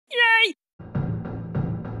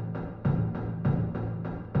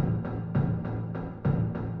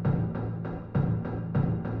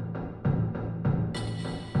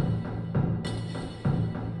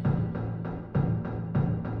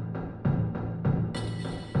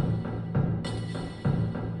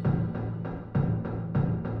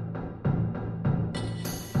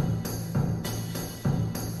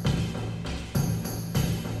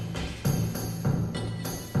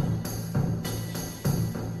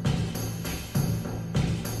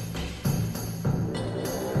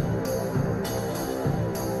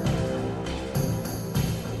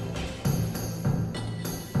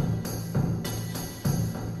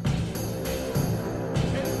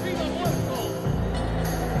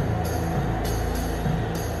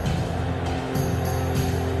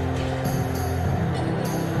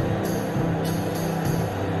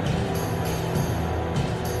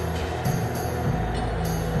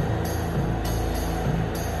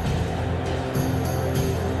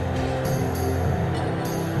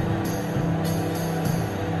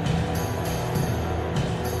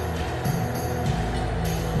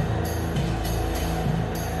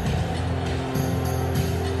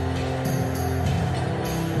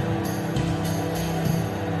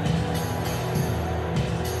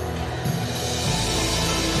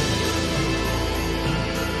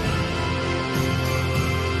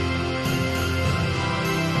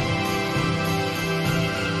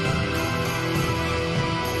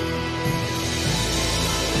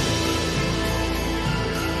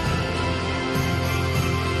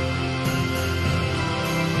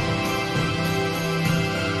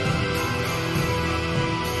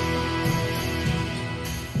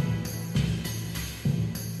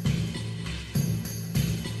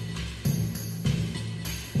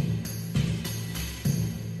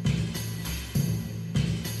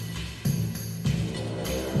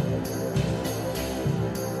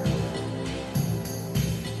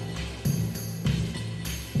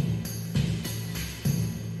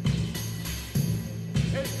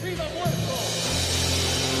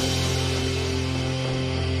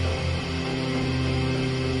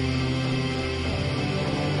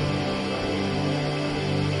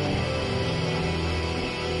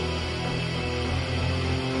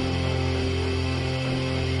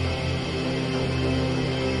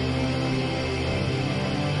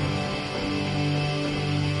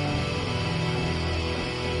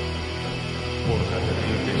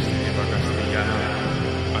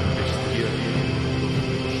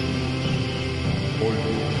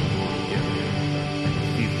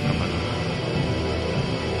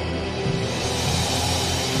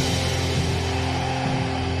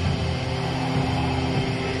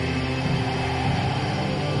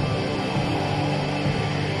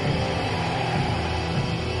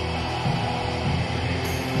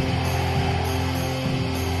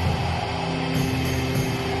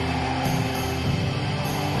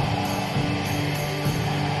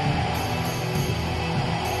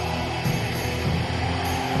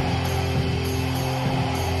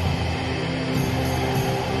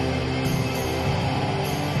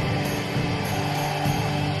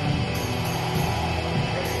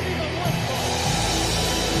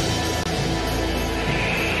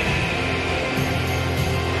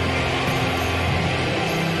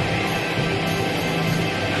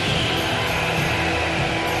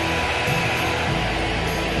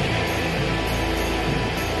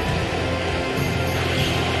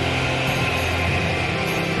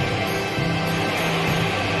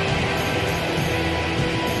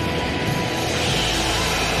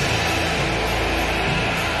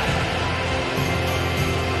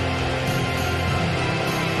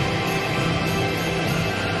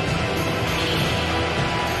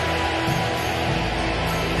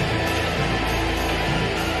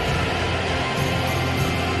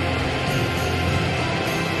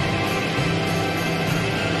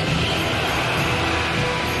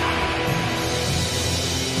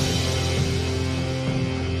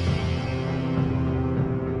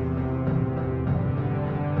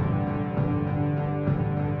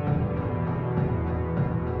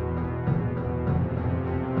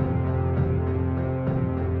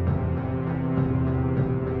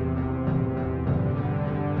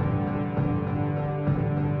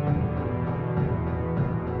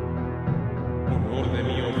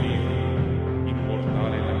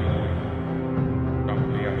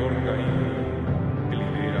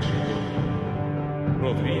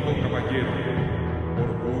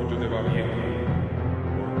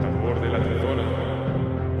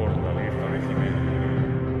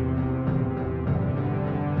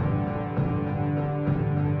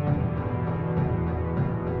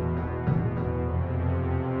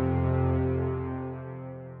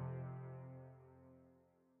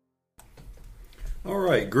All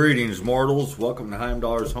right, greetings, mortals. Welcome to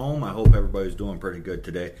Heimdaller's Home. I hope everybody's doing pretty good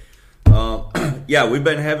today. Yeah, we've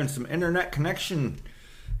been having some internet connection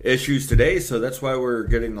issues today, so that's why we're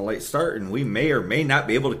getting a late start, and we may or may not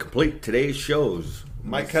be able to complete today's shows.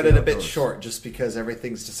 Might cut it a bit short just because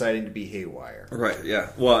everything's deciding to be haywire. Right,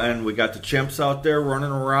 yeah. Well, and we got the chimps out there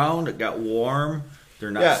running around. It got warm.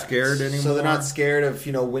 They're not scared anymore. So they're not scared of,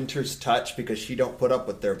 winter's touch because she don't put up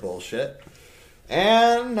with their bullshit.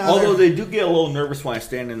 And although they do get a little nervous when I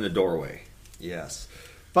stand in the doorway. Yes.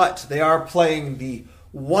 But they are playing the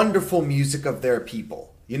wonderful music of their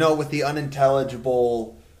people. With the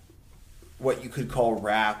unintelligible, what you could call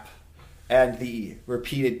rap, and the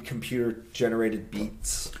repeated computer-generated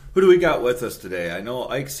beats. Who do we got with us today? I know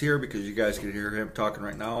Ike's here because you guys can hear him talking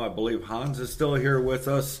right now. I believe Hans is still here with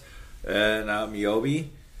us. And Miyobi.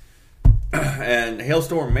 And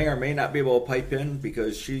Hailstorm may or may not be able to pipe in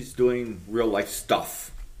because she's doing real-life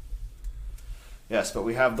stuff. Yes, but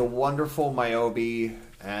we have the wonderful Miyobi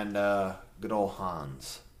and good old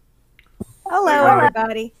Hans. Hello,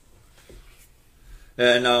 everybody.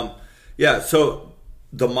 And, so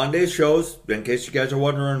the Monday shows, in case you guys are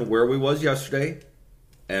wondering where we was yesterday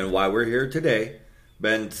and why we're here today,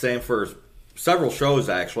 been saying for several shows,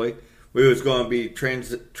 actually, we was going to be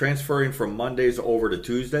transferring from Mondays over to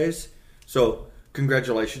Tuesdays. So,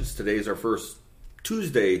 congratulations. Today's our first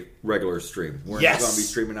Tuesday regular stream. We're not going to be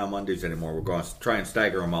streaming on Mondays anymore. We're going to try and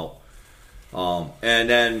stagger them out. And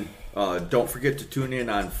then don't forget to tune in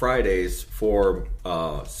on Fridays for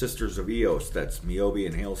Sisters of Eos. That's Miyobi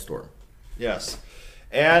and Hailstorm. Yes.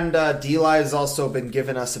 And D-Live has also been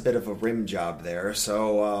giving us a bit of a rim job there.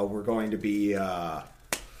 So we're going to be...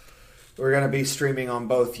 We're going to be streaming on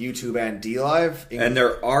both YouTube and D-Live. And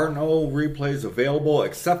there are no replays available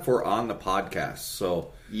except for on the podcast.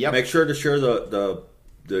 So make sure to share the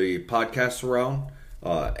podcasts around.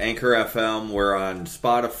 Anchor FM, we're on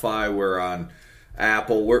Spotify, we're on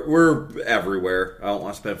Apple. We're everywhere. I don't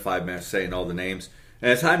want to spend 5 minutes saying all the names.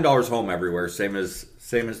 And it's Heimdaller's Home everywhere. Same as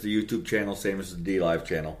the YouTube channel, same as the D-Live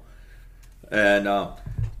channel. And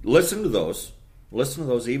listen to those. Listen to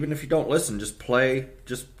those. Even if you don't listen, just play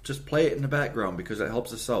it in the background because it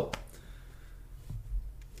helps us out.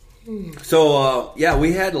 So,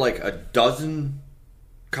 we had like a dozen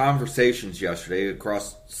conversations yesterday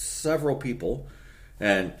across several people,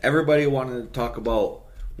 and everybody wanted to talk about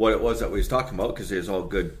what it was that we was talking about because it was all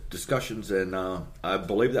good discussions, and I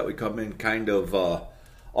believe that we come in kind of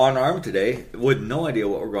unarmed today with no idea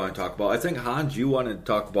what we're going to talk about. I think, Hans, you wanted to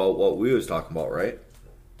talk about what we was talking about, right?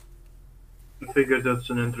 I figured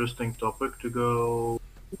that's an interesting topic to go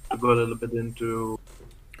a little bit into.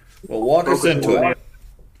 Well, walk us into it.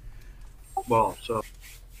 Well, so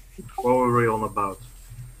what were we on about?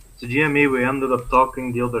 So GME, we ended up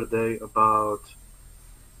talking the other day about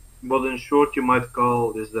what in short you might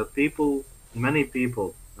call is that many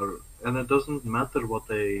people, and it doesn't matter what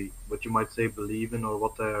you might say believe in or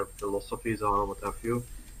what their philosophies are or what have you,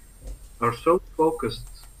 are so focused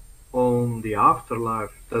on the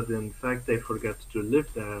afterlife that in fact they forget to live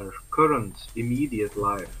their current immediate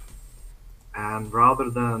life, and rather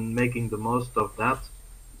than making the most of that,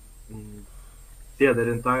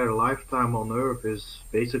 their entire lifetime on earth is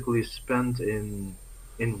basically spent in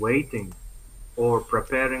waiting or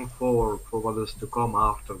preparing for what is to come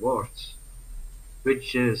afterwards,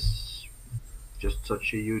 which is just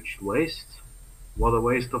such a huge waste. What a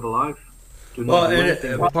waste of a life. Well,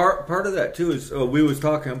 and part of that too is we was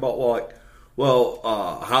talking about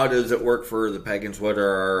how does it work for the pagans? What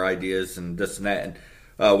are our ideas and this and that?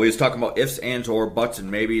 And we was talking about ifs, ands, or buts,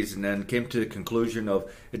 and maybes, and then came to the conclusion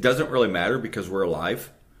of it doesn't really matter because we're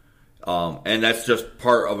alive, and that's just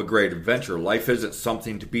part of a great adventure. Life isn't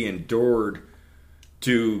something to be endured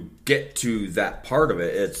to get to that part of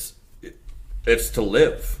it. It's to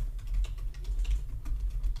live.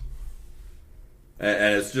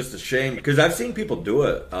 And it's just a shame because I've seen people do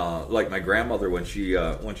it. Like my grandmother, when she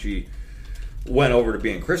went over to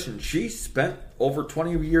being Christian, she spent over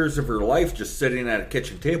 20 years of her life just sitting at a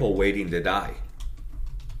kitchen table waiting to die.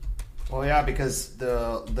 Well, yeah, because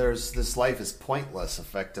this life is pointless,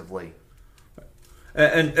 effectively.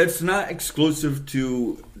 And it's not exclusive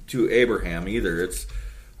to Abraham either. It's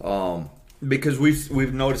because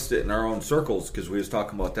we've noticed it in our own circles because we was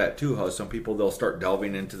talking about that too. How some people they'll start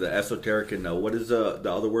delving into the esoteric and what is the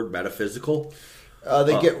other word, metaphysical.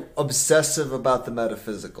 They get obsessive about the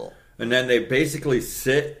metaphysical, and then they basically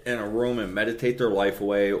sit in a room and meditate their life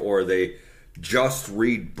away, or they just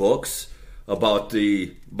read books about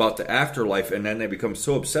the afterlife, and then they become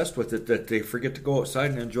so obsessed with it that they forget to go outside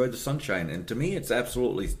and enjoy the sunshine. And to me, it's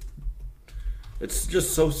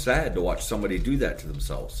just so sad to watch somebody do that to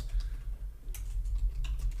themselves.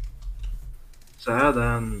 sad,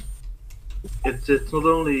 and it's not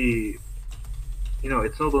only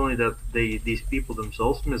it's not only that these people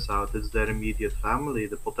themselves miss out. It's their immediate family,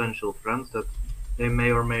 the potential friends that they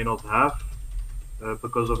may or may not have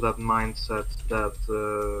because of that mindset that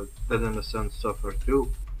in a sense suffer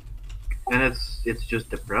too, and it's just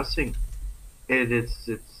depressing. It's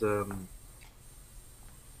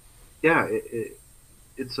yeah,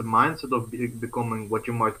 it's a mindset of becoming what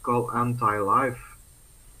you might call anti-life.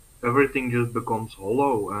 Everything just becomes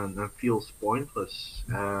hollow and feels pointless,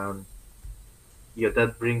 and yeah,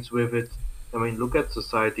 that brings with it. I mean, look at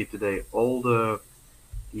society today. All the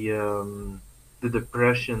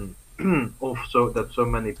depression of so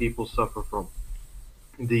many people suffer from,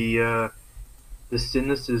 the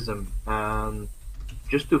cynicism, and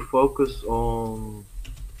just to focus on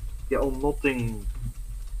on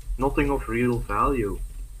nothing of real value.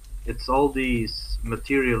 It's all these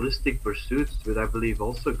materialistic pursuits that I believe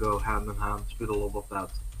also go hand in hand with a lot of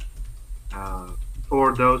that. Uh,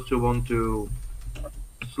 or those who want to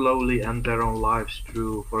slowly end their own lives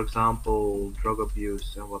through, for example, drug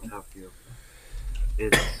abuse and what have you.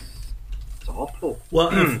 It's it's awful. Well,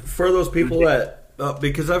 and for those people that,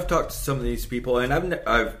 because I've talked to some of these people, and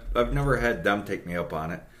I've never had them take me up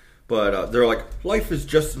on it, but they're like, life is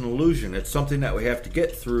just an illusion. It's something that we have to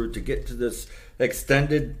get through to get to this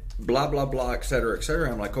extended blah blah blah, et cetera, et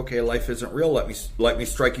cetera. I'm like, okay, life isn't real. Let me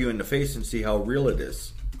strike you in the face and see how real it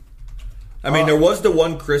is. I mean, there was the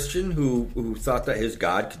one Christian who thought that his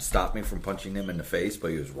God could stop me from punching him in the face, but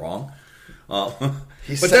he was wrong. But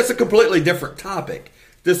that's a completely different topic.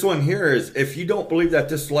 This one here is, if you don't believe that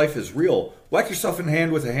this life is real, whack yourself in the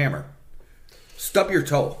hand with a hammer. Stub your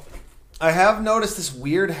toe. I have noticed this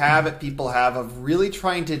weird habit people have of really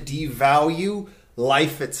trying to devalue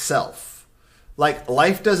life itself. Like,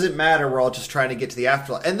 life doesn't matter, we're all just trying to get to the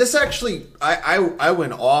afterlife. And this actually, I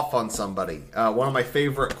went off on somebody. One of my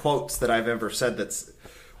favorite quotes that I've ever said, that's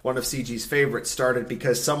one of CG's favorites, started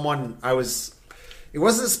because it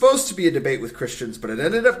wasn't supposed to be a debate with Christians, but it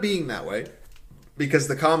ended up being that way because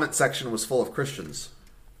the comment section was full of Christians.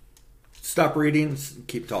 Stop reading,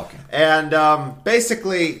 keep talking. And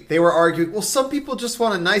basically, they were arguing, well, some people just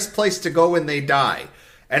want a nice place to go when they die.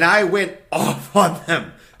 And I went off on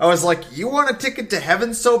them. I was like, you want a ticket to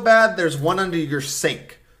heaven so bad? There's one under your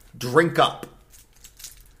sink. Drink up.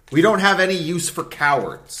 We don't have any use for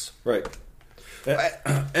cowards. Right.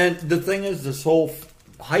 And the thing is, this whole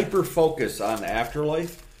hyper focus on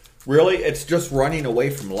afterlife, really, it's just running away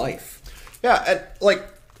from life. Yeah, and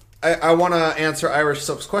I want to answer Irish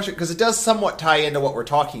Soap's question because it does somewhat tie into what we're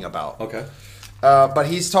talking about. Okay. But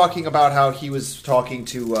he's talking about how he was talking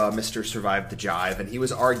to Mr. Survive the Jive, and he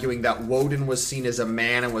was arguing that Woden was seen as a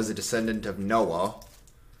man and was a descendant of Noah,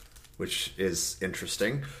 which is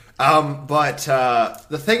interesting. But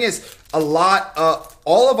the thing is,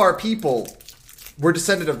 all of our people were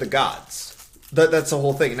descendant of the gods. That's the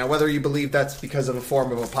whole thing. Now, whether you believe that's because of a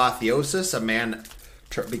form of apotheosis, a man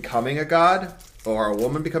becoming a god, or a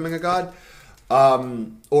woman becoming a god,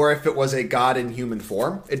 or if it was a god in human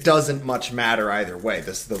form, it doesn't much matter either way.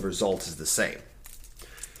 The result is the same.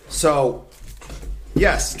 So,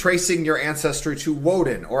 yes, tracing your ancestry to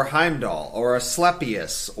Woden, or Heimdall, or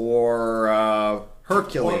Asclepius, or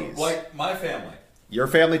Hercules. Or like my family. Your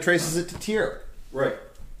family traces it to Tyr. Right.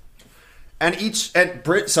 And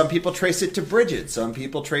some people trace it to Bridget. Some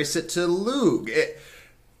people trace it to Lug.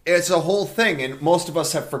 It's a whole thing, and most of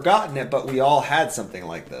us have forgotten it, but we all had something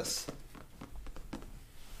like this.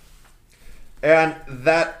 And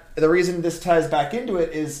the reason this ties back into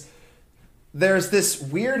it is there's this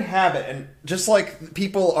weird habit, and just like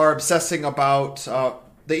people are obsessing about,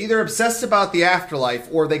 they either obsess about the afterlife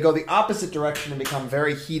or they go the opposite direction and become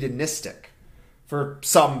very hedonistic for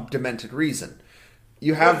some demented reason.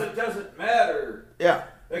 Because it doesn't matter. Yeah.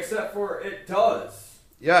 Except for it does.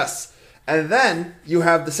 Yes. And then you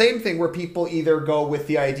have the same thing where people either go with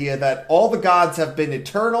the idea that all the gods have been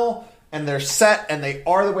eternal and they're set and they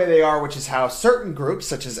are the way they are, which is how certain groups,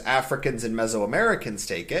 such as Africans and Mesoamericans,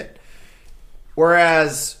 take it. Or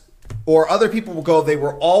other people will go, they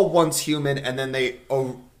were all once human and then they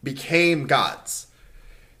became gods.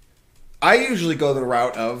 I usually go the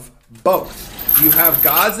route of both. You have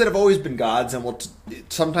gods that have always been gods and will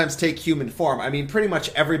sometimes take human form. I mean, pretty much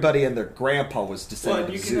everybody and their grandpa was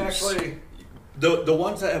descended of Zeus. Well, you can actually... The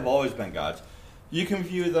ones that have always been gods, you can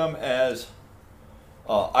view them as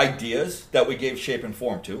ideas that we gave shape and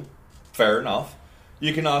form to. Fair enough.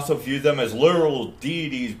 You can also view them as literal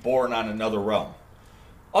deities born on another realm.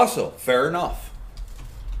 Also, fair enough.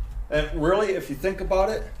 And really, if you think about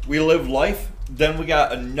it, we live life, then we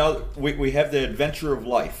got we have the adventure of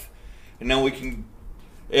life. And then we can,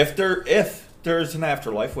 if there's an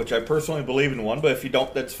afterlife, which I personally believe in one, but if you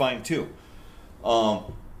don't, that's fine too.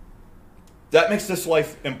 That makes this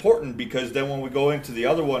life important because then when we go into the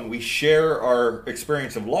other one, we share our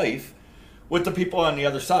experience of life with the people on the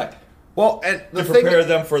other side. Well, and the to thing, prepare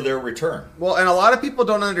them for their return. well, and a lot of people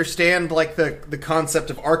don't understand like the concept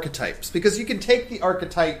of archetypes, because you can take the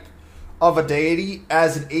archetype of a deity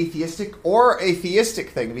as an atheistic or a theistic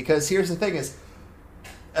thing, because here's the thing is,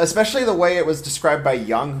 especially the way it was described by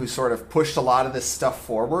Jung, who sort of pushed a lot of this stuff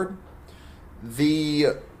forward,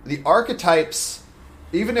 the archetypes,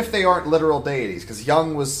 even if they aren't literal deities, because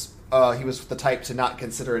Jung was he was the type to not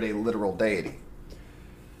consider it a literal deity,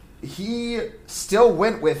 he still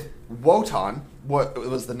went with Wotan, what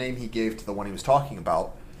was the name he gave to the one he was talking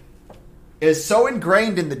about, is so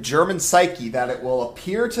ingrained in the German psyche that it will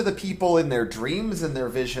appear to the people in their dreams and their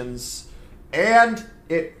visions, and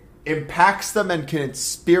it impacts them and can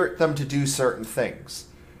spirit them to do certain things.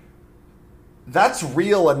 That's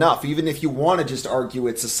real enough, even if you want to just argue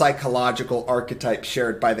it's a psychological archetype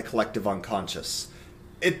shared by the collective unconscious.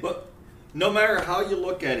 But no matter how you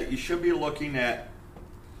look at it, you should be looking at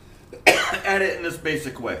it in this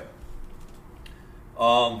basic way.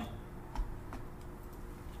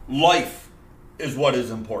 Life is what is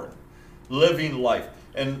important. Living life.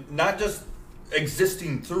 And not just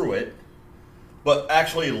existing through it, but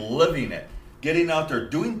actually living it. Getting out there,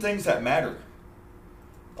 doing things that matter.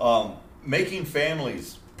 Making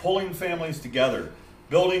families, pulling families together,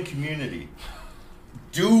 building community,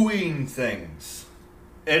 doing things.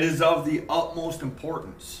 It is of the utmost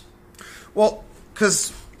importance. Well,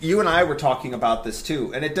 because you and I were talking about this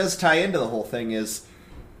too, and it does tie into the whole thing, is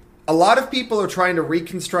a lot of people are trying to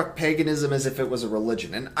reconstruct paganism as if it was a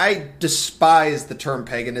religion. And I despise the term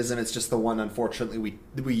paganism. It's just the one, unfortunately,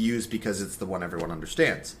 we use because it's the one everyone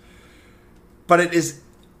understands. But it is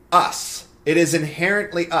us. It is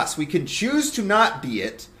inherently us. We can choose to not be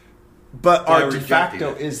it, but our de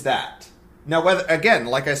facto is that. Now, whether, again,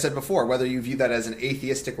 like I said before, whether you view that as an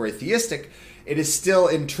atheistic or a theistic, it is still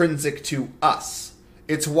intrinsic to us.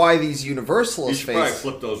 It's why these universalists You should probably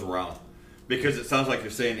flip those around. Because it sounds like you're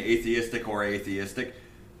saying atheistic or atheistic.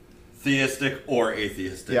 Theistic or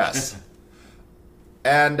atheistic. Yes.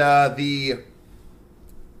 And the...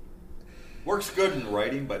 Works good in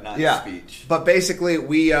writing, but not in speech. But basically,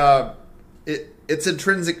 it's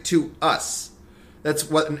intrinsic to us. That's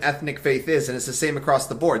what an ethnic faith is, and it's the same across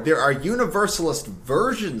the board. There are universalist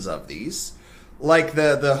versions of these, like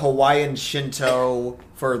the Hawaiian Shinto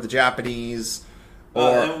for the Japanese.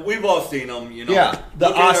 And we've all seen them, you know. Yeah, the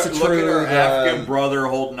Asatru. Look at our African brother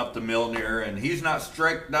holding up the Mjolnir, and he's not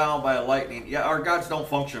struck down by a lightning. Yeah, our gods don't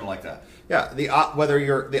function like that. Yeah, whether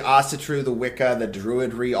you're the Asatru, the Wicca, the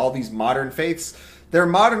Druidry, all these modern faiths, they're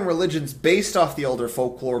modern religions based off the older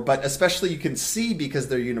folklore, but especially you can see because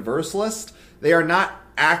they're universalist, they are not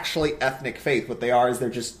actually ethnic faith. What they are is they're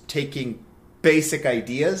just taking basic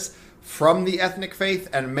ideas from the ethnic faith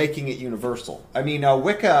and making it universal. I mean,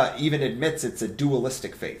 Wicca even admits it's a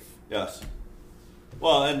dualistic faith. Yes.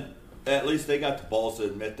 Well, and at least they got the balls to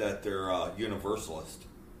admit that they're universalist.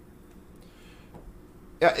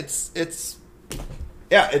 Yeah, it's.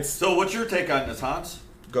 So, what's your take on this, Hans?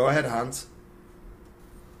 Go ahead, Hans.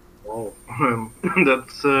 Well,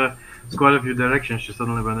 that's quite a few directions you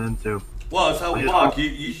suddenly went into. Well, it's how we talk.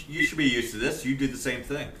 You should be used to this. You do the same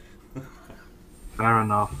thing. Fair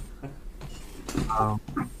enough.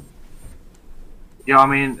 Yeah, I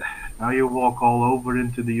mean, now you walk all over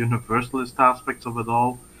into the universalist aspects of it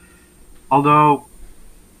all. Although,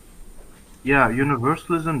 yeah,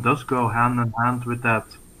 universalism does go hand in hand with that,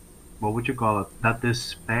 what would you call it, that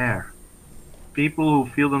despair. People who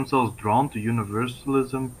feel themselves drawn to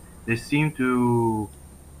universalism, they seem to,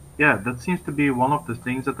 yeah, that seems to be one of the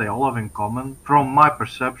things that they all have in common. From my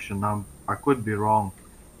perception, I could be wrong.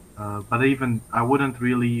 But I wouldn't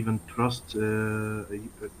really even trust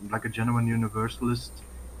like a genuine universalist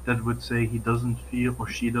that would say he doesn't feel or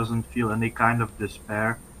she doesn't feel any kind of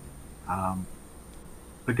despair,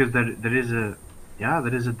 because there is a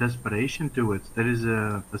desperation to it. There is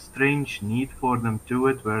a strange need for them to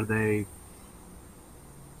it, where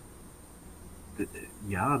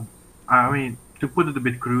I mean, to put it a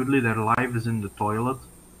bit crudely, their life is in the toilet,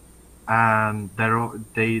 and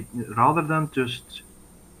they rather than just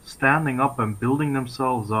standing up and building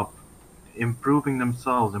themselves up, improving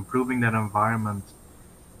themselves, improving their environment,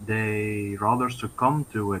 they rather succumb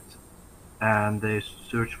to it, and they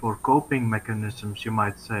search for coping mechanisms, you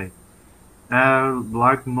might say.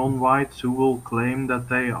 Like non-whites who will claim that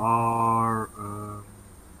they are,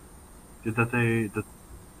 that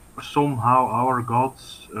somehow our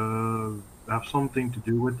gods have something to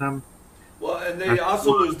do with them. Well, and they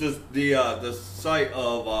also lose the sight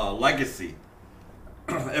of legacy.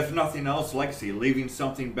 If nothing else, legacy, leaving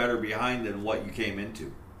something better behind than what you came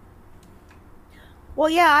into. Well,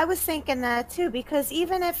 yeah, I was thinking that too, because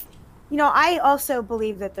even if, I also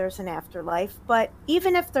believe that there's an afterlife, but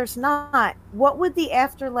even if there's not, what would the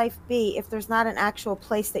afterlife be if there's not an actual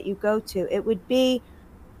place that you go to? It would be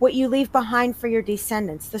what you leave behind for your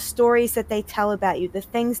descendants, the stories that they tell about you, the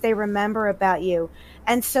things they remember about you.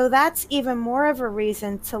 And so that's even more of a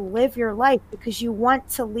reason to live your life because you want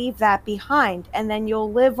to leave that behind. And then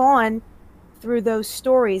you'll live on through those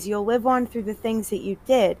stories. You'll live on through the things that you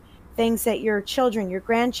did, things that your children, your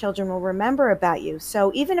grandchildren will remember about you.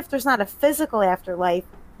 So even if there's not a physical afterlife,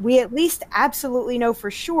 we at least absolutely know for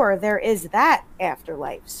sure there is that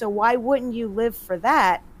afterlife. So why wouldn't you live for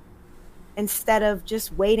that instead of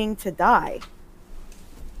just waiting to die?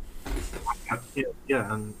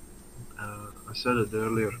 Yeah, and I said it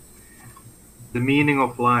earlier. The meaning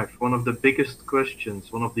of life, one of the biggest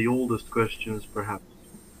questions, one of the oldest questions, perhaps.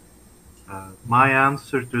 My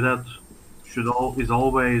answer to that is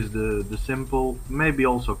always the simple, maybe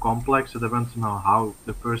also complex. It depends on how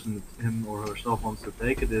the person, him or herself, wants to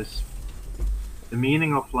take it. Is the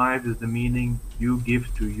meaning of life is the meaning you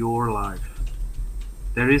give to your life.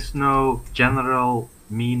 There is no general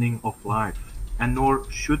meaning of life, and nor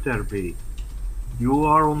should there be. You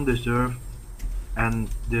are on this earth, and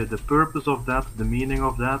the purpose of that, the meaning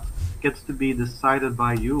of that, gets to be decided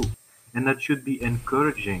by you, and that should be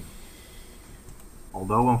encouraging.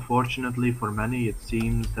 Although, unfortunately, for many, it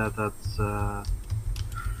seems that that's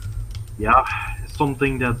yeah,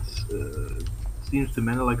 something that seems to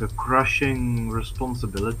many like a crushing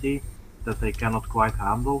responsibility that they cannot quite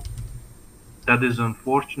handle. That is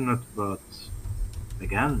unfortunate, but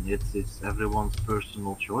again, it's everyone's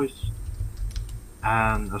personal choice.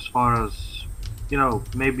 And as far as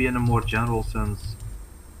maybe in a more general sense,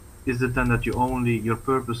 is it then that your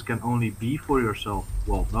purpose can only be for yourself?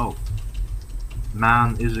 Well, no.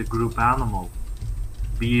 Man is a group animal.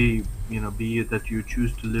 Be it that you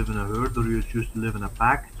choose to live in a herd or you choose to live in a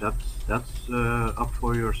pack. That's up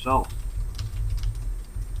for yourself.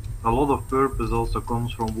 A lot of purpose also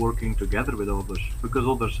comes from working together with others, because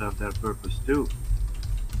others have their purpose too.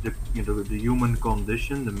 The human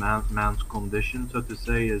condition, the man's condition, so to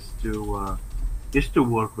say, is to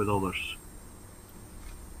work with others.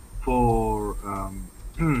 For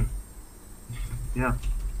yeah,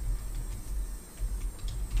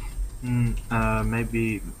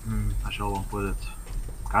 maybe how shall one put it?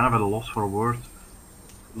 Kind of at a loss for words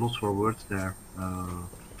there.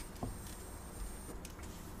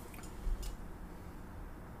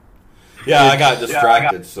 Yeah, I got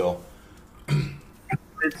distracted, so.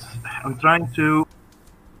 It's I'm trying to.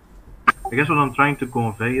 I guess what I'm trying to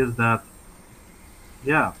convey is that,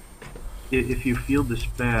 yeah, if you feel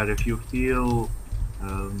despair, if you feel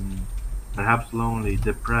perhaps lonely,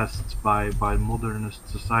 depressed by modernist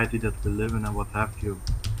society that we live in and what have you,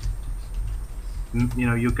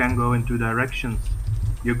 you can go in two directions.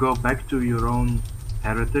 You go back to your own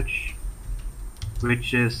heritage,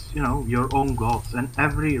 which is, your own gods, and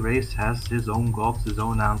every race has his own gods, his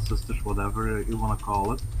own ancestors, whatever you want to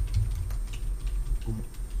call it.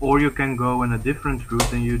 Or you can go in a different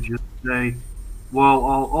route and you just say, well,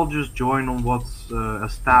 I'll just join on what's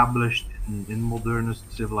established in modernist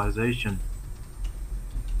civilization.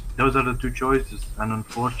 Those are the two choices, and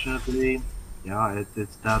unfortunately, yeah,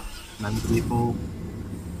 it's that many people,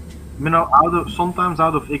 sometimes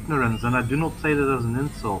out of ignorance, and I do not say that as an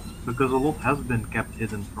insult, because a lot has been kept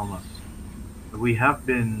hidden from us. We have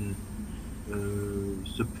been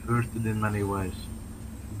subverted in many ways,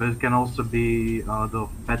 but it can also be out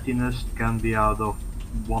of pettiness, it can be out of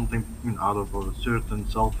wanting, out of a certain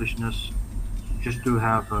selfishness, just to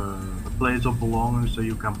have a place of belonging so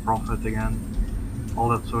you can profit again, all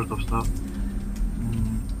that sort of stuff.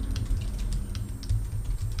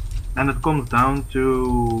 And it comes down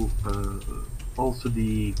to also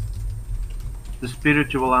the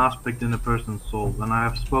spiritual aspect in a person's soul, and I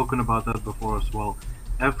have spoken about that before as well.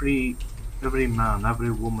 Every man, every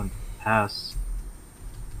woman has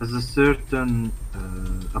a certain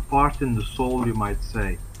a part in the soul, you might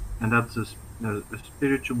say, and that's a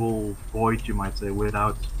spiritual void, you might say,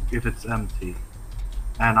 without, if it's empty.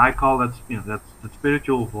 And I call that, that's the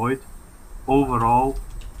spiritual void. Overall,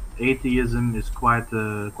 atheism is quite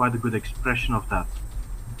a good expression of that.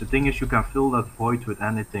 The thing is, you can fill that void with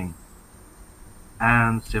anything,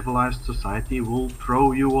 and civilized society will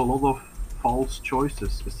throw you a lot of false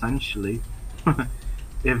choices, essentially.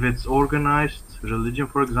 If it's organized religion,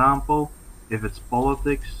 for example, if it's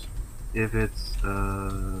politics, if it's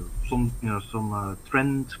some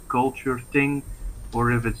trend culture thing,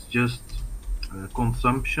 or if it's just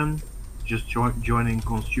consumption, just joining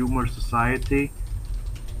consumer society.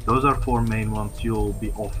 Those are four main ones you'll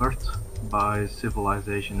be offered by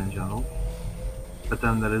civilization in general. But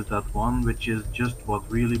then there is that one which is just what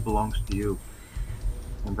really belongs to you,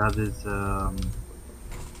 and that is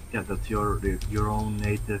that's your own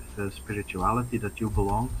native spirituality that you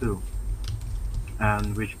belong to,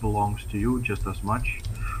 and which belongs to you just as much.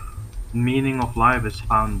 Meaning of life is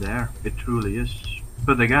found there. It truly is.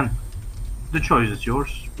 But again, the choice is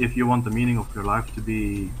yours. If you want the meaning of your life to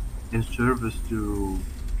be in service to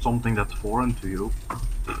something that's foreign to you,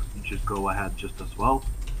 you just go ahead just as well,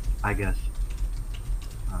 I guess.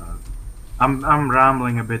 I'm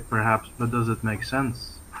rambling a bit perhaps, but does it make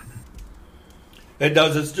sense? It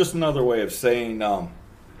does. It's just another way of saying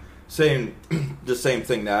saying the same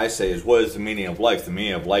thing that I say is, what is the meaning of life? The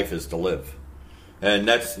meaning of life is to live. And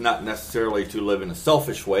that's not necessarily to live in a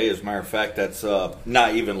selfish way. As a matter of fact, that's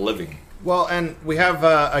not even living. Well, and we have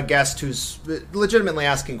a guest who's legitimately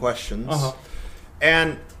asking questions.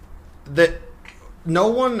 And that no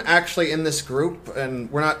one actually in this group,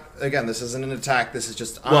 and we're not, again, this isn't an attack, this is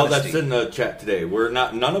just honesty. Well, that's in the chat today.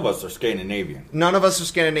 None of us are Scandinavian. None of us are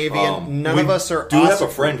Scandinavian. None of us are do have a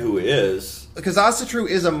friend who is. Because Asatru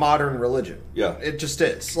is a modern religion. Yeah. It just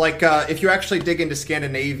is. Like, if you actually dig into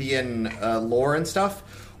Scandinavian lore and stuff,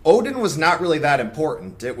 Odin was not really that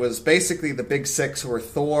important. It was basically the big six were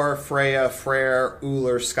Thor, Freya, Freyr,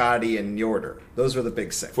 Ullr, Skadi, and Njordr. Those were the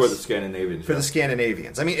big six. For the Scandinavians. For the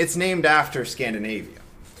Scandinavians. I mean, it's named after Scandinavia.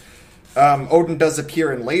 Odin does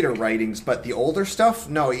appear in later writings, but the older stuff,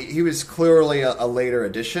 no, he was clearly a later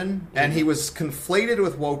addition, and he was conflated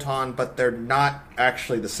with Wotan, but they're not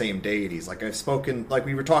actually the same deities. Like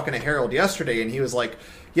we were talking to Harold yesterday, and he was like,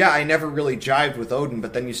 yeah, I never really jived with Odin,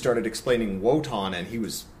 but then you started explaining Wotan, and he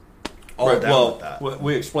was all down with that.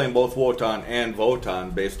 We explained both Wotan and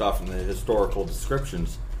Wotan based off of the historical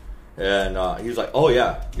descriptions, and he was like, oh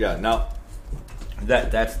yeah, now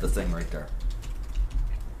that's the thing right there.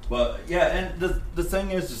 But yeah, and the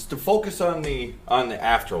thing is to focus on the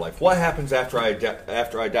afterlife. What happens after I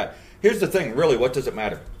die? Here's the thing, really, what does it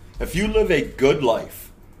matter? If you live a good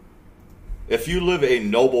life, if you live a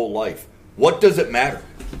noble life, what does it matter?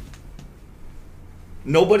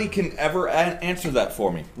 Nobody can ever answer that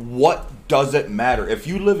for me. What does it matter? If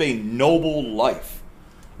you live a noble life,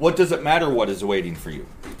 what does it matter what is waiting for you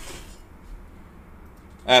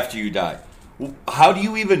after you die? How do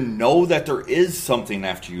you even know that there is something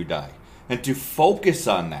after you die? And to focus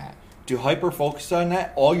on that, to hyper-focus on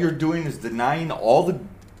that, all you're doing is denying all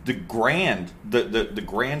the grand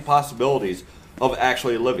possibilities of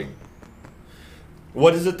actually living.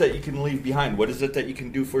 What is it that you can leave behind? What is it that you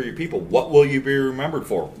can do for your people? What will you be remembered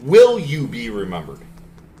for? Will you be remembered?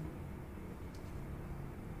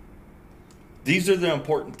 These are the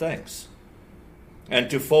important things. And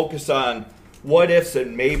to focus on what ifs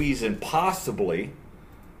and maybes and possibly,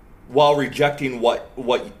 while rejecting what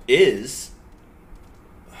is,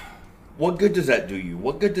 what good does that do you?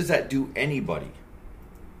 What good does that do anybody?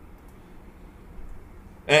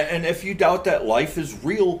 And if you doubt that life is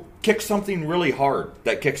real, kick something really hard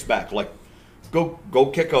that kicks back. Like, go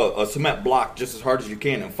kick a cement block just as hard as you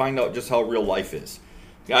can and find out just how real life is.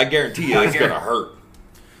 I guarantee you it's going to hurt.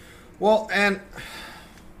 Well, and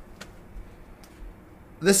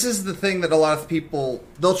this is the thing that a lot of people,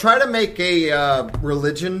 they'll try to make a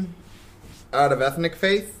religion out of ethnic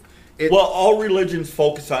faith. Well, all religions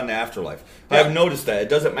focus on the afterlife. Yeah. I've noticed that. It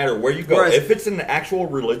doesn't matter where you go. If it's an actual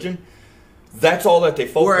religion, that's all that they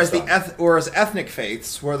focus on. Whereas ethnic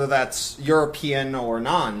faiths, whether that's European or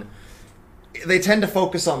non, they tend to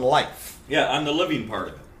focus on life. Yeah, on the living part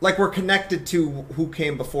of it. Like we're connected to who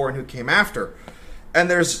came before and who came after. And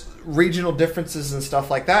there's regional differences and stuff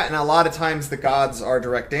like that. And a lot of times the gods are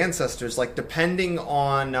direct ancestors. Like depending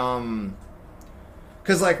on...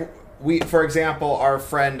 Because like, for example, our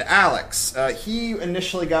friend Alex, he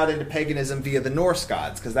initially got into paganism via the Norse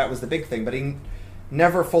gods. Because that was the big thing. But he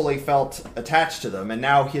never fully felt attached to them. And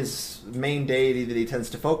now his main deity that he tends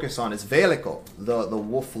to focus on is Velikul, the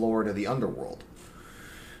wolf lord of the underworld.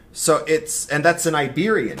 So and that's an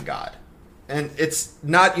Iberian god. And it's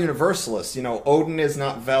not universalist. You know, Odin is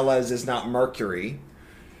not Veles, is not Mercury.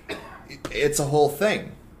 It's a whole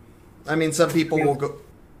thing. I mean, some people will go...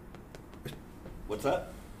 What's that?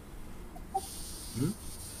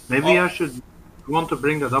 Maybe I should want to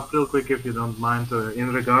bring that up real quick, if you don't mind,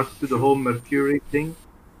 in regards to the whole Mercury thing,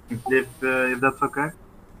 if that's okay.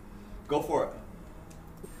 Go for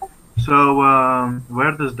it. So,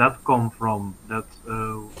 where does that come from? That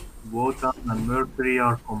Wotan and Mercury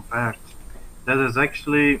are compared. That is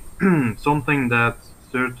actually something that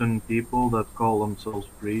certain people that call themselves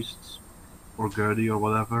priests or Gerdi or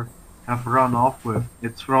whatever have run off with.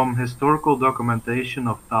 It's from historical documentation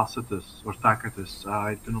of Tacitus or Tacitus.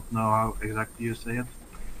 I do not know how exactly you say it.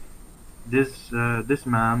 This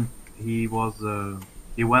man, he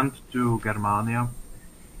went to Germania.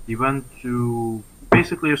 He went to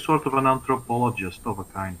basically a sort of an anthropologist of a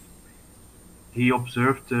kind. He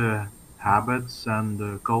observed the habits and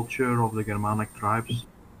the culture of the Germanic tribes,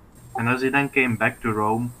 and as he then came back to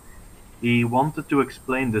Rome, he wanted to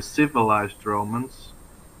explain the civilized Romans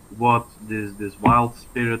what this wild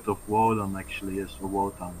spirit of Wodan actually is, or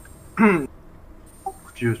Wotan.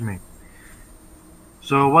 Excuse me.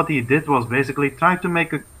 So what he did was basically try to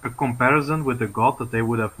make a comparison with the god that they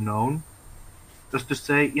would have known, just to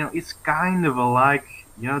say, it's kind of alike.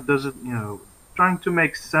 Does it, trying to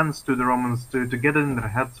make sense to the Romans to get it in their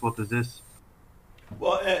heads what this is.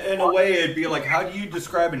 Well, in a way, it'd be like, how do you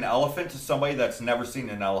describe an elephant to somebody that's never seen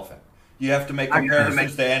an elephant? You have to make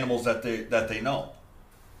comparisons to animals that they know.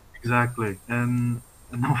 Exactly, and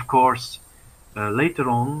of course, later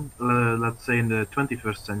on, let's say in the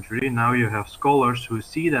 21st century, now you have scholars who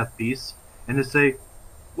see that piece and they say,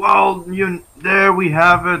 well, there we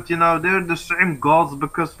have it. They're the same gods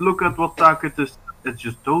because look at what Tacitus. It's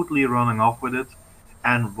just totally running off with it,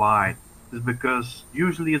 and why?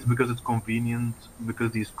 Usually it's because it's convenient,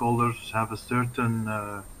 because these scholars have a certain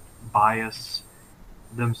bias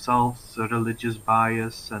themselves, a religious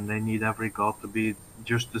bias, and they need every god to be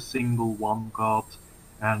just a single one god.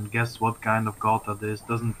 And guess what kind of god that is?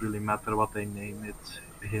 Doesn't really matter what they name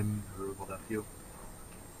it, him or what have you.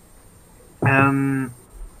 And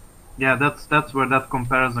yeah, that's where that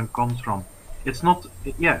comparison comes from. It's not,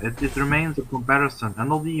 it remains a comparison and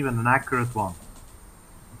not even an accurate one.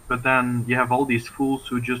 But then you have all these fools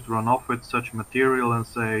who just run off with such material and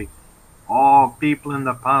say, oh, people in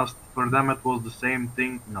the past, for them it was the same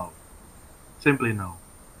thing. No. Simply no.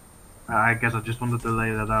 I guess I just wanted to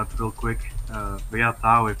lay that out real quick. But yeah,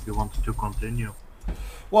 Tao, if you wanted to continue.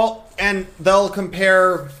 Well, and they'll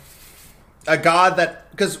compare a god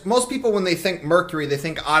that... Because most people, when they think Mercury, they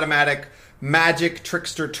think automatic magic,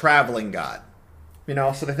 trickster, traveling god.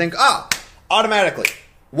 So they think, automatically,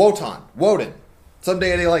 Woden, some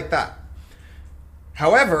deity like that.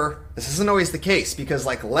 However, this isn't always the case, because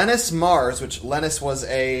like Lenus Mars, which Lenus was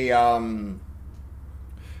a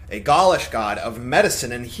Gaulish god of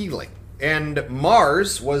medicine and healing. And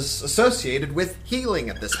Mars was associated with healing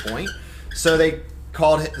at this point, so they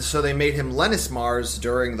made him Lenus Mars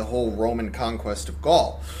during the whole Roman conquest of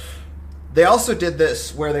Gaul. They also did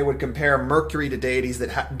this where they would compare Mercury to deities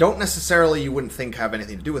that don't necessarily, you wouldn't think, have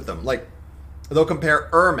anything to do with them. Like, they'll compare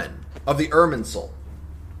Irmin of the Irminsul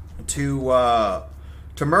to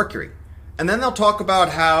Mercury. And then they'll talk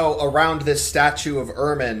about how around this statue of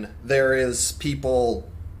Irmin there is people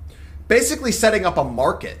basically setting up a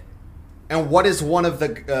market. And what is one of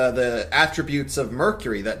the attributes of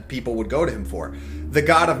Mercury that people would go to him for? The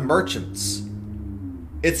god of merchants.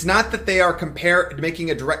 It's not that they are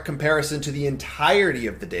making a direct comparison to the entirety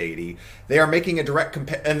of the deity. They are making a direct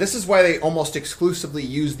and this is why they almost exclusively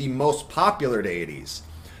use the most popular deities.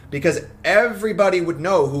 Because everybody would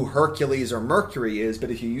know who Hercules or Mercury is,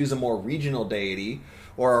 but if you use a more regional deity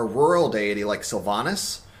or a rural deity like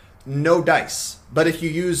Sylvanus, no dice. But if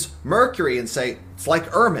you use Mercury and say, it's like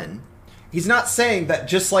Irmin, he's not saying that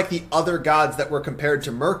just like the other gods that were compared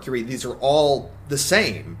to Mercury, these are all the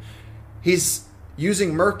same. He's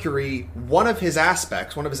using Mercury, one of his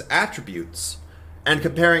aspects, one of his attributes, and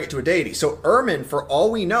comparing it to a deity. So Irmin, for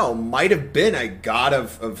all we know, might have been a god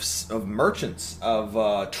of merchants,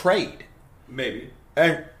 of trade. Maybe.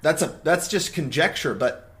 And that's just conjecture,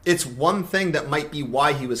 but it's one thing that might be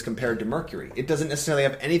why he was compared to Mercury. It doesn't necessarily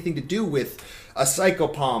have anything to do with a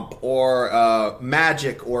psychopomp or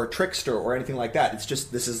magic or trickster or anything like that. It's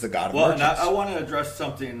just this is the god of merchants. Well, I want to address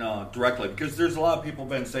something directly, because there's a lot of people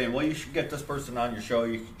been saying, well, you should get this person on your show,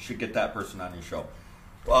 you should get that person on your show.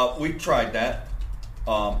 We tried that,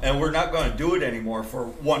 and we're not going to do it anymore for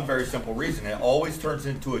one very simple reason. It always turns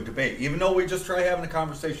into a debate. Even though we just try having a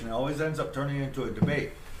conversation, it always ends up turning into a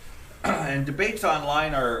debate. And debates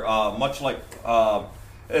online are much like...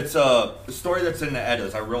 it's a story that's in the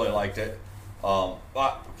Eddas. I really liked it. Harbard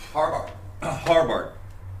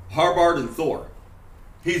and Thor.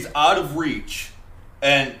 He's out of reach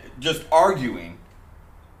and just arguing,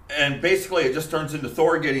 and basically it just turns into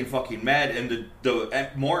Thor getting fucking mad, and the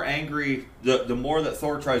more angry, the more that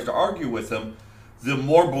Thor tries to argue with him, the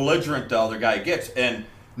more belligerent the other guy gets, and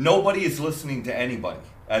nobody is listening to anybody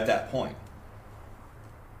at that point.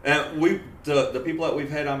 And the people that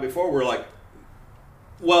we've had on before were like,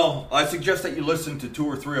 Well, I suggest that you listen to 2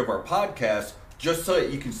 or 3 of our podcasts just so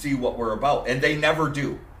that you can see what we're about. And they never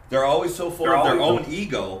do. They're always so full of their own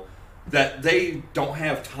ego that they don't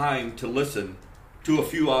have time to listen to a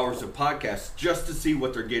few hours of podcasts just to see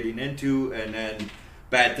what they're getting into, and then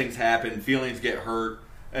bad things happen, feelings get hurt,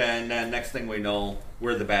 and then next thing we know,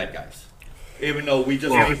 we're the bad guys. Even though we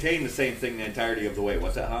just maintain the same thing the entirety of the way.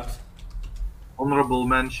 What's that, Hans? Honorable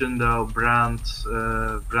mention, though, Brandt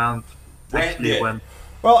actually went.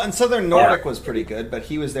 Well, and Southern Nordic was pretty good, but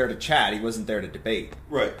he was there to chat. He wasn't there to debate.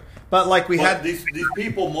 Right. But like we had these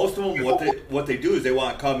people, most of them, what they do is they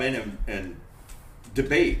want to come in and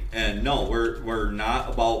debate. And no, we're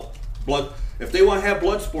not about blood. If they want to have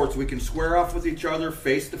blood sports, we can square off with each other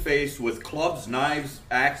face to face with clubs, knives,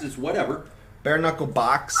 axes, whatever. bare knuckle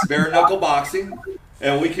boxing,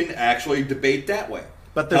 and we can actually debate that way.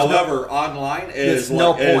 But there's however, online is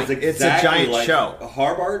no point. Exactly it's a giant like show.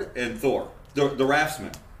 Harbard and Thor, the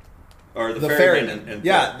raftsman, or the ferryman. And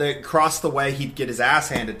yeah, Thor. they crossed the way. He'd get his ass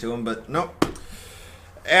handed to him, but nope.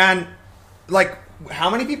 And like, how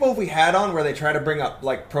many people have we had on where they try to bring up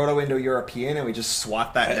like Proto-Indo-European and we just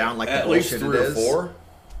swat that down like at the least bullshit 3 it or is? 4?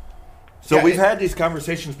 So Yeah, we've had these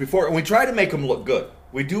conversations before, and we try to make them look good.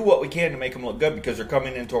 We do what we can to make them look good because they're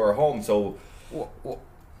coming into our home. So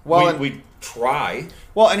we try.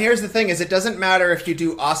 Well, and here's the thing: is it doesn't matter if you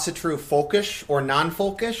do Asatru folkish or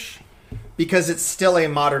non-folkish, because it's still a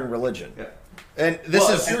modern religion. Yeah. And this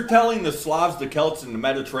Well, is if you're telling the Slavs, the Celts, and the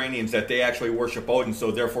Mediterraneans that they actually worship Odin,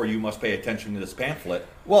 so therefore you must pay attention to this pamphlet.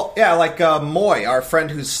 well, yeah, like Moy, our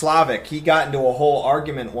friend who's Slavic, he got into a whole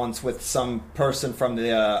argument once with some person from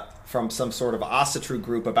the from some sort of Asatru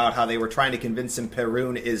group about how they were trying to convince him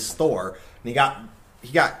Perun is Thor, and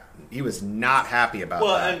he was not happy about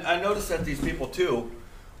Well, that. and I noticed that these people too.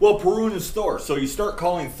 Well, Perun is Thor, so you start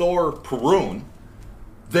calling Thor Perun,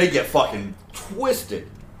 they get fucking twisted.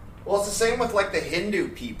 Well, it's the same with like the Hindu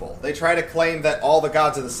people. They try to claim that all the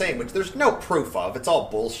gods are the same, which there's no proof of. It's all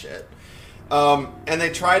bullshit. And they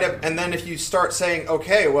try to, and then if you start saying,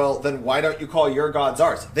 okay, well, then why don't you call your gods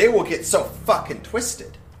ours? They will get so fucking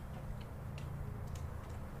twisted.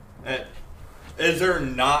 Is there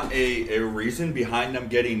not a reason behind them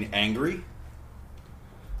getting angry?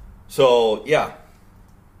 So, yeah.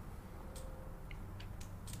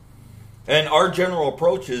 And our general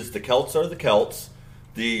approach is the Celts are the Celts,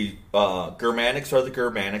 the Germanics are the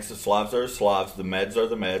Germanics, the Slavs are the Slavs, the Meds are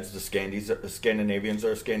the Meds, the Scandinavians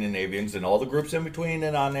are Scandinavians, and all the groups in between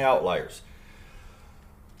and on the outliers.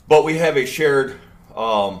 But we have a shared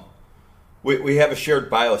we have a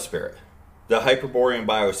shared biospirit, the Hyperborean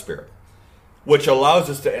biospirit, which allows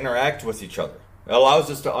us to interact with each other. It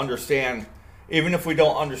allows us to understand, even if we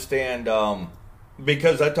don't understand,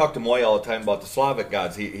 because I talk to Moy all the time about the Slavic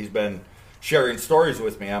gods. He's been sharing stories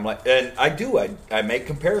with me. I'm like, and I make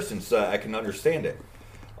comparisons so I can understand it.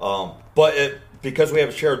 But because we have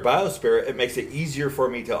a shared biospirit, it makes it easier for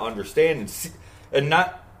me to understand and see, and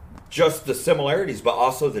not just the similarities, but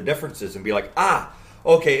also the differences, and be like,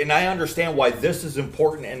 okay, and I understand why this is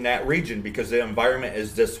important in that region because the environment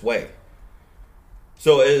is this way.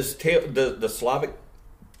 So the Slavic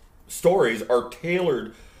stories are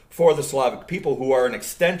tailored for the Slavic people who are an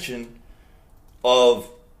extension of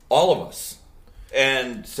all of us.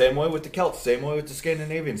 And same way with the Celts, same way with the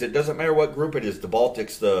Scandinavians. It doesn't matter what group it is, the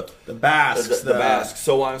Baltics, the Basques, the Basques,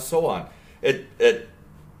 so on and so on.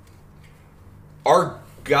 Our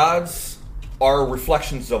gods are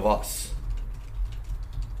reflections of us.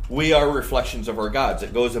 We are reflections of our gods.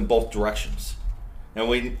 It goes in both directions. And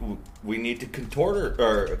we need to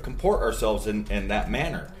comport ourselves in that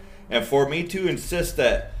manner. And for me to insist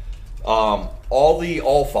that all the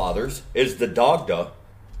Allfathers is the Dagda,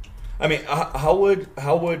 I mean, how would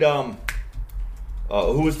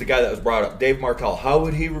who was the guy that was brought up? Dave Martell. How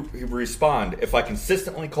would he respond if I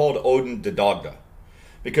consistently called Odin the Dagda?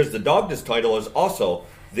 Because the Dagda's title is also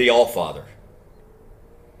the Allfather.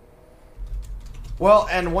 Well,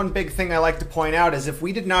 and one big thing I like to point out is if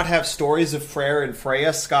we did not have stories of Freyr and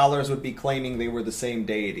Freya, scholars would be claiming they were the same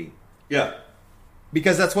deity. Yeah.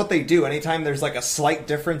 Because that's what they do. Anytime there's like a slight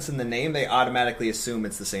difference in the name, they automatically assume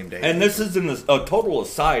it's the same deity. And this is a total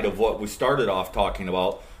aside of what we started off talking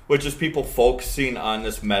about, which is people focusing on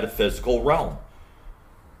this metaphysical realm.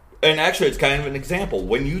 And actually, it's kind of an example.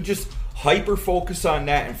 When you just hyper-focus on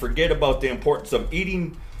that and forget about the importance of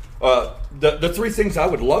eating... the 3 things I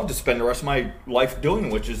would love to spend the rest of my life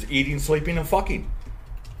doing, which is eating, sleeping, and fucking.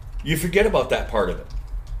 You forget about that part of it.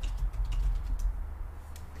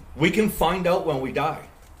 We can find out when we die.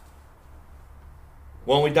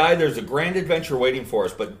 When we die, there's a grand adventure waiting for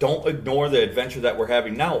us, but don't ignore the adventure that we're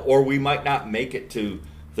having now, or we might not make it to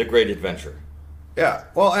the great adventure. Yeah.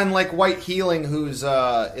 Well, and like White Healing, who's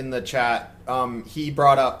in the chat, he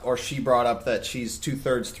brought up, or she brought up, that she's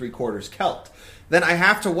 2/3, 3/4 Celt. Then I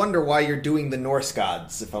have to wonder why you're doing the Norse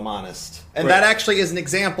gods, if I'm honest. And Right. that actually is an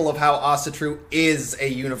example of how Asatru is a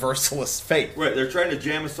universalist faith. Right, they're trying to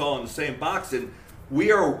jam us all in the same box, and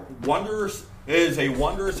we are wondrous. It is a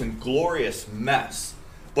wondrous and glorious mess,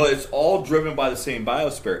 but it's all driven by the same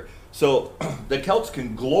biospirit. So the Celts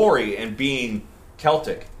can glory in being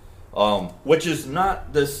Celtic, which is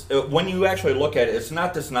not this. When you actually look at it, it's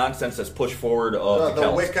not this nonsense that's pushed forward of The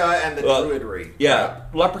Celts. Wicca and the Druidry. Yeah,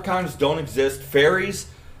 leprechauns don't exist. Fairies,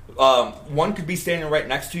 one could be standing right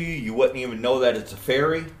next to you. You wouldn't even know that it's a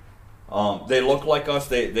fairy. They look like us.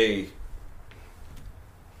 They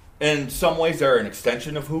in some ways, they're an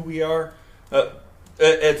extension of who we are.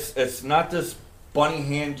 It's not this bunny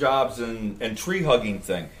hand jobs and tree hugging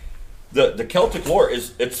thing. The Celtic lore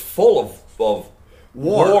it's full of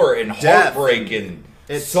war and death, heartbreak and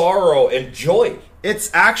sorrow and joy. It's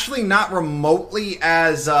actually not remotely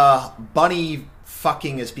as bunny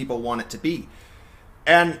fucking as people want it to be.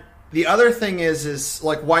 And the other thing is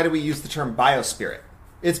like, why do we use the term biospirit?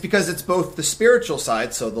 It's because it's both the spiritual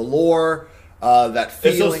side, so the lore, that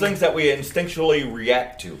feeling. It's those things that we instinctually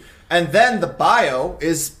react to. And then the bio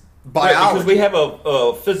is Right, biology. because we have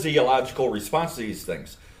a physiological response to these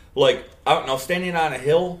things. Like, I don't know, standing on a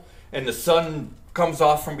hill and the sun comes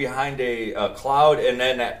off from behind a cloud, and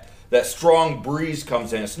then that strong breeze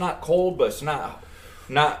comes in. It's not cold, but it's not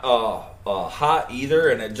hot either,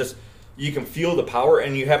 and it just, you can feel the power,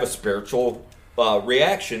 and you have a spiritual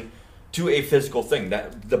reaction to a physical thing.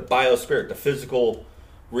 That the biospirit, the physical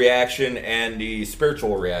reaction and the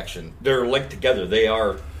spiritual reaction, they're linked together. They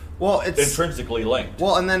are it's intrinsically linked.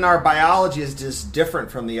 Well, and then our biology is just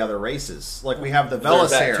different from the other races. Like we have the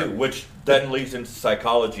There's that Velisare, too, which then leads into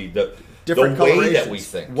psychology. The different way colorations, that we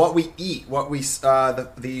think. what we eat, what we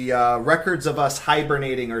the records of us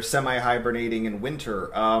hibernating or semi-hibernating in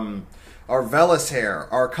winter. Our Velisare,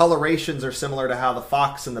 our colorations are similar to how the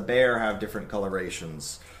fox and the bear have different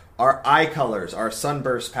colorations. Our eye colors, our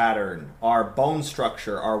sunburst pattern, our bone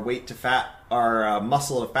structure, our weight to fat, our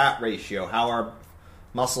muscle to fat ratio, how our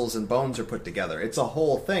muscles and bones are put together. It's a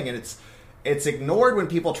whole thing, and it's ignored when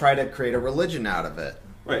people try to create a religion out of it.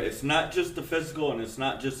 Right. It's not just the physical and it's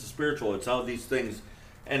not just the spiritual. It's how these things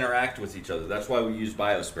interact with each other. That's why we use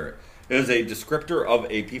biospirit. It is a descriptor of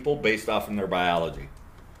a people based off of their biology.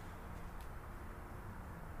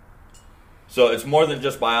 So it's more than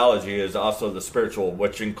just biology. It is also the spiritual,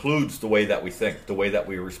 which includes the way that we think, the way that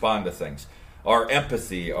we respond to things. Our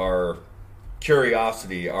empathy, our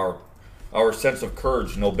curiosity, our sense of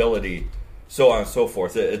courage, nobility, so on and so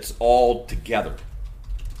forth. It's all together.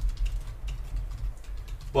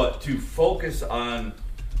 But to focus on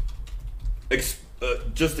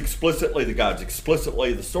just explicitly the gods,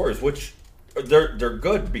 explicitly the stories, which they're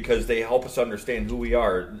good because they help us understand who we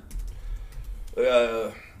are.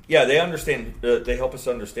 They understand. They help us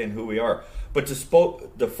understand who we are. But to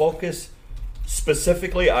focus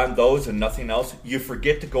specifically on those and nothing else, you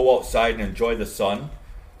forget to go outside and enjoy the sun,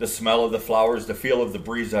 the smell of the flowers, the feel of the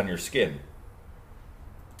breeze on your skin.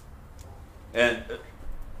 And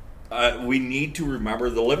we need to remember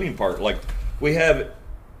the living part. Like, we have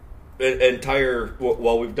we've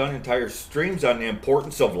done entire streams on the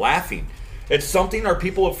importance of laughing. It's something our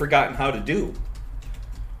people have forgotten how to do.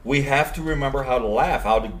 We have to remember how to laugh,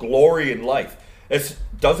 how to glory in life. It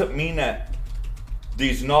doesn't mean that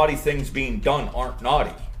these naughty things being done aren't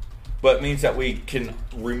naughty, but it means that we can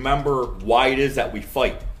remember why it is that we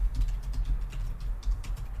fight.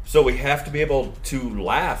 So we have to be able to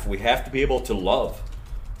laugh. We have to be able to love.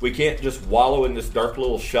 We can't just wallow in this dark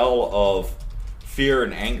little shell of fear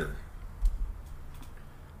and anger.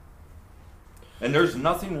 And there's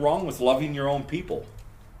nothing wrong with loving your own people.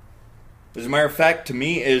 As a matter of fact, to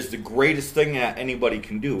me, is the greatest thing that anybody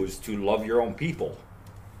can do is to love your own people.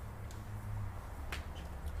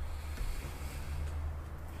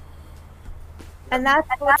 And that's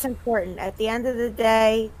what's important. At the end of the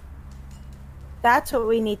day, that's what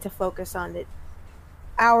we need to focus on,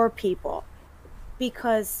 our people.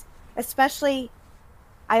 Because especially,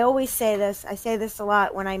 I always say this, I say this a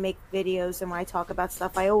lot when I make videos and when I talk about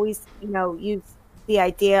stuff, I always, use the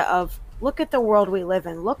idea of, look at the world we live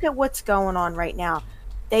in. Look at what's going on right now.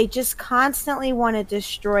 They just constantly want to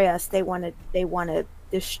destroy us. They want to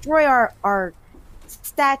destroy our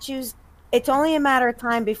statues. It's only a matter of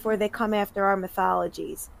time before they come after our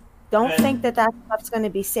mythologies. Don't think that stuff's going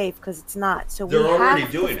to be safe, because it's not. So they're already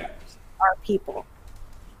have doing it. Our people.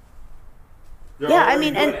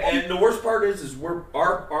 And the worst part is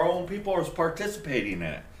our own people are participating in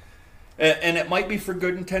it. And it might be for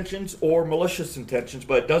good intentions or malicious intentions,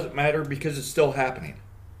 but it doesn't matter because it's still happening.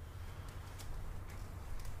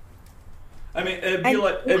 I mean, it'd be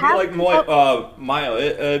like Maya.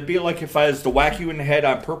 It'd be like if I was to whack you in the head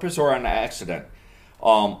on purpose or on accident.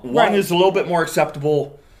 One is a little bit more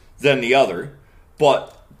acceptable than the other,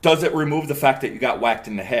 but does it remove the fact that you got whacked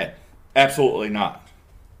in the head? Absolutely not.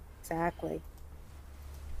 Exactly.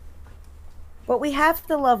 But we have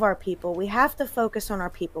to love our people. We have to focus on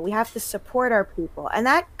our people. We have to support our people. And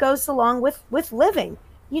that goes along with living.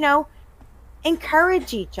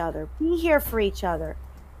 Encourage each other. Be here for each other.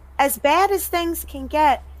 As bad as things can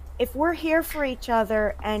get, if we're here for each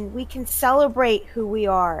other and we can celebrate who we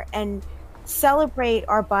are and celebrate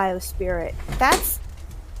our biospirit,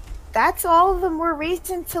 that's all the more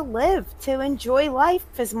reason to live, to enjoy life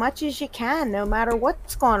as much as you can, no matter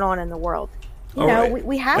what's going on in the world.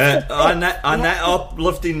 We have to. On that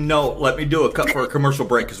uplifting note, let me do a cut for a commercial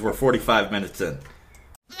break because we're 45 minutes in.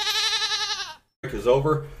 Break is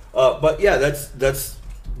over, but yeah, that's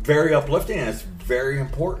very uplifting and it's very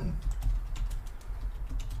important.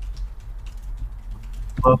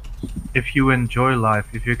 But if you enjoy life,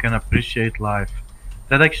 if you can appreciate life,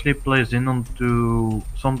 that actually plays in onto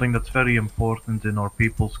something that's very important in our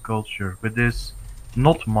people's culture, with this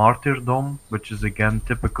not martyrdom, which is again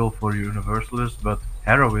typical for universalists, but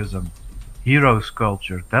heroism, heroes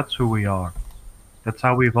culture. That's who we are. That's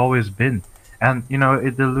how we've always been. And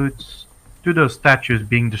it alludes to those statues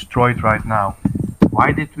being destroyed right now.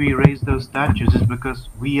 Why did we raise those statues? It's because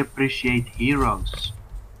we appreciate heroes.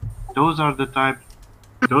 Those are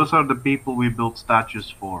the people we build statues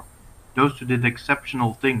for. Those who did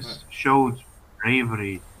exceptional things, showed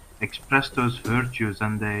bravery, expressed those virtues,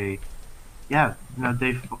 and they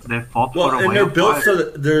fought for a way. And they're built life. so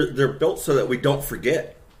that they're built so that we don't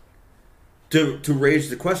forget. To raise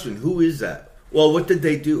the question, who is that? Well, what did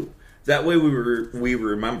they do? That way we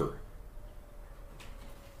remember.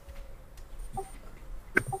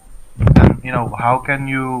 And how can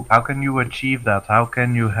you achieve that? How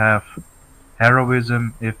can you have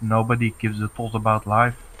heroism if nobody gives a thought about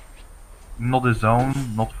life? Not his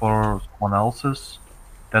own, not for someone else's.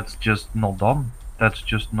 That's just not done. That's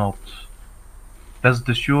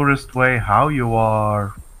the surest way how you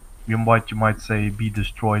might say, be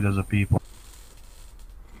destroyed as a people.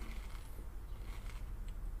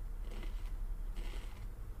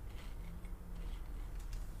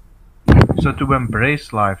 So to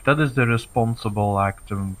embrace life, that is the responsible act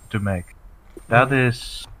to make. That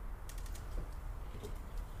is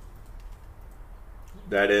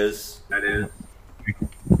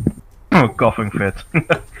coughing fit.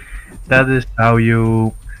 That is how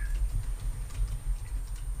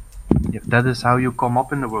you come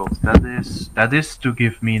up in the world. That is to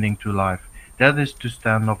give meaning to life. That is to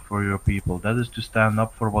stand up for your people. That is to stand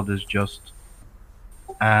up for what is just.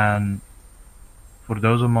 And for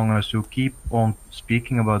those among us who keep on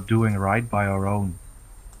speaking about doing right by our own,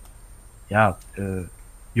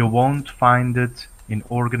 you won't find it in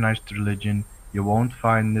organized religion. You won't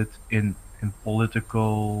find it in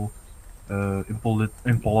political,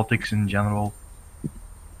 in politics in general.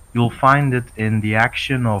 You'll find it in the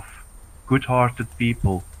action of good-hearted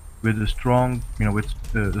people with a strong,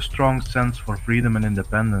 the strong sense for freedom and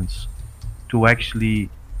independence, to actually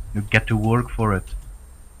get to work for it.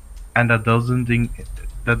 And that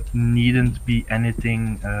needn't be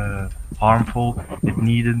anything harmful. It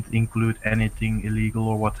needn't include anything illegal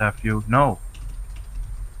or what have you. No.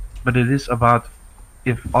 But it is about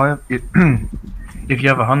if you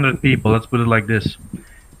have 100 people, let's put it like this.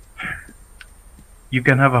 You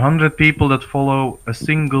can have 100 people that follow a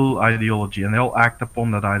single ideology and they all act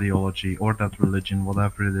upon that ideology or that religion,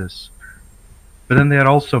 whatever it is. But then they are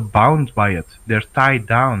also bound by it. They're tied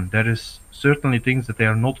down. There is certainly things that they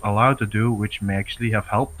are not allowed to do, which may actually have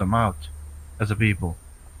helped them out as a people.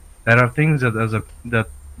 There are things that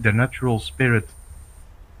their natural spirit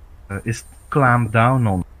is clamped down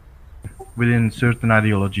on within certain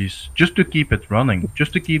ideologies, just to keep it running,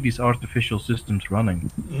 just to keep these artificial systems running.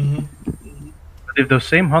 Mm-hmm. But if those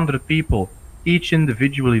same 100 people each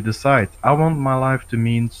individually decide, I want my life to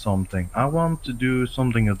mean something, I want to do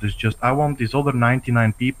something that is just, I want these other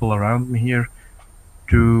 99 people around me here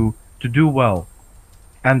to do well,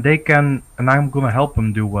 and I'm gonna help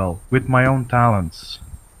them do well with my own talents.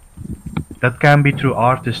 That can be through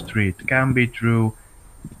artistry, it can be through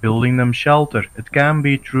building them shelter, it can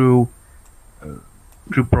be through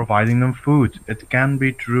providing them food, it can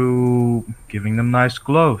be through giving them nice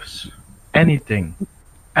clothes, anything,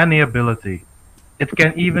 any ability. It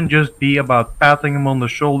can even just be about patting them on the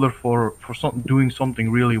shoulder for doing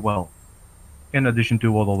something really well, in addition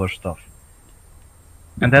to all other stuff.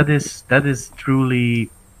 And that is truly,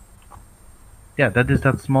 yeah, that is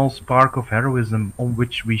that small spark of heroism on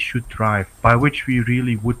which we should thrive, by which we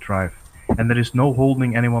really would thrive. And there is no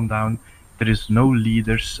holding anyone down. There is no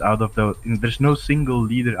leaders out of those. There's no single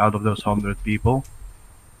leader out of those 100 people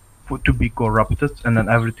to be corrupted and then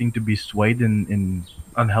everything to be swayed in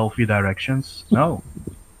unhealthy directions. No,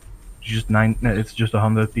 just nine. It's just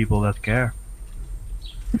 100 people that care.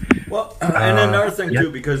 Well, and another thing yeah.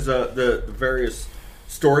 too, because the various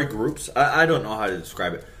story groups, I don't know how to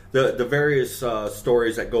describe it. The various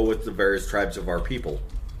stories that go with the various tribes of our people.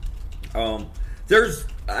 There's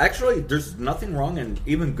nothing wrong and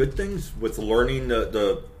even good things with learning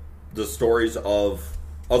the stories of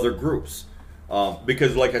other groups.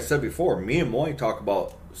 Because, like I said before, me and Moy talk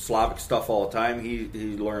about Slavic stuff all the time.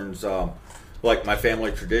 He learns like my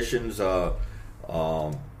family traditions.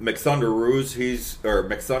 McThunder Ruse, he's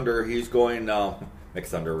going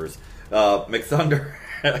McThunder McThunder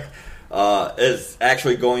is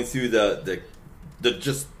actually going through the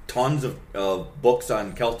just tons of books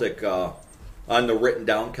on Celtic on the written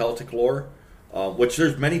down Celtic lore, which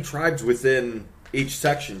there's many tribes within each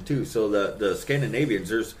section too. So the Scandinavians,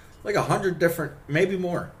 there's like 100 different, maybe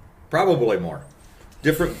more, probably more,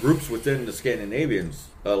 different groups within the Scandinavians.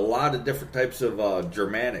 A lot of different types of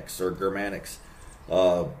Germanics.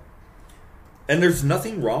 And there's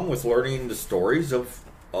nothing wrong with learning the stories of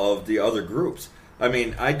the other groups. I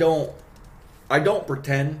mean, I don't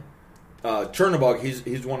pretend. Chernobog,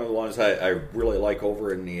 he's one of the ones I really like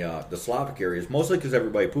over in the Slavic areas, mostly because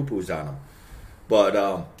everybody poo-poos on him.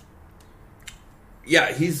 But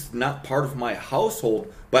yeah, he's not part of my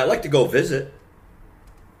household, but I like to go visit.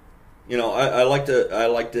 You know, I like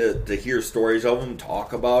to hear stories of him,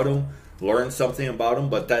 talk about him, learn something about him.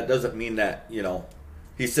 But that doesn't mean that, you know,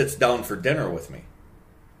 he sits down for dinner with me.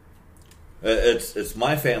 It's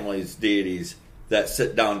my family's deities that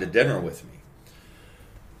sit down to dinner with me.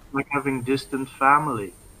 Like having distant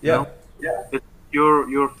family. Yeah. You know? Yeah. It's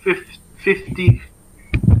your 50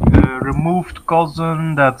 Removed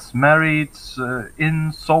cousin that's married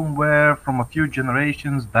in somewhere from a few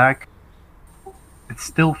generations back. It's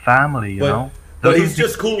still family, you know. But he's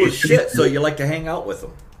just cool as shit, so you like to hang out with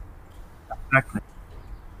him. Exactly.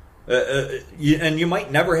 And you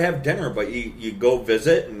might never have dinner, but you go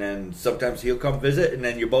visit, and then sometimes he'll come visit, and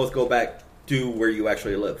then you both go back to where you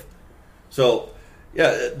actually live. So,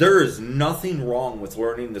 yeah, there is nothing wrong with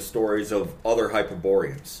learning the stories of other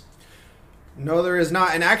Hyperboreans. No, there is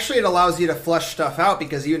not. And actually it allows you to flesh stuff out,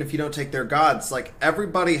 because even if you don't take their gods, like,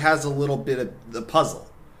 everybody has a little bit of the puzzle.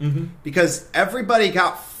 Mm-hmm. Because everybody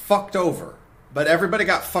got fucked over, but everybody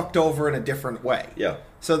got fucked over in a different way. Yeah.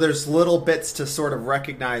 So there's little bits to sort of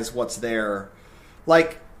recognize what's there.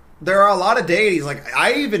 Like, there are a lot of deities. Like,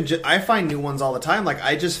 I find new ones all the time. Like,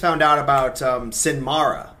 I just found out about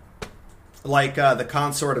Sinmara, like the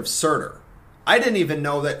consort of Surtur. I didn't even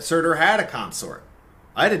know that Surtur had a consort.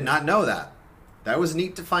 I did not know that. That was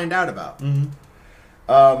neat to find out about.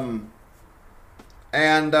 Mm-hmm.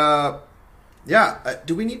 Yeah.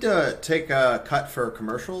 Do we need to take a cut for a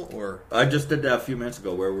commercial, or? I just did that a few minutes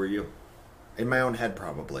ago. Where were you? In my own head,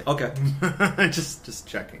 probably. Okay. just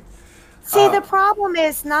checking. See, the problem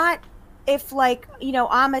is not if, like, you know,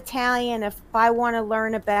 I'm Italian, if I want to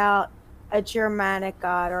learn about a Germanic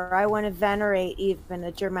god, or I want to venerate even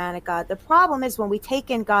a Germanic god. The problem is when we take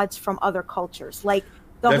in gods from other cultures, like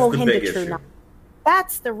the whole Hindu.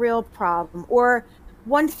 That's the real problem. Or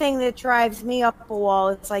one thing that drives me up a wall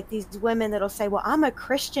is like these women that'll say, well, I'm a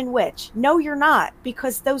Christian witch. No, you're not,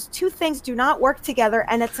 because those two things do not work together,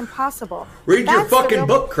 and it's impossible. Read your fucking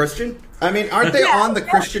book, Christian. I mean, aren't they on the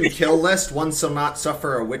Christian kill list? One shall not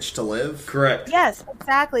suffer a witch to live. Correct. Yes,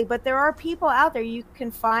 exactly. But there are people out there. You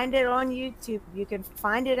can find it on YouTube. You can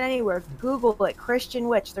find it anywhere. Google it, Christian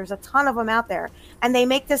witch. There's a ton of them out there. And they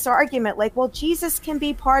make this argument like, well, Jesus can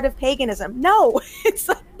be part of paganism. No, it's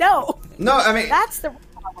like, no. No, I mean, that's the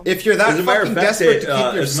problem. If you're that fucking desperate to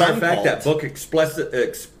keep your son cult. That book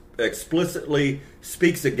explicitly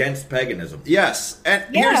speaks against paganism. Yes, and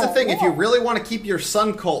here's the thing: if you really want to keep your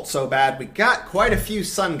sun cult so bad, we got quite a few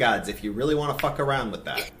sun gods. If you really want to fuck around with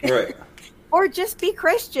that, right? Or just be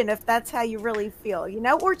Christian if that's how you really feel, you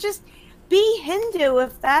know, or just be Hindu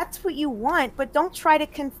if that's what you want, but don't try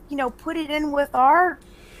to, put it in with our.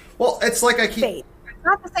 Well, it's like faith. It's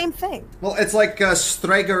not the same thing. Well, it's like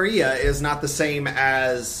Stregheria is not the same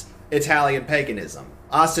as Italian paganism.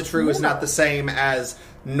 Asatru is not the same as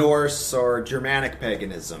Norse or Germanic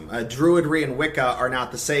paganism. Druidry and Wicca are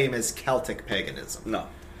not the same as Celtic paganism. No.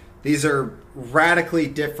 These are radically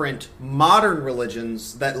different modern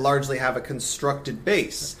religions that largely have a constructed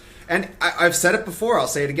base. And I've said it before, I'll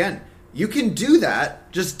say it again. You can do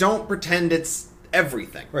that, just don't pretend it's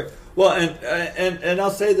everything. Right. Well, and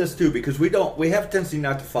I'll say this too, because we have a tendency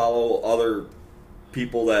not to follow other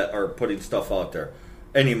people that are putting stuff out there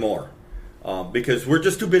anymore. Because we're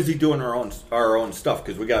just too busy doing our own stuff.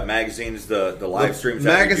 Because we got magazines, the live streams,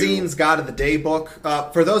 magazines, God of the Day book.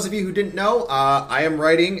 For those of you who didn't know, I am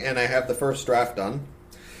writing, and I have the first draft done.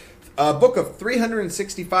 A book of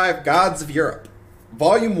 365 Gods of Europe,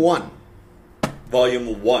 Volume 1.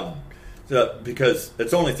 Volume 1. Because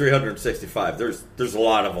it's only 365. There's a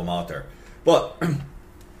lot of them out there. But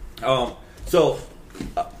so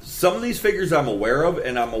some of these figures I'm aware of,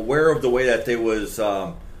 and I'm aware of the way that they was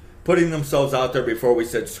putting themselves out there before we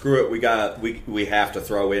said screw it. We have to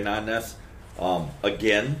throw in on this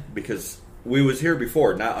again, because we was here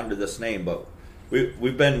before, not under this name, but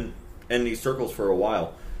we've been in these circles for a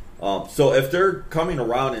while. So if they're coming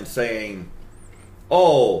around and saying,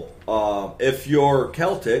 if you're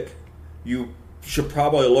Celtic, you should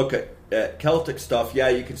probably look at Celtic stuff. Yeah,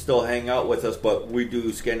 you can still hang out with us, but we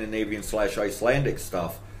do Scandinavian/Icelandic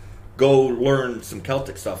stuff. Go learn some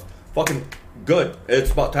Celtic stuff. Fucking good.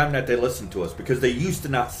 It's about time that they listen to us, because they used to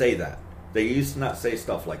not say that. They used to not say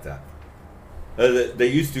stuff like that. They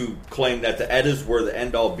used to claim that the Eddas were the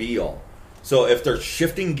end-all be-all. So if they're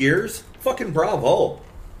shifting gears, fucking bravo.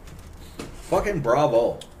 Fucking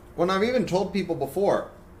bravo. Well, I've even told people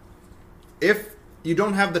before, if you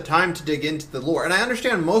don't have the time to dig into the lore, and I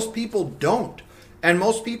understand most people don't, and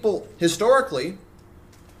most people, historically,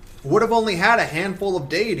 would have only had a handful of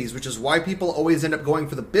deities, which is why people always end up going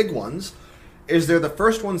for the big ones, is they're the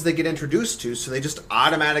first ones they get introduced to, so they just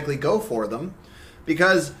automatically go for them,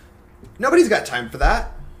 because nobody's got time for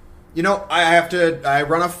that. You know, I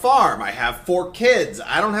run a farm, I have 4 kids,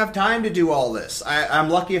 I don't have time to do all this. I'm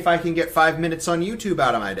lucky if I can get 5 minutes on YouTube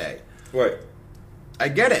out of my day. Right. I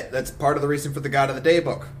get it. That's part of the reason for the God of the Day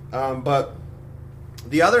book. But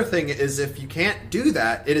the other thing is, if you can't do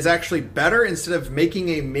that, it is actually better, instead of making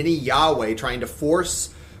a mini Yahweh trying to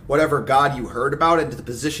force whatever God you heard about into the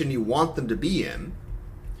position you want them to be in,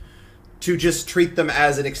 to just treat them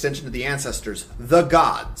as an extension of the ancestors, the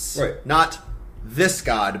gods. Right. Not this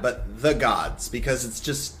God, but the gods, because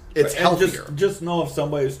it's healthier. Just know if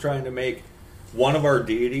somebody's trying to make one of our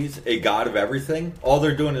deities a god of everything, all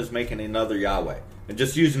they're doing is making another Yahweh and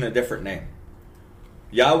just using a different name.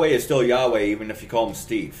 Yahweh is still Yahweh, even if you call him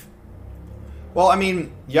Steve. Well, I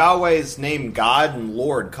mean, Yahweh's name God and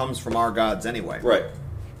Lord comes from our gods anyway. Right.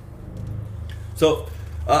 So,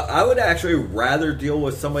 I would actually rather deal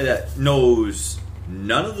with somebody that knows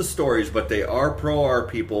none of the stories, but they are pro our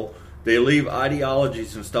people. They leave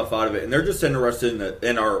ideologies and stuff out of it, and they're just interested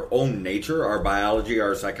in our own nature, our biology,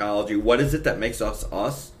 our psychology. What is it that makes us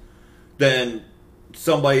us? Than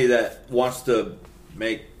somebody that wants to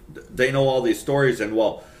make... They know all these stories, and,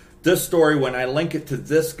 well, this story, when I link it to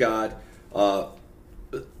this god,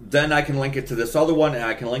 then I can link it to this other one, and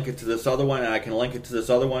I can link it to this other one, and I can link it to this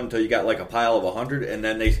other one until you got like a pile of 100, and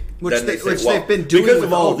then they say, they've been doing because with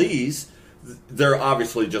of all Odin. These, they're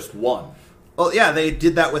obviously just one. Well, yeah, they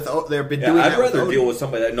did that with... They've been doing that I'd rather with deal Odin. with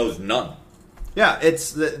somebody that knows none. Yeah,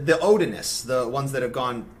 it's the Odinists, the ones that have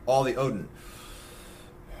gone all the Odin.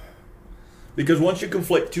 Because once you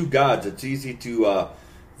conflict 2 gods, it's easy to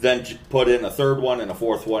then put in a 3rd one and a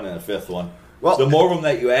 4th one and a 5th one. Well, the more of them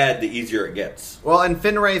that you add, the easier it gets. Well, and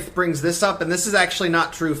Finwraith brings this up, and this is actually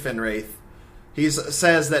not true, Finwraith. He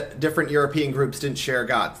says that different European groups didn't share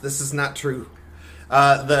gods. This is not true.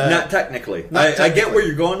 Not technically. I get where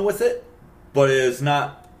you're going with it, but it is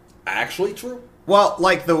not actually true. Well,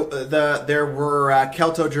 like there were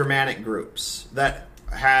Celto-Germanic groups that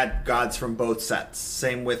had gods from both sets.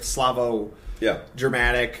 Same with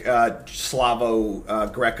Slavo-Germanic,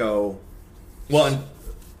 Slavo-Greco. Well, and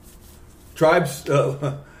tribes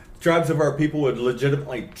of our people would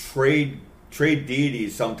legitimately trade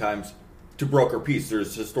deities sometimes to broker peace.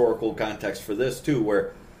 There's historical context for this too,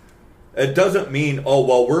 where it doesn't mean,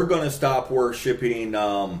 we're going to stop worshiping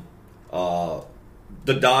the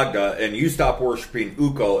Dagda and you stop worshiping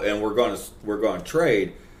Ukko and we're going to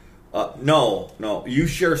trade. No. You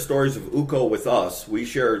share stories of Ukko with us. We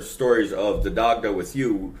share stories of the Dagda with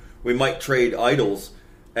you. We might trade idols,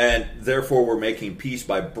 and therefore we're making peace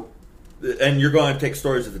by. And you're going to take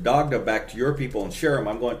stories of the Dagda back to your people and share them.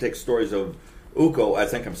 I'm going to take stories of Ukko. I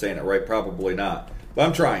think I'm saying it right. Probably not, but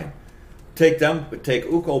I'm trying. Take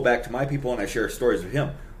Ukko back to my people, and I share stories of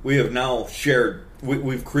him. We have now shared.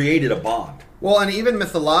 We've created a bond. Well, and even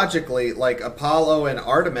mythologically, like Apollo and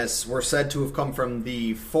Artemis were said to have come from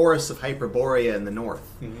the forests of Hyperborea in the north.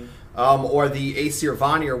 Mm-hmm. Or the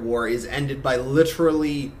Aesir-Vanir War is ended by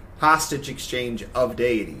literally hostage exchange of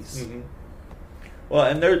deities. Mm-hmm. Well,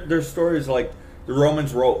 and there's stories like the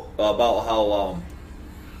Romans wrote about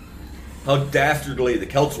how dastardly the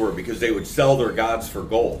Celts were because they would sell their gods for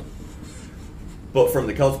gold. But from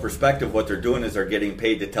the Celts' perspective, what they're doing is they're getting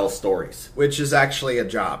paid to tell stories. Which is actually a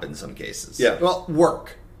job in some cases. Yeah. Well,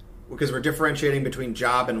 work. Because we're differentiating between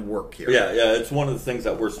job and work here. Yeah, it's one of the things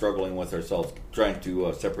that we're struggling with ourselves, trying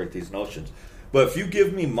to separate these notions. But if you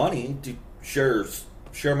give me money to share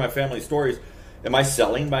my family stories, am I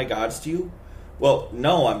selling my gods to you? Well,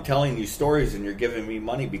 no, I'm telling you stories, and you're giving me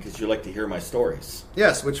money because you like to hear my stories.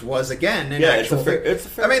 Yes, which was, again, an It's actual a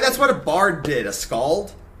fair I mean, that's what a bard did, a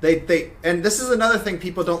skald. They and this is another thing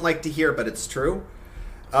people don't like to hear, but it's true.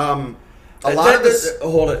 A lot of this...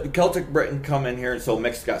 Hold it. Celtic Britain come in here and so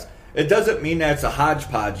mixed Scots. It doesn't mean that it's a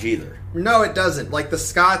hodgepodge either. No, it doesn't. Like, the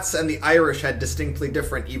Scots and the Irish had distinctly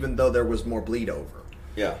different, even though there was more bleed over.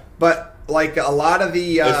 Yeah. But, like, a lot of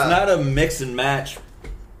the... it's not a mix and match.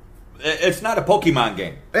 It's not a Pokemon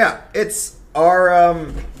game. Yeah, it's our...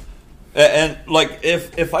 And like,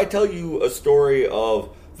 if I tell you a story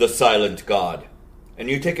of the Silent God, and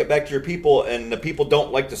you take it back to your people, and the people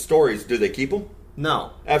don't like the stories, do they keep them?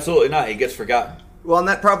 No. Absolutely not. He gets forgotten. Well, and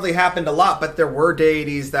that probably happened a lot, but there were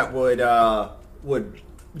deities that would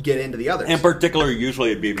get into the others. In particular,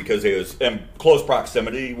 usually it'd be because they was in close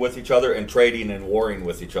proximity with each other and trading and warring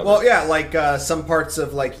with each other. Well, yeah, like some parts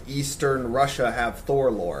of like Eastern Russia have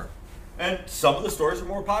Thor lore. And some of the stories are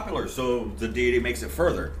more popular, so the deity makes it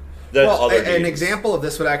further than Well, other an deities. example of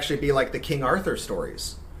this would actually be like the King Arthur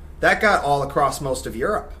stories. That got all across most of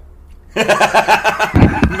Europe.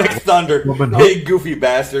 Mixed Thunder, Robin Hood. big goofy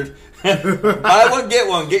bastard. Buy one, get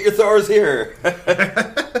one. Get your Thors here.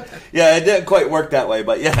 Yeah, it didn't quite work that way,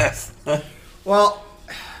 but yes. Well,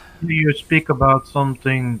 You speak about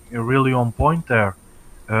something really on point there.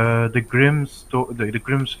 The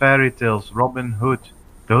Grimm's fairy tales, Robin Hood.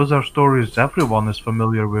 Those are stories everyone is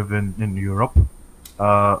familiar with in Europe.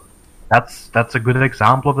 That's a good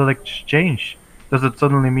example of that exchange. Does it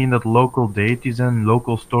suddenly mean that local deities and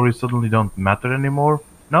local stories suddenly don't matter anymore?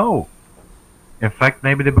 No. In fact,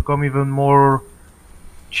 maybe they become even more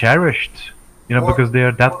cherished, because they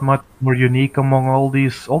are that much more unique among all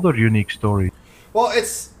these other unique stories. well,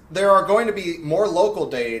 there are going to be more local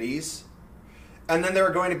deities, and then there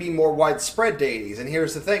are going to be more widespread deities. And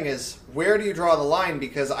here's the thing: is where do you draw the line?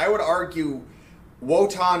 Because I would argue,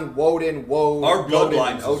 Wotan, Woden, Woe, Our Odin,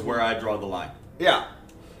 bloodlines is Odin. where I draw the line. Yeah,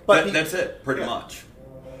 but That's it, pretty yeah. much.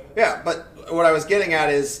 Yeah, but what I was getting at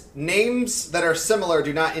is names that are similar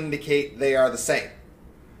do not indicate they are the same.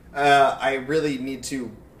 I really need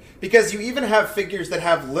to... Because you even have figures that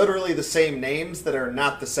have literally the same names that are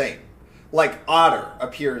not the same. Like Otter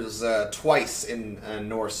appears twice in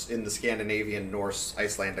Norse, in the Scandinavian, Norse,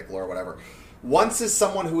 Icelandic lore, whatever. Once is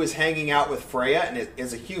someone who is hanging out with Freya and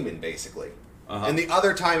is a human, basically. Uh-huh. And the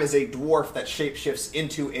other time is a dwarf that shapeshifts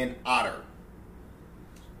into an otter.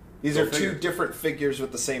 These Go are figure. two different figures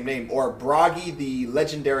with the same name. Or Bragi, the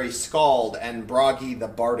legendary skald, and Bragi, the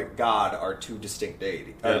bardic god, are two distinct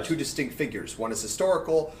deities. Yes. Two distinct figures. One is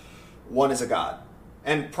historical, one is a god.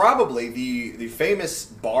 And probably the famous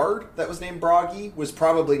bard that was named Bragi was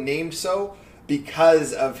probably named so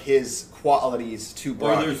because of his qualities to Or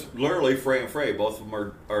Bragi. there's literally Frey and Frey. Both of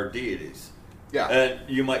them are deities. Yeah. And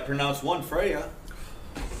you might pronounce one Freya,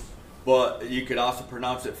 but you could also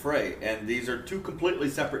pronounce it Frey. And these are two completely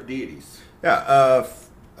separate deities. Yeah.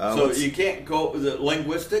 So you can't go... The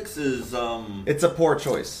linguistics is... It's a poor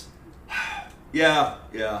choice. Yeah.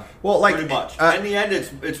 Well, like, pretty much. In the end,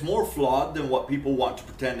 it's more flawed than what people want to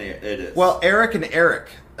pretend it is. Well, Eric and Eric,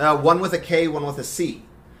 one with a K, one with a C.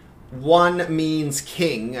 One means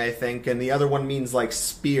king, I think, and the other one means like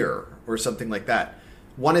spear or something like that.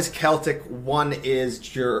 One is Celtic, one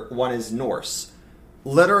is Norse.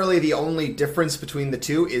 Literally, the only difference between the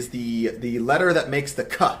two is the letter that makes the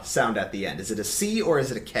K sound at the end. Is it a C or is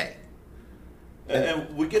it a K?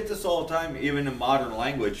 and we get this all the time, even in modern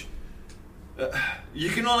language. You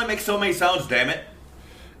can only make so many sounds, damn it.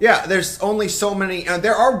 Yeah, there's only so many.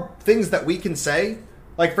 There are things that we can say,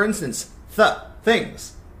 like for instance,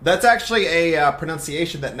 things. That's actually a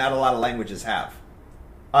pronunciation that not a lot of languages have.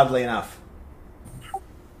 Oddly enough.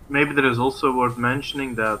 Maybe there is also worth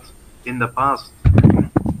mentioning that in the past,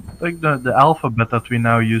 Like the alphabet that we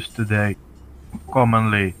now use today,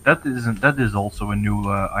 commonly, that is also a new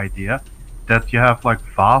idea. That you have like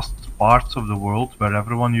vast parts of the world where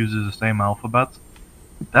everyone uses the same alphabet.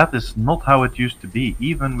 That is not how it used to be.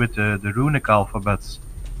 Even with the runic alphabets,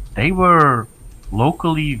 they were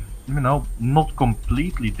locally, not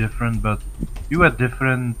completely different, but you had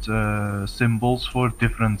different symbols for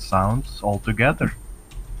different sounds altogether.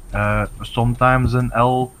 Sometimes an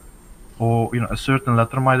L or a certain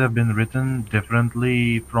letter might have been written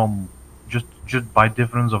differently from just by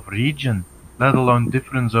difference of region, let alone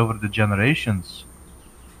difference over the generations.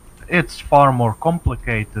 It's far more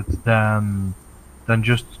complicated than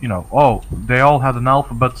just oh, they all had an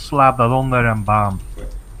alphabet, slap that on there and bam.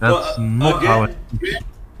 That's not how it.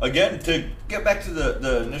 Again, to get back to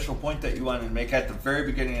the initial point that you wanted to make at the very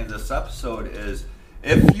beginning of this episode is,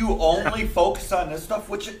 if you only focus on this stuff,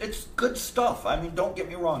 which it's good stuff. I mean, don't get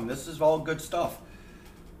me wrong. This is all good stuff.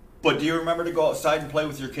 But do you remember to go outside and play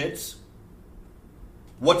with your kids?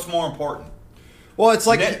 What's more important? Well, it's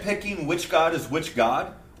like nitpicking which god is which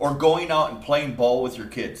god, or going out and playing ball with your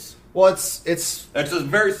kids. Well, it's a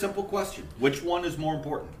very simple question. Which one is more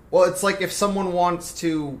important? Well, it's like if someone wants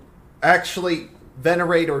to actually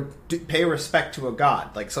venerate or pay respect to a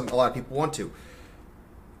god, like a lot of people want to.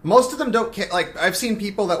 Most of them don't care. Like, I've seen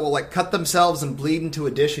people that will like cut themselves and bleed into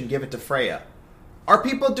a dish and give it to Freya. Our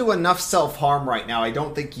people do enough self-harm right now. I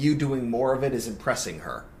don't think you doing more of it is impressing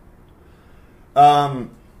her.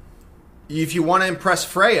 If you want to impress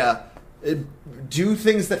Freya, do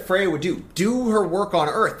things that Freya would do. Do her work on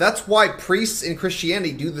Earth. That's why priests in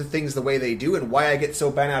Christianity do the things the way they do, and why I get so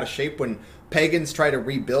bent out of shape when pagans try to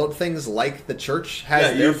rebuild things like the church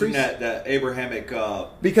has their using priests. that Abrahamic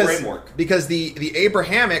framework. Because the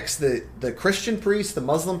Abrahamics, the Christian priests, the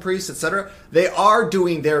Muslim priests, etc., they are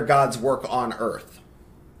doing their God's work on Earth.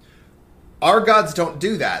 Our gods don't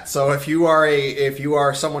do that. So if you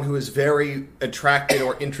are someone who is very attracted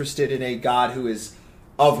or interested in a god who is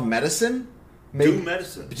of medicine, do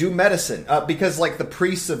medicine. Do medicine. Because like the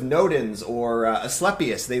priests of Nodens or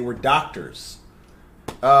Asclepius, they were doctors.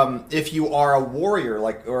 If you are a warrior,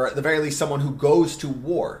 or at the very least someone who goes to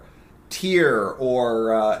war, Tyr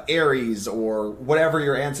or Ares or whatever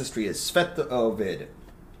your ancestry is, Svetovid,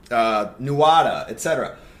 Nuada,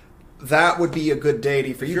 etc., that would be a good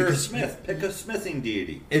deity for you. If you're a smith, pick a smithing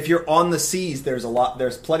deity. If you're on the seas,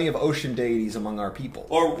 there's plenty of ocean deities among our people.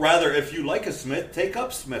 Or rather, if you like a smith, take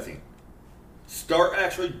up smithing. Start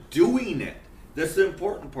actually doing it. That's the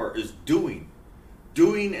important part, is doing.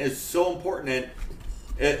 Doing is so important.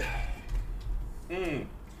 And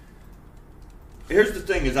here's the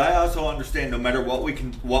thing: is I also understand no matter what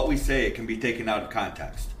we say, it can be taken out of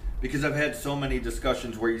context. Because I've had so many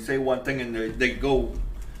discussions where you say one thing and they go.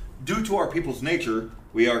 Due to our people's nature,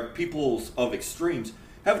 we are peoples of extremes,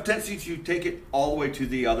 have a tendency to take it all the way to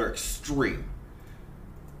the other extreme.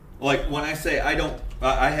 Like when I say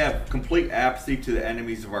I have complete apathy to the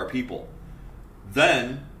enemies of our people,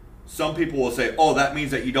 then some people will say, oh, that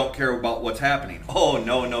means that you don't care about what's happening. Oh,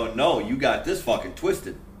 no, you got this fucking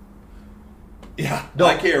twisted. Yeah. No.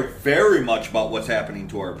 I care very much about what's happening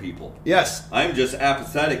to our people. Yes. I'm just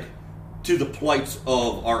apathetic to the plights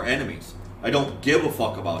of our enemies. I don't give a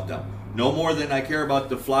fuck about them. No more than I care about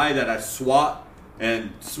the fly that I swat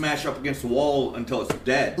and smash up against the wall until it's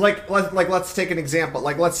dead. Like let's take an example.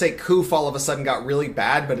 Like, let's say Kuf all of a sudden got really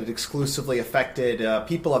bad, but it exclusively affected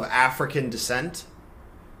people of African descent.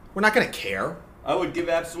 We're not going to care. I would give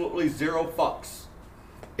absolutely zero fucks.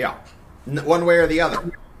 Yeah. One way or the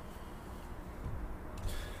other.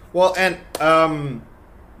 Well, and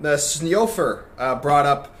the Snjofer brought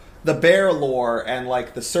up the bear lore and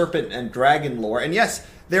like the serpent and dragon lore. And yes,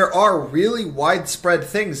 there are really widespread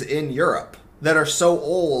things in Europe that are so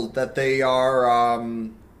old that they are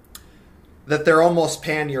that they're almost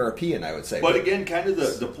pan-European, I would say. But again, kind of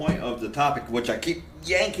the point of the topic, which I keep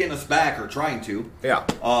yanking us back or trying to. Yeah.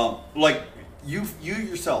 Like you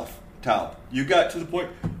yourself, Tal, you got to the point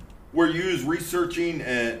where you was researching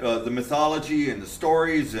the mythology and the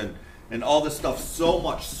stories and all this stuff so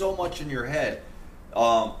much in your head.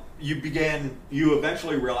 You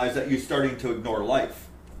eventually realized that you're starting to ignore life.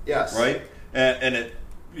 Yes. Right? And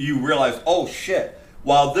you realize, oh shit,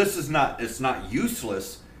 while this is it's not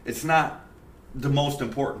useless, it's not the most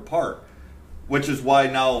important part. Which is why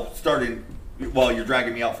now you're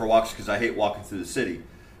dragging me out for walks because I hate walking through the city,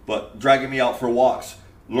 but dragging me out for walks,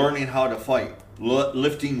 learning how to fight,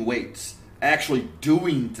 lifting weights, actually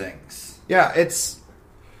doing things. Yeah,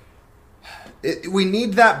 we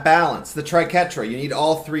need that balance, the triquetra. You need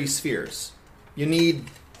all three spheres. You need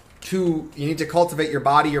to cultivate your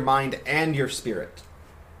body, your mind, and your spirit.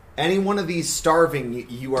 Any one of these starving,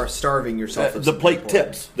 you are starving yourself. The plate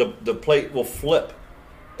tips. The plate will flip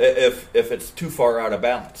if it's too far out of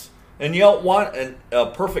balance. And you don't want a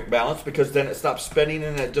perfect balance because then it stops spinning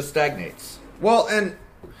and it just stagnates. Well, and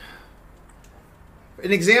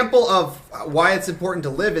an example of why it's important to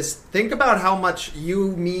live is think about how much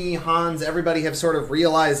you, me, Hans, everybody have sort of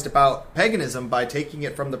realized about paganism by taking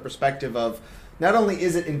it from the perspective of not only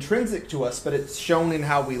is it intrinsic to us, but it's shown in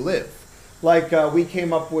how we live. Like we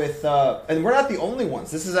came up with, and we're not the only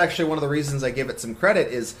ones. This is actually one of the reasons I give it some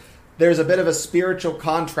credit. Is there's a bit of a spiritual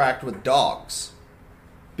contract with dogs,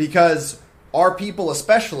 because our people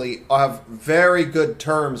especially have very good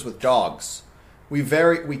terms with dogs. We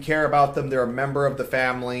care about them. They're a member of the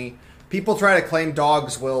family. People try to claim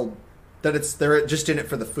dogs they're just in it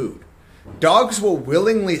for the food. Dogs will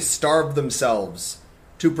willingly starve themselves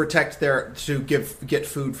to get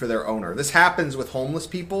food for their owner. This happens with homeless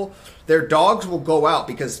people. Their dogs will go out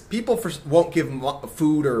because people won't give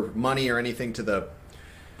food or money or anything to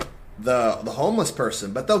the homeless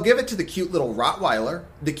person, but they'll give it to the cute little Rottweiler,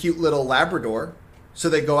 the cute little Labrador. So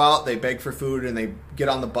they go out, they beg for food, and they get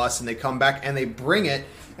on the bus, and they come back, and they bring it,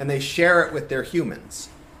 and they share it with their humans.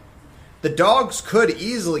 The dogs could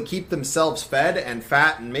easily keep themselves fed and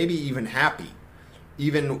fat and maybe even happy,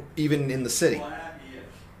 even in the city.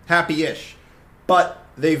 Happy-ish. But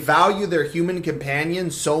they value their human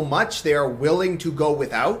companion so much they are willing to go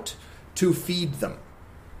without to feed them.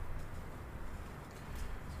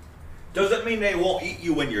 Doesn't mean they won't eat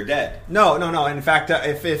you when you're dead. No. In fact,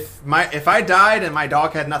 if I died and my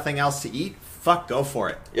dog had nothing else to eat, fuck, go for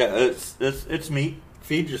it. Yeah, it's meat.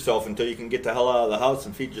 Feed yourself until you can get the hell out of the house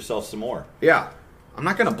and feed yourself some more. Yeah, I'm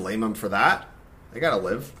not gonna blame them for that. They gotta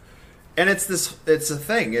live, and it's the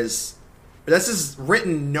thing is, this is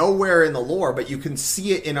written nowhere in the lore, but you can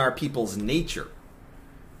see it in our people's nature.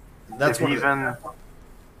 That's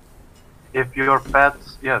if your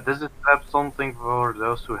pets, this is perhaps something for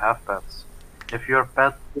those who have pets. If your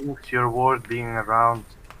pet thinks you're worth being around,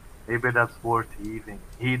 maybe that's worth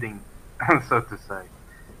heeding, so to say,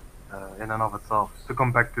 in and of itself. To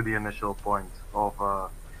come back to the initial point of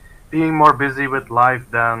being more busy with life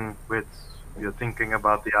than with you're thinking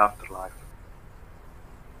about the afterlife.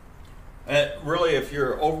 And really, if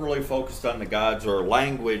you're overly focused on the gods or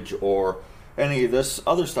language or any of this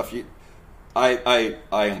other stuff, I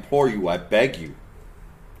implore you, I beg you,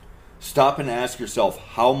 stop and ask yourself,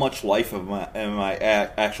 how much life am I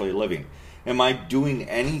actually living? Am I doing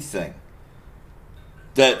anything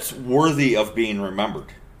that's worthy of being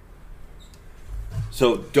remembered?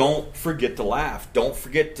 So don't forget to laugh. Don't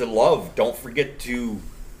forget to love. Don't forget to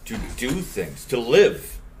do things, to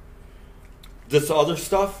live. This other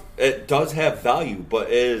stuff, it does have value, but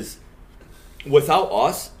is without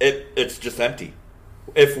us, it's just empty.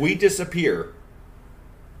 If we disappear,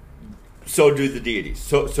 so do the deities.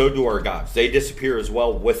 So do our gods. They disappear as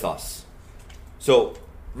well with us. So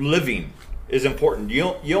living is important.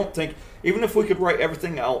 You don't think, even if we could write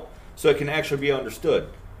everything out so it can actually be understood,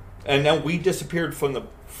 and then we disappeared from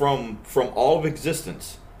all of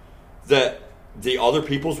existence, that the other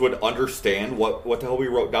peoples would understand what the hell we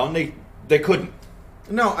wrote down. They couldn't.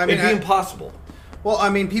 No, I mean, it'd be impossible. Well, I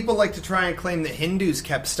mean, people like to try and claim that Hindus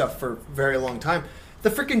kept stuff for a very long time. The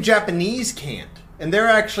freaking Japanese can't. And they're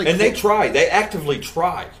actually... And they try. They actively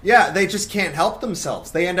try. Yeah, they just can't help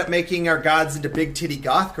themselves. They end up making our gods into big titty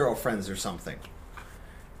goth girlfriends or something.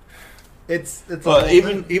 It's but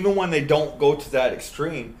even when they don't go to that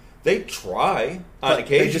extreme, they try on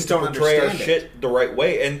occasion they just to don't portray our understand shit the right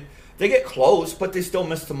way. And they get close, but they still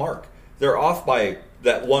miss the mark. They're off by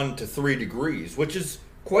that 1 to 3 degrees, which is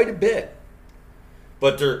quite a bit.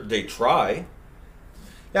 But they try.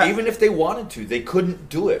 Yeah. Even if they wanted to, they couldn't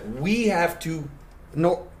do it. We have to.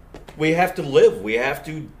 No, we have to live. We have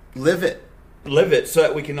to live it so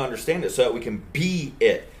that we can understand it, so that we can be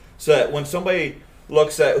it. So that when somebody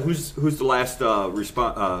looks at who's the last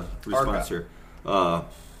response here,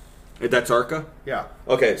 that's Arca. Yeah.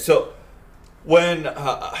 Okay, so when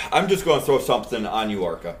I'm just going to throw something on you,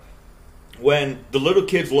 Arca. When the little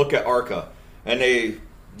kids look at Arca and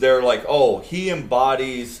they're like, oh, he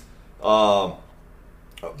embodies. Well,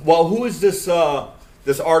 who is this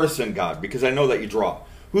artisan god? Because I know that you draw.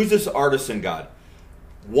 Who's this artisan god?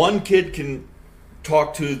 One kid can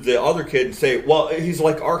talk to the other kid and say, well, he's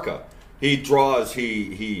like Arca. He draws.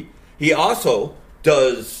 He also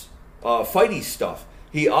does fighty stuff.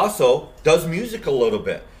 He also does music a little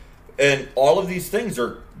bit, and all of these things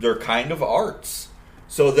they're kind of arts.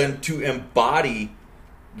 So then to embody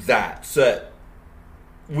that, so that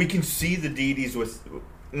we can see the deities with.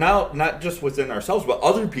 Now, not just within ourselves, but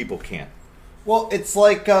other people can. Well, it's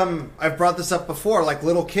like, I've brought this up before, like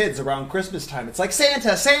little kids around Christmas time. It's like,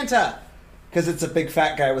 Santa! Because it's a big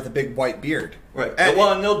fat guy with a big white beard. Right. And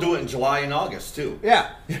they'll do it in July and August, too.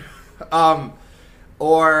 Yeah.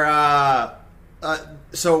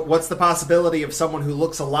 So what's the possibility of someone who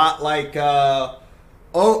looks a lot like,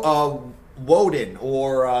 Woden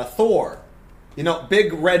or Thor? You know,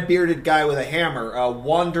 big red-bearded guy with a hammer,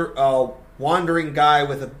 wandering guy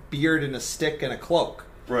with a beard and a stick and a cloak.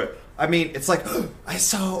 Right. I mean, it's like I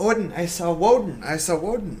saw Odin, I saw Woden,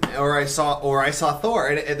 or I saw Thor,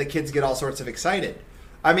 and the kids get all sorts of excited.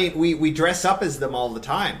 I mean, we dress up as them all the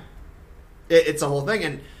time. It's a whole thing,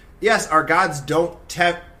 and yes, our gods don't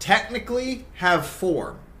technically have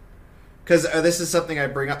form, because this is something I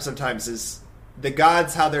bring up sometimes. Is the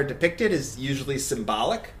gods how they're depicted is usually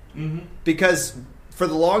symbolic, because for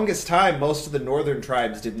the longest time, most of the northern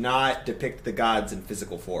tribes did not depict the gods in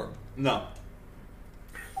physical form. No.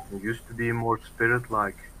 It used to be more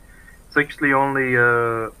spirit-like. It's actually only,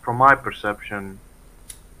 from my perception,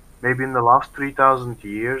 maybe in the last 3,000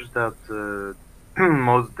 years that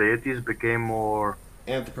most deities became more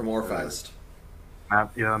Anthropomorphized.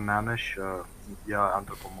 mannish,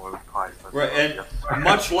 anthropomorphized. That's Right, and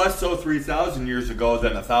much less so 3,000 years ago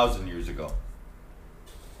than 1,000 years ago.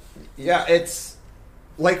 Yeah, it's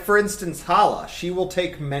like, for instance, Hala. She will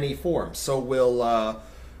take many forms. So will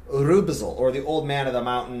Rubezel, or the Old Man of the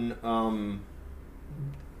Mountain.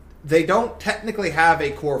 They don't technically have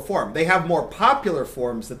a core form. They have more popular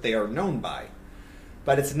forms that they are known by.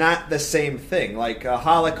 But it's not the same thing. Like,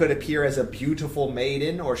 Hala could appear as a beautiful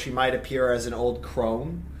maiden, or she might appear as an old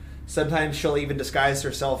crone. Sometimes she'll even disguise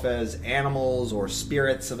herself as animals or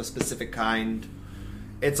spirits of a specific kind.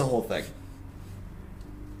 It's a whole thing.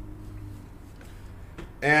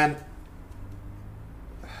 And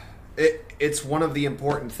it's one of the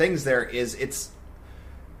important things there is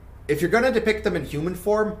if you're going to depict them in human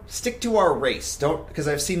form, stick to our race. Don't, because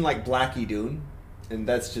I've seen like Black Idun, and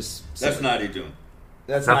that's just... That's not Idun.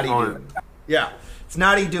 That's not Idun. Yeah, it's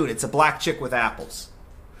not Idun. It's a black chick with apples.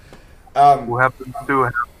 Who happens to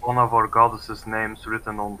have one of our goddesses' names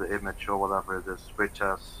written on the image or whatever it is, which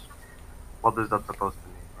has... What is that supposed to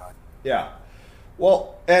mean, right? Yeah.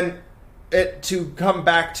 Well, and to come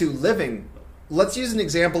back to living, let's use an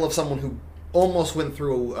example of someone who almost went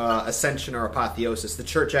through ascension or apotheosis. The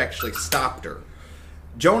church actually stopped her.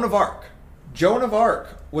 Joan of Arc. Joan of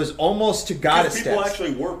Arc was almost to goddess People status.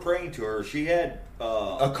 actually were praying to her. She had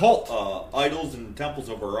a cult, idols and temples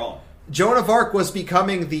of her own. Joan of Arc was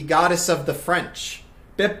becoming the goddess of the French,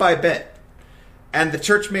 bit by bit. And the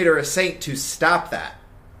church made her a saint to stop that.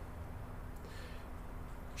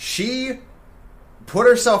 She put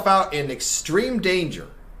herself out in extreme danger,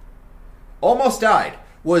 almost died,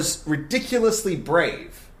 was ridiculously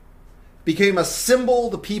brave, became a symbol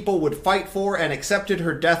the people would fight for, and accepted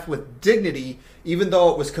her death with dignity, even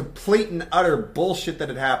though it was complete and utter bullshit that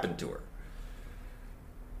had happened to her.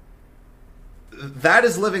 That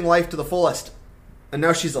is living life to the fullest. And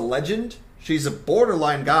now she's a legend. She's a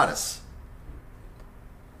borderline goddess.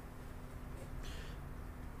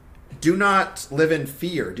 Do not live in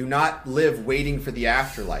fear. Do not live waiting for the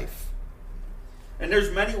afterlife. And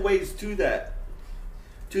there's many ways to that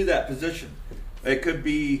position. It could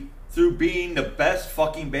be through being the best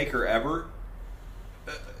fucking baker ever,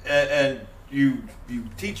 and you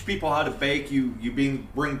teach people how to bake. You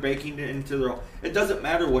bring baking into their. It doesn't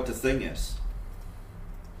matter what the thing is,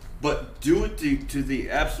 but do it to the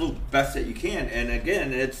absolute best that you can. And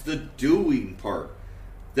again, it's the doing part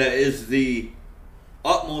that is the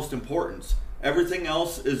utmost importance. Everything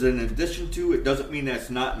else is an addition to. It doesn't mean that's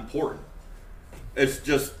not important. It's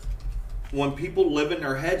just when people live in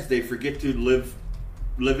their heads, they forget to live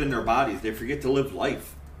in their bodies. They forget to live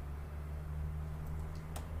life.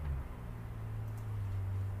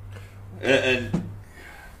 And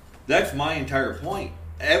that's my entire point.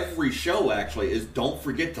 Every show actually is don't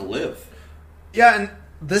forget to live. Yeah, and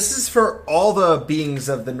this is for all the beings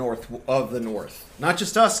of the north, not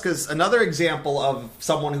just us. Because another example of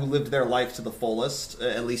someone who lived their life to the fullest,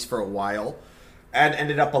 at least for a while, and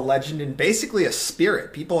ended up a legend and basically a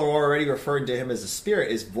spirit. People are already referring to him as a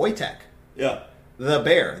spirit. Is Wojtek? Yeah, the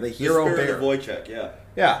bear, the hero the bear. Of Wojtek, yeah.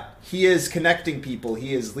 Yeah, he is connecting people.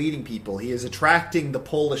 He is leading people. He is attracting the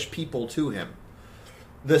Polish people to him.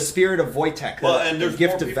 The spirit of Wojtek. Well, and there's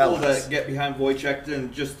gift more of people Veles. that get behind Wojtek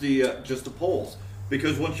than just the Poles.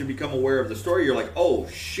 Because once you become aware of the story, you're like, oh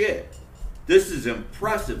shit, this is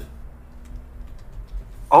impressive.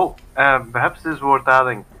 Oh, perhaps this is worth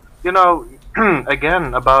adding. You know,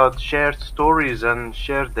 again, about shared stories and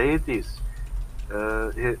shared deities.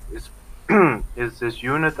 His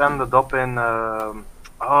unit ended up in,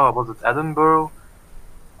 was it Edinburgh?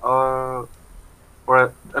 Or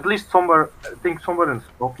at least somewhere, I think somewhere in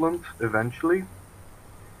Scotland, eventually,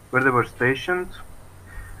 where they were stationed.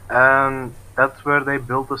 And that's where they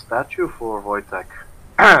built a statue for Wojtek.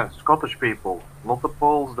 Scottish people, not the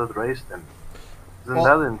Poles that raised him. Isn't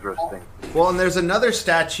that interesting? Well, and there's another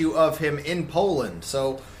statue of him in Poland.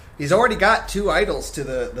 So he's already got two idols to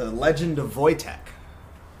the legend of Wojtek.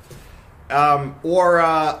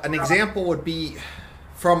 An example would be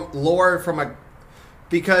from lore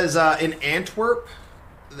because in Antwerp,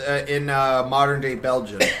 in modern day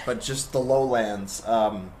Belgium, but just the lowlands,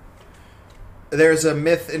 there's a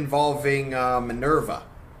myth involving Minerva.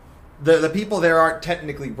 The people there aren't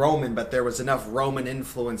technically Roman, but there was enough Roman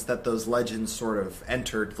influence that those legends sort of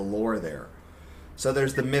entered the lore there. So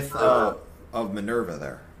there's the myth of Minerva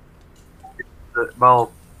there.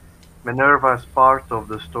 Well, Minerva is part of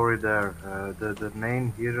the story there. The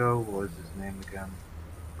main hero, what is his name again?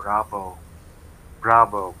 Bravo,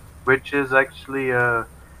 which is actually a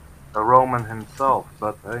Roman himself,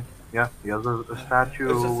 but yeah, he has a statue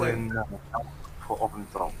of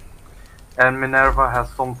himself. And Minerva has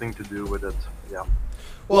something to do with it, yeah.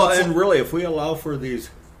 Well, and really, if we allow for these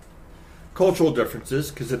cultural differences,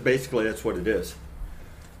 because basically that's what it is,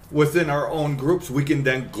 within our own groups, we can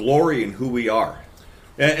then glory in who we are.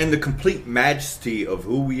 And the complete majesty of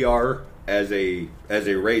who we are as a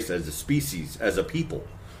race, as a species, as a people.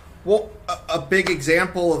 Well, a big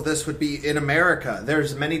example of this would be in America.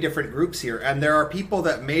 There's many different groups here, and there are people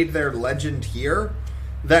that made their legend here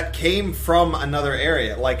that came from another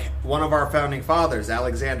area. Like one of our founding fathers,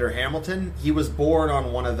 Alexander Hamilton, he was born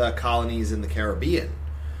on one of the colonies in the Caribbean.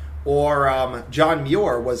 Or John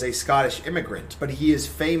Muir was a Scottish immigrant, but he is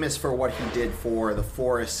famous for what he did for the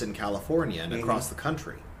forests in California and across the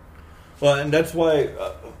country. Well, and that's why,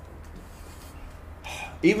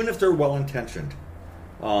 even if they're well-intentioned,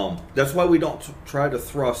 that's why we don't try to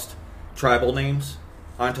thrust tribal names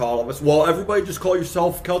onto all of us. Well, everybody just call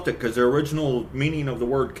yourself Celtic, because the original meaning of the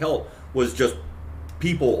word Celt was just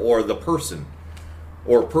people or the person.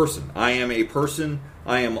 Or person. I am a person.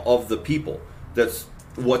 I am of the people. That's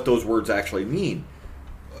what those words actually mean.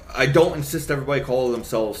 I don't insist everybody call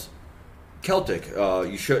themselves Celtic.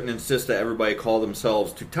 You shouldn't insist that everybody call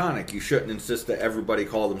themselves Teutonic. You shouldn't insist that everybody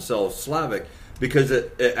call themselves Slavic, because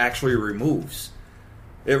it actually removes.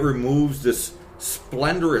 It removes this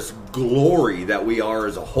splendorous glory that we are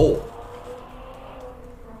as a whole.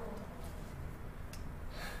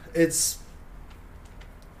 It's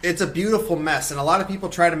a beautiful mess, and a lot of people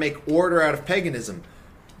try to make order out of paganism.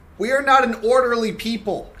 We are not an orderly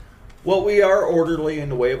people. Well, we are orderly in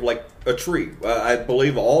the way of like a tree. I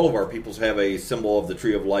believe all of our peoples have a symbol of the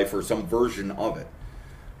tree of life or some version of it.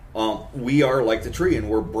 We are like the tree, and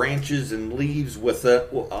we're branches and leaves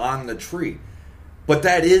on the tree. But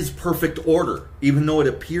that is perfect order, even though it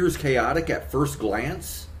appears chaotic at first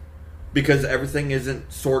glance, because everything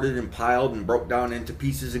isn't sorted and piled and broke down into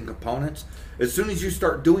pieces and components. As soon as you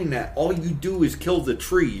start doing that, all you do is kill the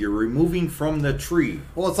tree. You're removing from the tree.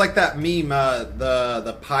 Well, it's like that meme,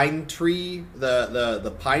 the pine tree,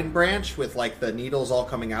 the pine branch with like the needles all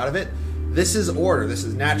coming out of it. This is order. This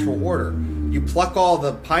is natural order. You pluck all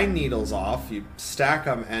the pine needles off, you stack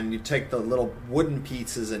them, and you take the little wooden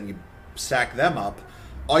pieces and you stack them up.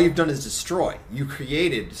 All you've done is destroy. You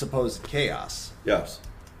created supposed chaos. Yes.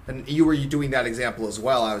 And you were doing that example as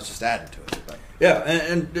well. I was just adding to it. But. Yeah,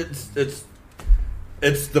 and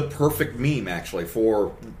it's the perfect meme, actually,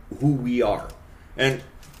 for who we are. And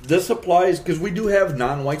this applies, because we do have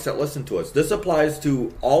non-whites that listen to us. This applies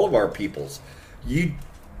to all of our peoples. You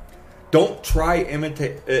don't try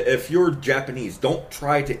imitate. If you're Japanese, don't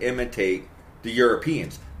try to imitate the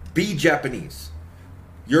Europeans. Be Japanese.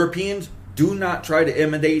 Europeans, do not try to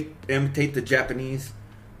imitate the Japanese.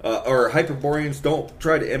 Or Hyperboreans, don't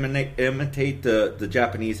try to imitate the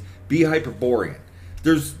Japanese. Be Hyperborean.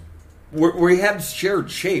 We have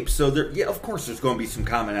shared shapes, so of course there's going to be some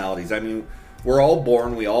commonalities. I mean, we're all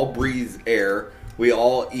born, we all breathe air, we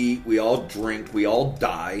all eat, we all drink, we all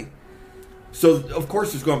die. So, of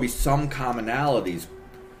course, there's going to be some commonalities,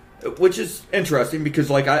 which is interesting because,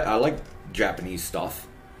 like, I like Japanese stuff,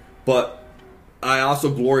 but I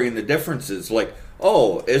also glory in the differences. Like,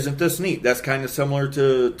 oh, isn't this neat? That's kind of similar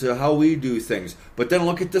to how we do things. But then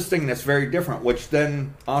look at this thing that's very different, which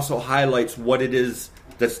then also highlights what it is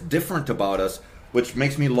that's different about us, which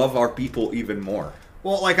makes me love our people even more.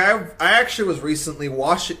 Well, like, I actually was recently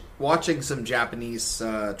watching some Japanese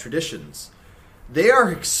traditions. They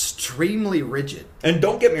are extremely rigid. And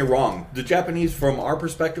don't get me wrong, the Japanese, from our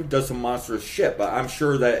perspective, does some monstrous shit, but I'm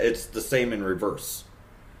sure that it's the same in reverse.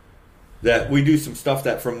 That we do some stuff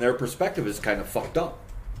that, from their perspective, is kind of fucked up.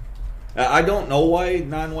 I don't know why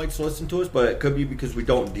non-whites listen to us, but it could be because we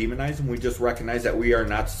don't demonize them. We just recognize that we are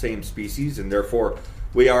not the same species, and therefore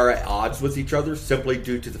we are at odds with each other simply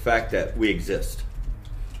due to the fact that we exist.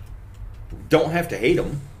 Don't have to hate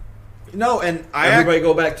them. No, and everybody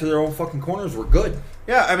go back to their own fucking corners. We're good.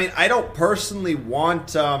 Yeah, I mean, I don't personally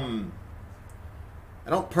want I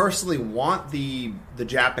don't personally want the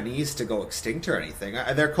Japanese to go extinct or anything.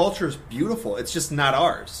 Their culture is beautiful. It's just not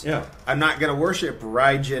ours. Yeah. I'm not going to worship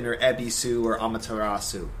Raijin or Ebisu or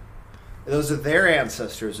Amaterasu. Those are their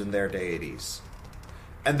ancestors and their deities.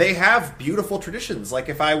 And they have beautiful traditions. Like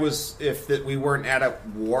if we weren't at a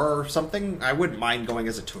war or something, I wouldn't mind going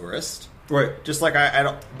as a tourist. Right. Just like I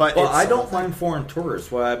don't. But Well, I don't mind foreign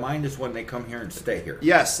tourists. What I mind is when they come here and stay here.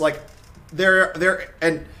 Yes, like they're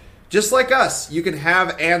and just like us, you can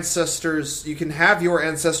have ancestors. You can have your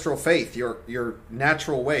ancestral faith, your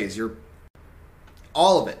natural ways, your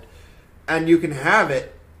all of it, and you can have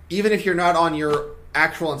it even if you're not on your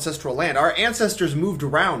actual ancestral land. Our ancestors moved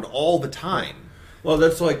around all the time. Well,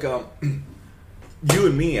 that's like you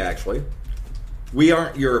and me, actually. We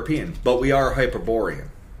aren't European, but we are Hyperborean.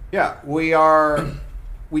 Yeah, we are.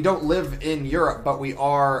 We don't live in Europe, but we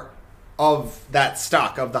are of that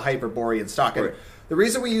stock, of the Hyperborean stock. And Right. the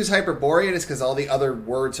reason we use Hyperborean is because all the other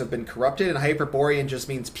words have been corrupted, and Hyperborean just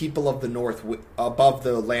means people of the north, above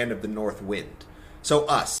the land of the north wind. So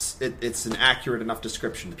us, it's an accurate enough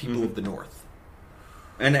description. The people of the north.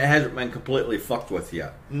 And it hasn't been completely fucked with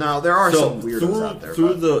yet. No, there are So some weirdos out there.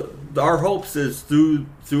 through our hopes is through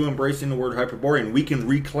embracing the word Hyperborean, we can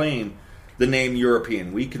reclaim the name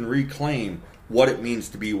European. We can reclaim what it means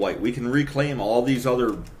to be white. We can reclaim all these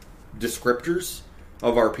other descriptors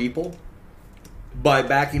of our people by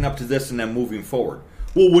backing up to this and then moving forward.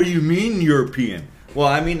 Well, what do you mean European? Well,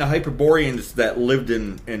 I mean the Hyperboreans that lived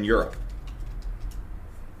in Europe,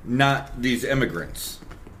 not these immigrants.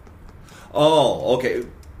 Oh, okay.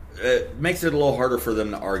 It makes it a little harder for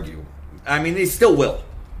them to argue. I mean, they still will.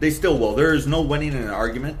 They still will. There is no winning in an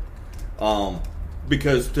argument.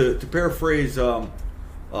 Because to paraphrase, fuck,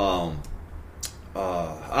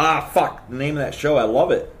 the name of that show. I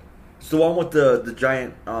love it. It's the one with the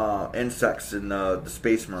giant insects and the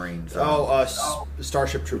Space Marines.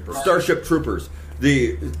 Starship Troopers. Starship Troopers.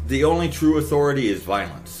 The only true authority is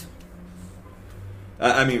violence.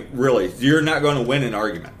 I mean, really, you're not going to win an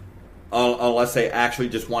argument unless they actually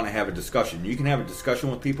just want to have a discussion. You can have a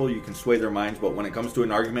discussion with people, you can sway their minds, but when it comes to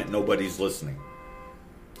an argument, nobody's listening.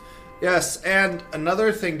 Yes, and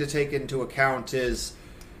another thing to take into account is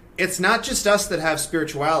it's not just us that have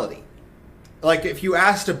spirituality. Like, if you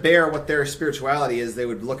asked a bear what their spirituality is, they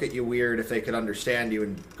would look at you weird if they could understand you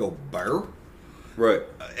and go, bear? Right.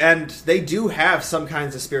 And they do have some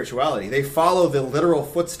kinds of spirituality. They follow the literal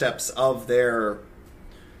footsteps of their...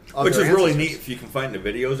 Which is really ancestors. neat if you can find the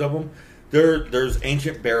videos of them. There's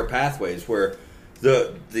ancient bear pathways where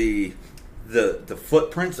the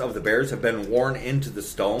footprints of the bears have been worn into the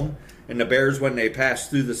stone, and the bears, when they pass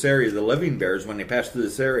through this area, the living bears, when they pass through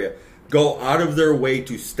this area, go out of their way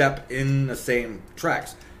to step in the same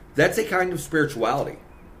tracks. That's a kind of spirituality.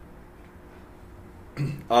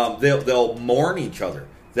 They'll mourn each other.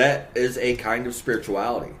 That is a kind of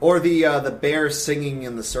spirituality. Or the bears singing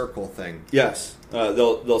in the circle thing. Yes,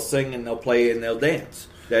 they'll sing and they'll play and they'll dance.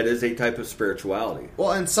 That is a type of spirituality.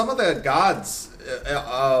 Well, and some of the gods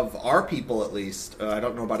of our people, at least, I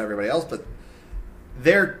don't know about everybody else, but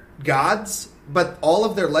they're gods, but all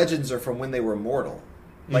of their legends are from when they were mortal.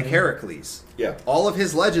 Like Heracles. Yeah. All of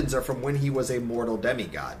his legends are from when he was a mortal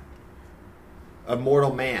demigod. A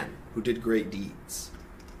mortal man who did great deeds.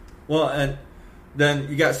 Well, and then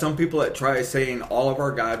you got some people that try saying all of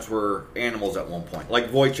our gods were animals at one point.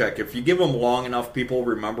 Like Wojciech, if you give him long enough, people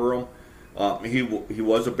remember him. He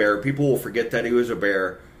was a bear. People will forget that he was a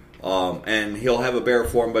bear. And he'll have a bear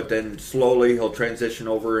form, but then slowly he'll transition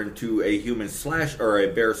over into a human or a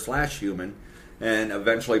bear / human, and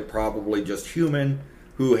eventually probably just human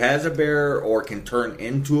who has a bear or can turn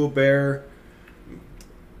into a bear.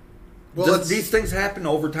 Well, These things happen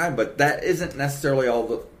over time, but that isn't necessarily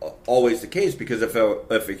always the case, because if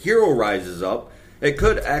a hero rises up, it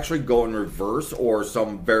could actually go in reverse or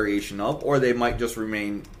some variation of, or they might just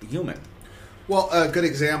remain human. Well, a good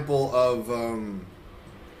example of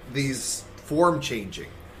these form changing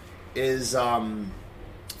is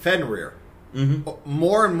Fenrir. Mm-hmm.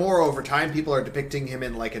 More and more over time, people are depicting him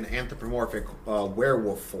in like an anthropomorphic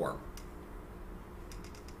werewolf form.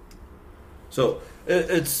 So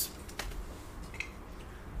there's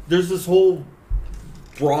this whole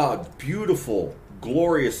broad, beautiful,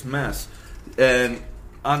 glorious mess. And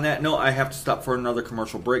on that note, I have to stop for another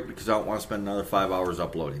commercial break because I don't want to spend another 5 hours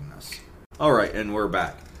uploading this. All right, and we're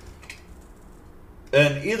back.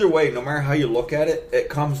 And either way, no matter how you look at it, it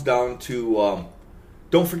comes down to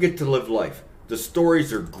don't forget to live life. The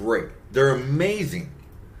stories are great. They're amazing.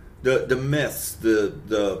 The myths,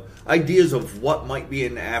 the ideas of what might be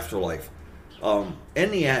in the afterlife.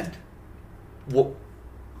 In the end,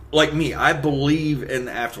 like me, I believe in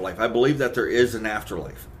the afterlife. I believe that there is an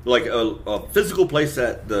afterlife, like a physical place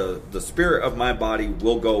that the spirit of my body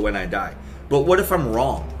will go when I die. But what if I'm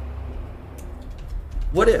wrong?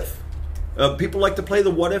 What if? People like to play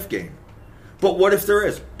the what if game. But what if there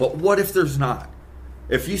is? But what if there's not?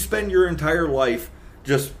 If you spend your entire life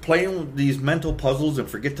just playing these mental puzzles and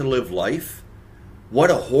forget to live life,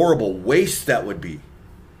 what a horrible waste that would be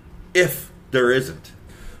if there isn't.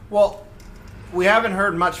 Well, we haven't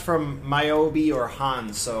heard much from Myobi or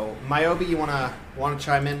Hans, so Myobi, you wanna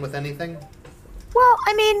chime in with anything? Well,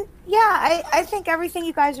 I mean, yeah, I think everything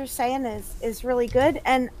you guys are saying is really good,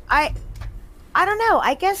 and I don't know.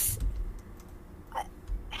 I guess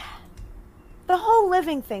the whole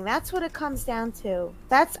living thing, that's what it comes down to.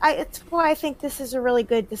 It's why I think this is a really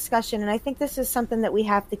good discussion, and I think this is something that we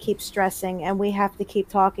have to keep stressing and we have to keep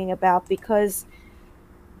talking about because,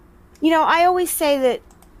 I always say that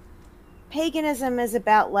paganism is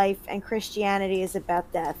about life and Christianity is about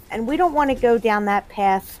death, and we don't want to go down that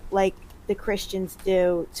path like the Christians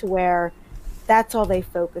do to where that's all they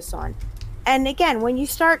focus on. And again, when you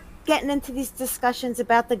start getting into these discussions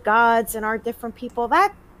about the gods and our different people,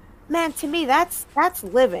 that, man, to me, that's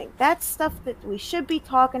living. That's stuff that we should be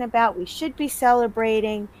talking about. We should be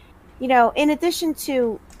celebrating. In addition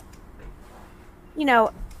to,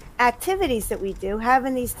 activities that we do,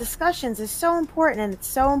 having these discussions is so important, and it's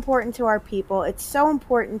so important to our people. It's so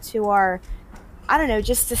important to our,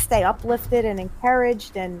 just to stay uplifted and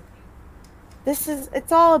encouraged. And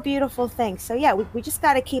it's all a beautiful thing. So yeah, we just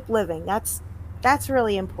got to keep living. That's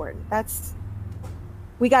really important.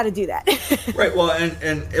 We got to do that. Right. Well,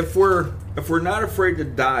 and if we're not afraid to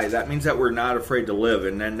die, that means that we're not afraid to live,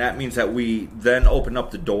 and then that means that we then open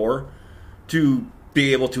up the door to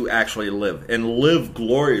be able to actually live and live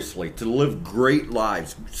gloriously, to live great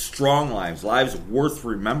lives, strong lives worth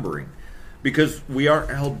remembering, because we aren't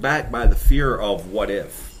held back by the fear of what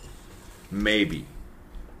if, maybe,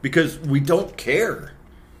 because we don't care.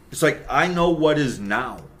 It's like, I know what is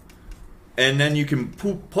now, and then you can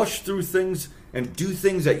push through things and do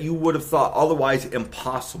things that you would have thought otherwise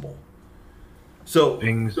impossible. So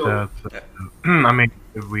Things that,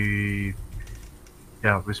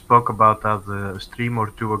 we spoke about that a stream or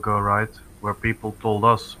two ago, right? Where people told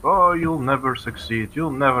us, "Oh, you'll never succeed. You'll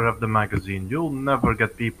never have the magazine. You'll never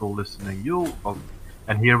get people listening.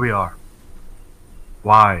 And here we are.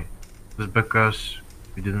 Why? It's because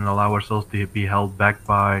we didn't allow ourselves to be held back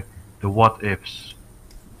by the what ifs.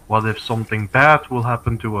 What if something bad will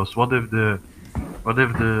happen to us? What if the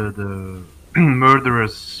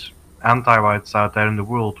murderous anti-whites out there in the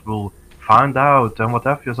world will find out and what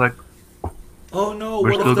have you?" It's like, oh no,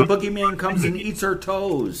 what if the boogeyman comes and eats our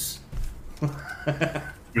toes?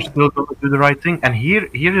 We're still going to do the right thing. And here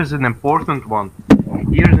is an important one.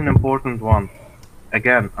 Here's an important one.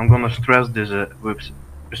 Again, I'm going to stress this.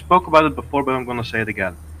 We spoke about it before, but I'm going to say it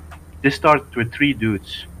again. This started with 3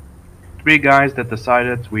 dudes. 3 guys that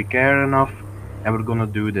decided we care enough and we're going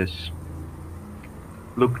to do this.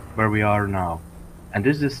 Look where we are now. And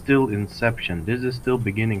this is still inception. This is still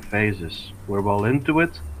beginning phases. We're well into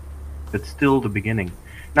it. It's still the beginning.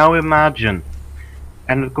 Now imagine,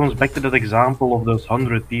 and it comes back to that example of those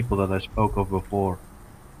 100 people that I spoke of before.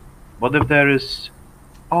 What if there is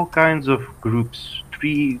all kinds of groups,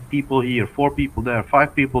 3 people here, 4 people there,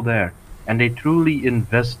 5 people there, and they truly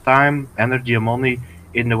invest time, energy, and money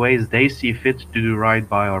in the ways they see fit to do right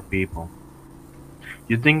by our people?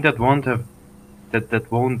 You think that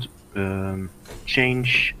won't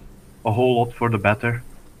change a whole lot for the better?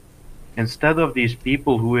 Instead of these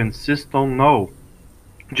people who insist on no,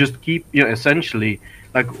 just keep, essentially,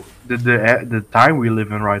 like the time we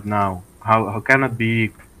live in right now. How can it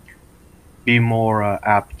be more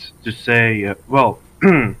apt to say, well,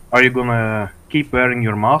 are you gonna keep wearing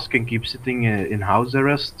your mask and keep sitting in house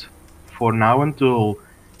arrest for now until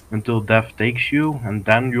death takes you, and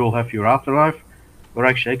then you'll have your afterlife, or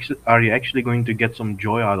are you actually going to get some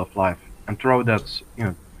joy out of life and throw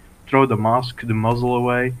the mask, the muzzle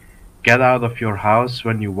away? Get out of your house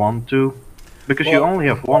when you want to, because you only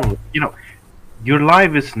have one. Your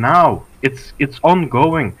life is now. It's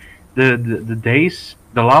ongoing. The days,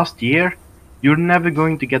 the last year, you're never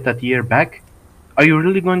going to get that year back. Are you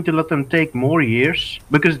really going to let them take more years?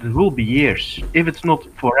 Because it will be years, if it's not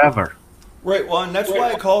forever. Right. Well, and that's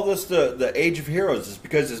why I call this the Age of Heroes. Is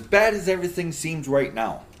because as bad as everything seems right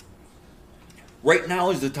now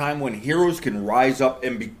is the time when heroes can rise up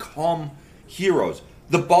and become heroes.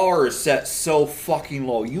 The bar is set so fucking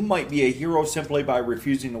low. You might be a hero simply by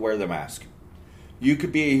refusing to wear the mask. You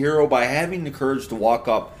could be a hero by having the courage to walk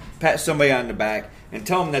up, pat somebody on the back, and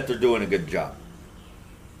tell them that they're doing a good job.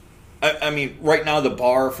 I mean, right now the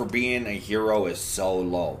bar for being a hero is so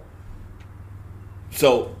low.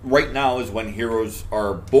 So right now is when heroes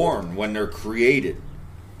are born, when they're created.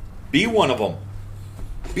 Be one of them.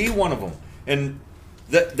 Be one of them. And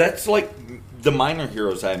that's like the minor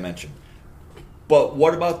heroes I mentioned. But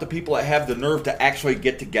what about the people that have the nerve to actually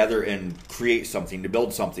get together and create something, to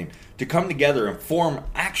build something, to come together and form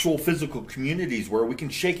actual physical communities where we can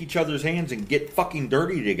shake each other's hands and get fucking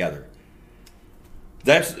dirty together?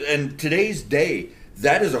 That's, in today's day,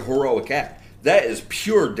 that is a heroic act. That is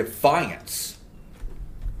pure defiance.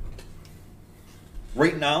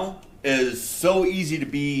 Right now is so easy to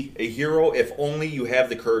be a hero if only you have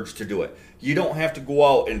the courage to do it. You don't have to go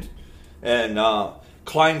out and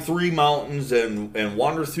climb 3 mountains and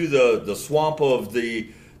wander through the swamp of the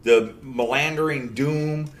melandering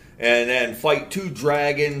doom and then fight 2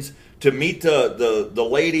 dragons to meet the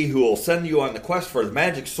lady who will send you on the quest for the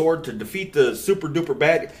magic sword to defeat the super duper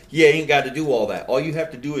bad. You ain't got to do all that. All you have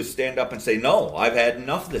to do is stand up and say, no, I've had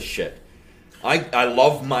enough of this shit. I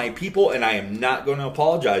love my people and I am not going to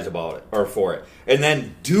apologize about it or for it. And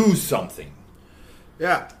then do something.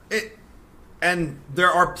 Yeah. And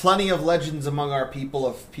there are plenty of legends among our people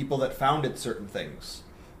of people that founded certain things.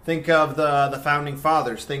 Think of the founding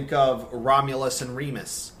fathers. Think of Romulus and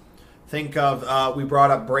Remus. Think of, we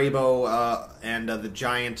brought up Brabo and the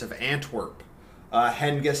Giant of Antwerp.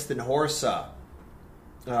 Hengist and Horsa,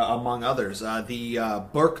 among others. The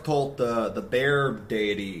Berchtold, the bear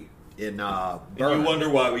deity in And you wonder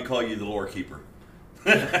why we call you the lore keeper.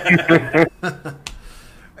 Yeah,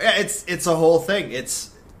 it's a whole thing.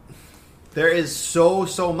 There is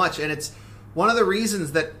so much, and it's one of the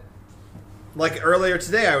reasons that, like earlier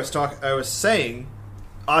today, I was saying,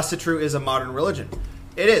 Asatru is a modern religion.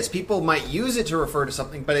 It is. People might use it to refer to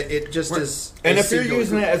something, but it just is. And if you're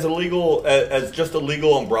using it as as just a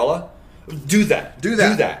legal umbrella, do that. Do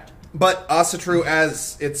that. But Asatru,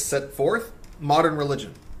 as it's set forth, modern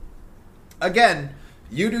religion. Again,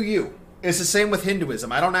 you do you. It's the same with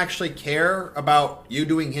Hinduism. I don't actually care about you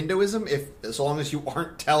doing Hinduism as long as you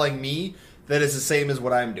aren't telling me that it's the same as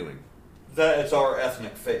what I'm doing. That it's our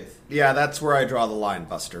ethnic faith. Yeah, that's where I draw the line,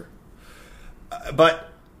 Buster. But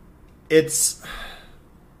it's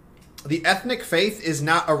the ethnic faith is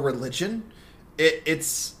not a religion. It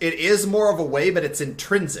is more of a way, but it's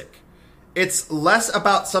intrinsic. It's less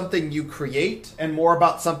about something you create and more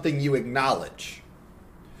about something you acknowledge.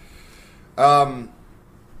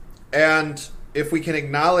 And if we can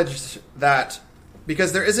acknowledge that,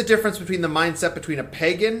 because there is a difference between the mindset between a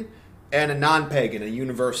pagan and a non-pagan, a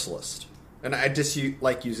universalist. And I just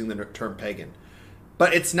like using the term pagan.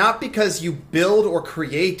 But it's not because you build or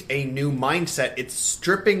create a new mindset. It's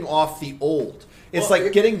stripping off the old. It's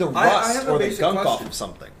like getting the rust or the gunk off of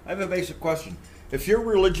something. I have a basic question. If your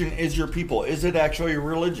religion is your people, is it actually a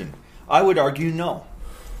religion? I would argue no.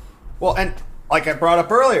 Well, and like I brought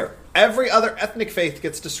up earlier, every other ethnic faith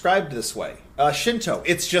gets described this way. Shinto,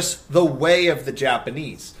 it's just the way of the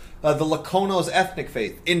Japanese. The Lakono's ethnic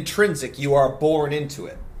faith, intrinsic, you are born into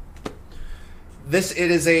it. It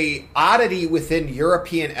is a oddity within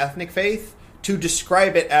European ethnic faith to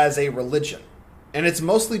describe it as a religion. And it's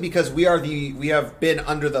mostly because we have been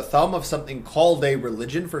under the thumb of something called a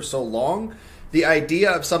religion for so long. The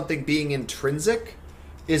idea of something being intrinsic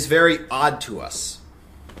is very odd to us.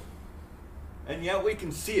 And yet we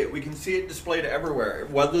can see it. We can see it displayed everywhere,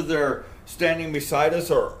 whether they're standing beside us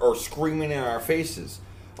or screaming in our faces.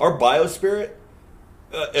 Our biospirit,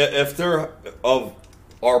 if they're of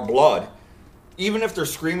our blood, even if they're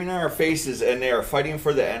screaming in our faces and they are fighting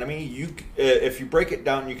for the enemy, if you break it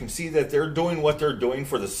down, you can see that they're doing what they're doing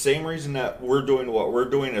for the same reason that we're doing what we're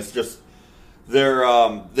doing. It's just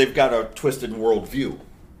they've got a twisted worldview.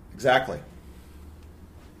 Exactly.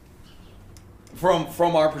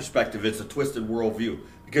 From our perspective, it's a twisted worldview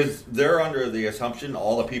because they're under the assumption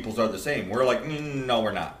all the peoples are the same. We're like, no,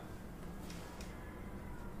 we're not.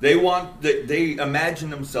 They imagine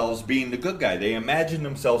themselves being the good guy. They imagine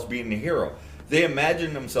themselves being the hero. They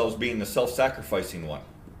imagine themselves being the self-sacrificing one.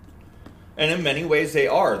 And in many ways they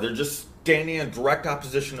are. They're just standing in direct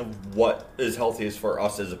opposition of what is healthiest for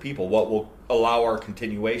us as a people, what will allow our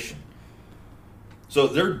continuation. So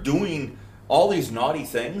they're doing all these naughty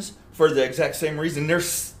things for the exact same reason. It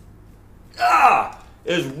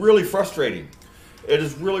is really frustrating. It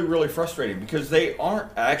is really, really frustrating because they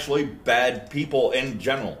aren't actually bad people in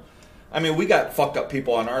general. I mean, we got fucked up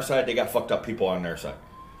people on our side. They got fucked up people on their side.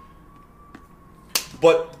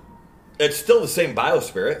 But it's still the same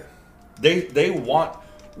biospirit. They want...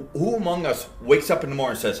 Who among us wakes up in the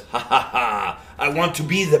morning and says, ha ha ha, I want to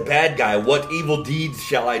be the bad guy. What evil deeds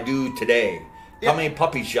shall I do today? How many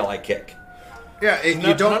puppies shall I kick? Yeah,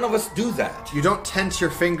 None of us do that. You don't tense your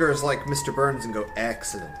fingers like Mr. Burns and go,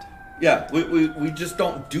 excellent. Yeah, we just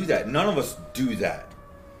don't do that. None of us do that.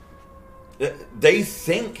 They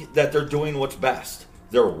think that they're doing what's best.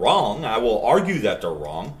 They're wrong. I will argue that they're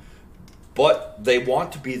wrong. But they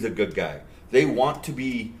want to be the good guy. They want to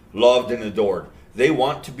be loved and adored. They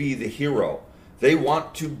want to be the hero. They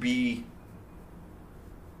want to be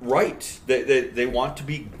right. They want to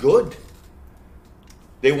be good.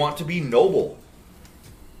 They want to be noble.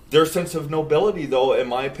 Their sense of nobility, though, in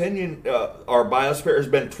my opinion, our biosphere has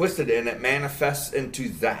been twisted and it manifests into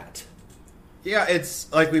that. Yeah,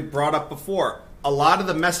 it's like we brought up before. A lot of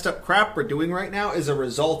the messed up crap we're doing right now is a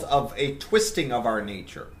result of a twisting of our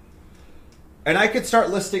nature. And I could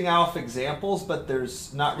start listing off examples, but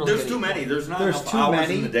there's not really... There's too many. There's not enough hours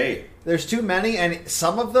in the day. There's too many, and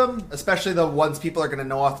some of them, especially the ones people are going to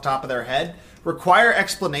know off the top of their head, require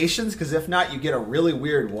explanations, because if not, you get a really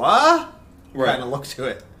weird, what? Right. Kind of look to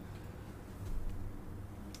it.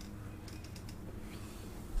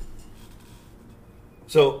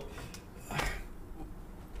 So,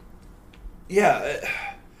 yeah,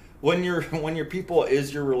 when your people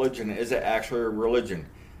is your religion, is it actually a religion?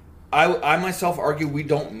 I myself argue we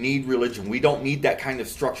don't need religion. We don't need that kind of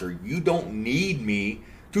structure. You don't need me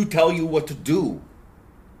to tell you what to do.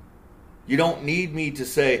 You don't need me to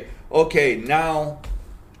say, okay, now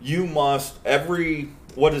you must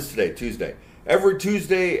what is today? Tuesday. Every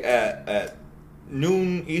Tuesday at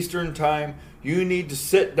noon Eastern time, you need to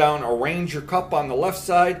sit down, arrange your cup on the left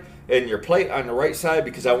side and your plate on the right side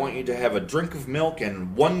because I want you to have a drink of milk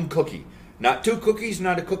and one cookie. Not 2 cookies,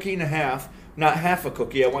 not a cookie and a half, not half a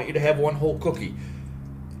cookie. I want you to have one whole cookie.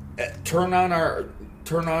 Turn on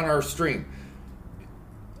our stream.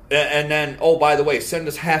 And then, oh, by the way, send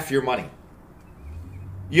us half your money.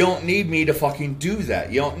 You don't need me to fucking do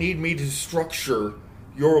that. You don't need me to structure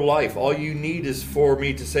your life. All you need is for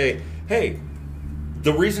me to say, hey,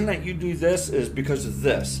 the reason that you do this is because of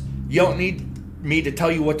this. You don't need me to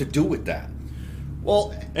tell you what to do with that.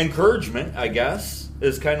 Well, encouragement, I guess,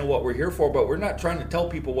 is kind of what we're here for, but we're not trying to tell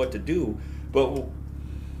people what to do, but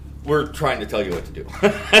we're trying to tell you what to do.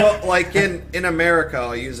 Well, like in America,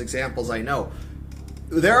 I'll use examples I know.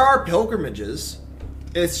 There are pilgrimages.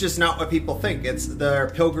 It's just not what people think. There are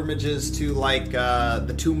pilgrimages to, like,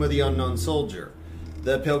 the Tomb of the Unknown Soldier.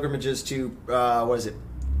 The pilgrimages to,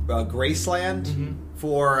 Graceland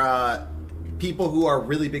for people who are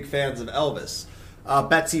really big fans of Elvis.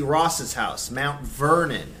 Betsy Ross's house, Mount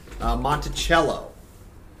Vernon, Monticello.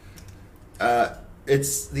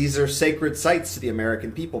 These are sacred sites to the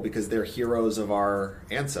American people because they're heroes of our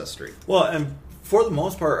ancestry. Well, and for the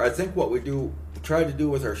most part, I think what we try to do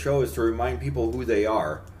with our show is to remind people who they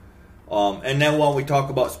are. And then when we talk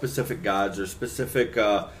about specific gods or specific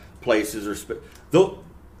places,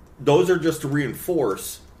 those are just to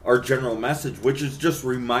reinforce our general message, which is just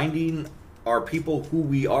reminding our people who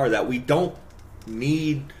we are, that we don't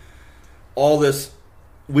need all this.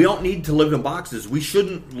 We don't need to live in boxes. We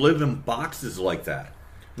shouldn't live in boxes like that.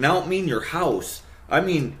 And I don't mean your house. I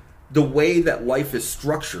mean the way that life is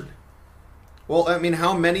structured. Well, I mean,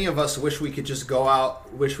 how many of us wish we could just go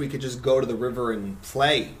to the river and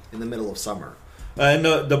play in the middle of summer? And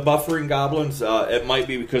the buffering goblins, it might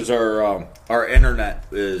be because our internet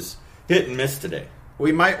is hit and miss today.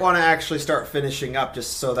 We might want to actually start finishing up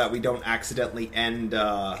just so that we don't accidentally end...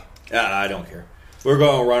 I don't care. We're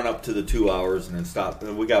going to run up to the 2 hours and then stop.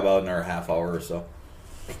 We got about another half hour or so.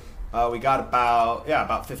 We got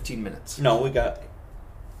about 15 minutes. No,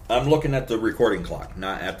 I'm looking at the recording clock,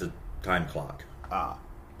 not at the time clock.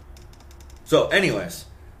 So, anyways,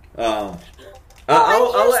 I'll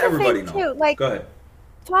let everybody know. Too, like, go ahead.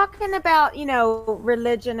 Talking about,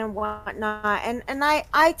 religion and whatnot, and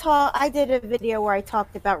I did a video where I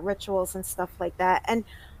talked about rituals and stuff like that, and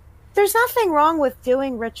there's nothing wrong with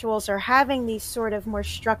doing rituals or having these sort of more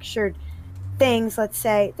structured things, let's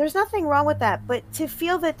say. There's nothing wrong with that, but to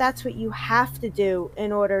feel that that's what you have to do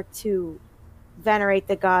in order to venerate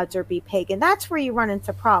the gods or be pagan, that's where you run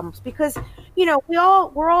into problems, because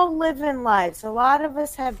we're all living lives. A lot of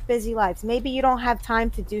us have busy lives. Maybe you don't have time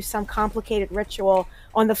to do some complicated ritual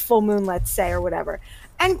on the full moon, let's say, or whatever,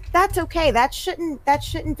 and that's okay. That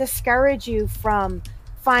shouldn't discourage you from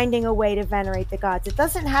finding a way to venerate the gods. It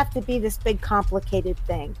doesn't have to be this big complicated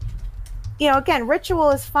thing. Again,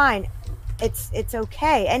 ritual is fine. It's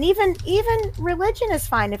okay, and even religion is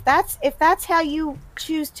fine if that's how you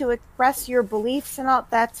choose to express your beliefs and all.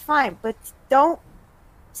 That's fine, but don't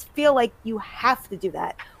feel like you have to do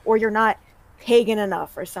that or you're not pagan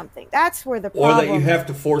enough or something. That's where the problem. Or that you have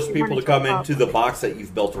to force people to come into the box that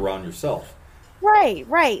you've built around yourself.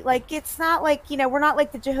 Right. Like it's not like, we're not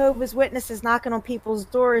like the Jehovah's Witnesses knocking on people's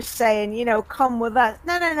doors saying, come with us.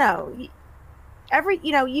 No.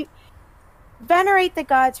 You venerate the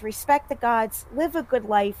gods, respect the gods, live a good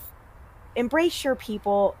life, embrace your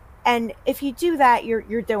people, and if you do that,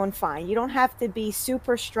 you're doing fine. You don't have to be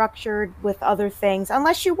super structured with other things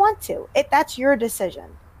unless you want to. That's your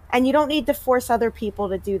decision. And you don't need to force other people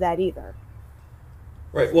to do that either.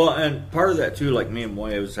 Right. Well, and part of that too, like me and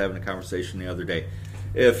Moya was having a conversation the other day.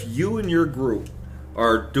 If you and your group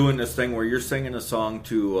are doing this thing where you're singing a song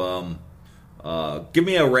to, give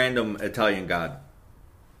me a random Italian god.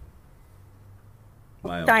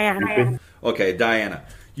 Diana. Okay, Diana.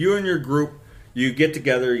 You and your group, you get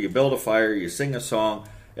together, you build a fire, you sing a song,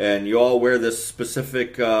 and you all wear this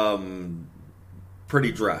specific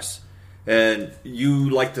pretty dress. And you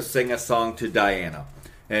like to sing a song to Diana.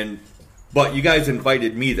 But you guys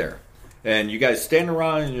invited me there. And you guys stand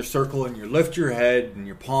around in your circle and you lift your head and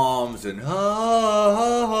your palms and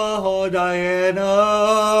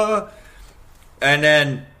Diana. And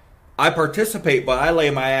then I participate, but I lay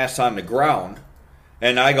my ass on the ground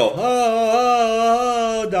and I go,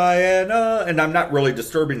 Diana. And I'm not really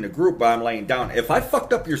disturbing the group, but I'm laying down. If I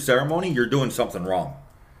fucked up your ceremony, you're doing something wrong.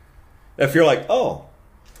 If you're like, oh,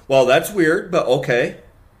 well, that's weird, but okay,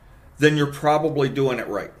 then you're probably doing it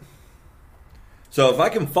right. So if I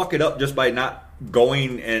can fuck it up just by not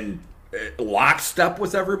going in lockstep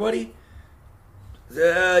with everybody,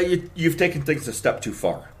 you've taken things a step too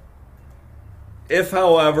far. If,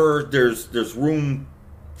 however, there's room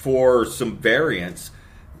for some variance,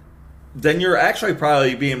 then you're actually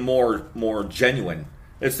probably being more genuine.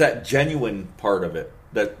 It's that genuine part of it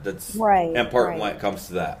that's right, important when it comes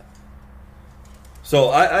to that. So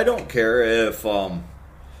I don't care if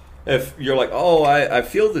you're like, oh, I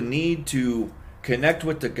feel the need to connect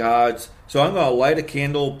with the gods, so I'm going to light a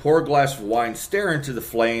candle, pour a glass of wine, stare into the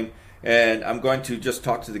flame, and I'm going to just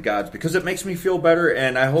talk to the gods because it makes me feel better,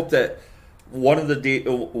 and I hope that one of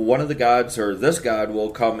the gods or this god will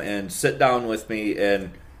come and sit down with me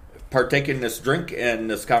and partake in this drink and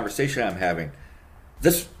this conversation I'm having.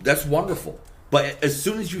 That's wonderful. But as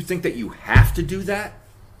soon as you think that you have to do that,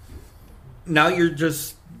 now you're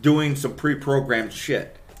just doing some pre-programmed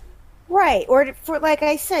shit. Right. Or for, like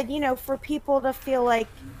I said, for people to feel like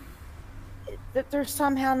that they're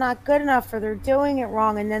somehow not good enough or they're doing it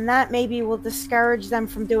wrong, and then that maybe will discourage them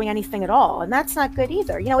from doing anything at all. And that's not good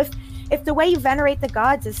either. If the way you venerate the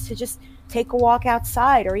gods is to just take a walk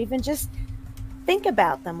outside or even just think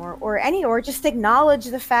about them or just acknowledge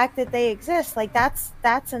the fact that they exist, like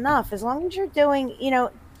that's enough. As long as you're doing,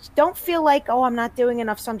 don't feel like, oh, I'm not doing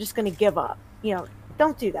enough, so I'm just going to give up.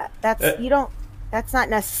 Don't do that. That's not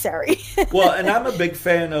necessary. Well, and I'm a big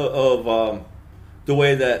fan of the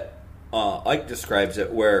way that Ike describes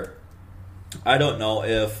it, where I don't know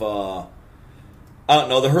if the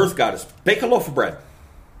hearth goddess, bake a loaf of bread.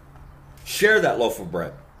 Share that loaf of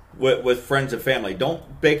bread with friends and family.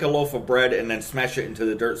 Don't bake a loaf of bread and then smash it into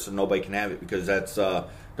the dirt so nobody can have it, because that's the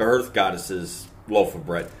hearth goddess's loaf of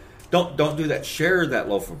bread. Don't do that. Share that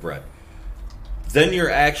loaf of bread. Then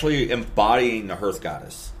you're actually embodying the hearth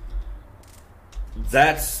goddess.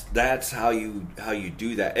 That's how you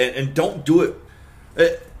do that, and don't do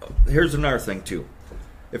it. Here's another thing too.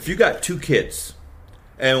 If you got two kids,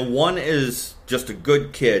 and one is just a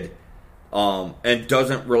good kid, and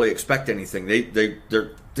doesn't really expect anything, they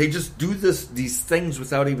just do these things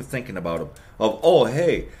without even thinking about them. Oh,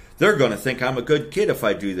 hey, they're gonna think I'm a good kid if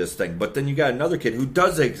I do this thing. But then you got another kid who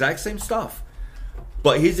does the exact same stuff,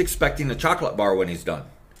 but he's expecting a chocolate bar when he's done.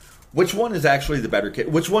 Which one is actually the better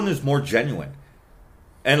kid? Which one is more genuine?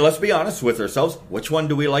 And let's be honest with ourselves, which one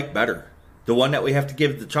do we like better? The one that we have to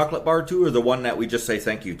give the chocolate bar to, or the one that we just say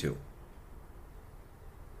thank you to?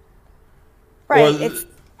 Right, it's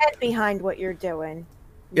head behind what you're doing.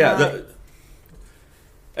 Yeah,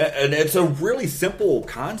 and it's a really simple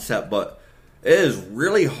concept, but it is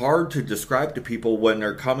really hard to describe to people when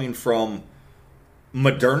they're coming from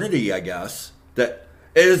modernity, I guess. That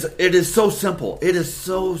it is so simple. It is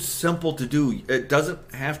so simple to do. It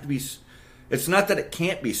doesn't have to be... It's not that it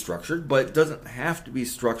can't be structured, but it doesn't have to be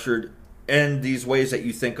structured in these ways that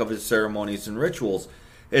you think of as ceremonies and rituals.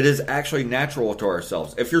 It is actually natural to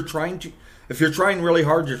ourselves. If you're trying really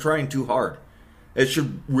hard, you're trying too hard. It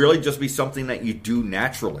should really just be something that you do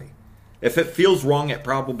naturally. If it feels wrong, it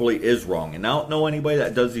probably is wrong. And I don't know anybody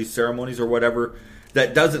that does these ceremonies or whatever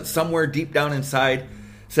that doesn't somewhere deep down inside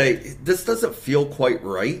say, this doesn't feel quite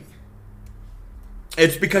right.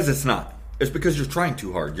 It's because it's not. It's because you're trying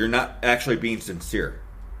too hard. You're not actually being sincere.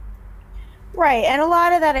 Right. And a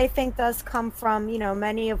lot of that, I think, does come from,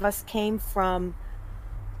 many of us came from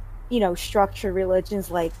structured religions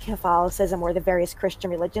like Catholicism or the various Christian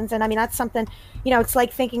religions. And I mean, that's something, it's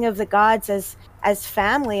like thinking of the gods as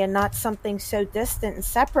family and not something so distant and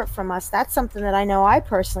separate from us. That's something that I know I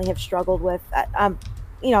personally have struggled with,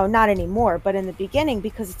 not anymore, but in the beginning,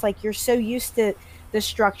 because it's like you're so used to the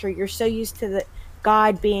structure, you're so used to the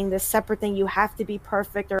God being this separate thing. You have to be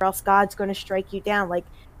perfect or else God's going to strike you down. Like,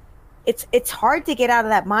 it's hard to get out of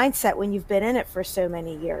that mindset when you've been in it for so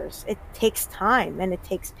many years. It takes time and it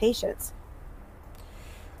takes patience.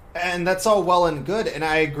 And that's all well and good, and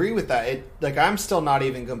I agree with that. I'm still not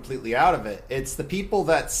even completely out of it. It's the people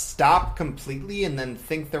that stop completely and then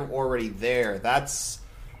think they're already there. That's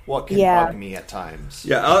what can bug me at times.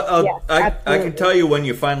 Yeah, I can tell you when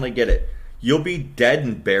you finally get it. You'll be dead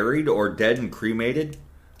and buried or dead and cremated,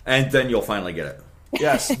 and then you'll finally get it.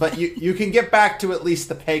 Yes, but you can get back to at least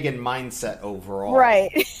the pagan mindset overall.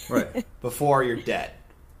 Right. Before you're dead.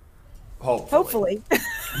 Hopefully.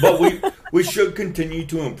 But we should continue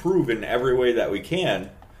to improve in every way that we can,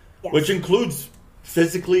 which includes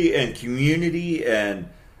physically and community, and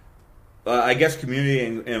I guess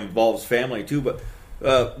community involves family too, but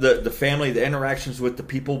the family, the interactions with the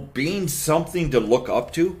people, being something to look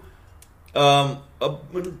up to.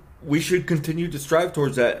 We should continue to strive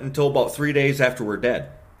towards that until about 3 days after we're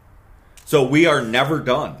dead. So we are never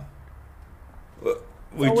done. It's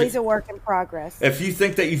always a work in progress. If you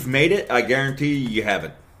think that you've made it, I guarantee you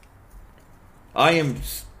haven't. I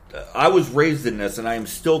was raised in this, and I am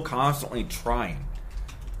still constantly trying,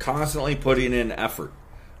 constantly putting in effort.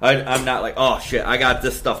 I'm not like, oh shit, I got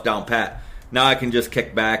this stuff down pat. Now I can just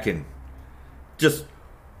kick back and just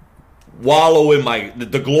wallow in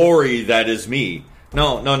the glory that is me.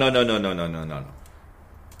 No.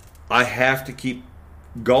 I have to keep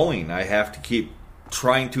going. I have to keep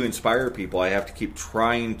trying to inspire people. I have to keep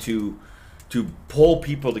trying to pull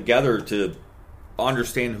people together to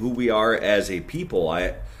understand who we are as a people,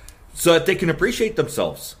 so that they can appreciate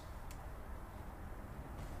themselves.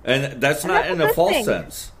 And that's not in a false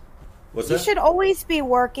sense. What's that? You should always be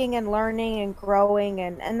working and learning and growing,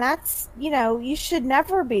 and that's, you should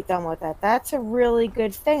never be done with that. That's a really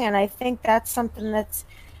good thing, and I think that's something that's,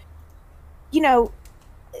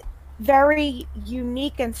 very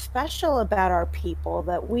unique and special about our people,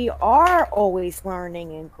 that we are always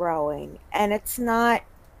learning and growing, and it's not,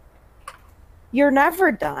 you're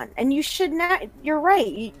never done, and you should not. You're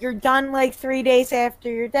right. You're done like 3 days after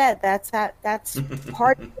you're dead. That's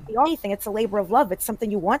part of the only thing. It's a labor of love. It's something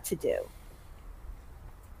you want to do.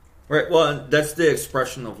 Right. Well, that's the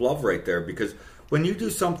expression of love right there. Because when you do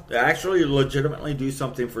something, actually legitimately do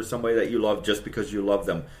something for somebody that you love just because you love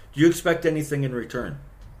them, do you expect anything in return?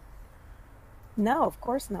 No, of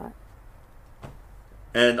course not.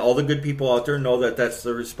 And all the good people out there know that that's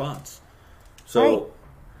the response. So. Right.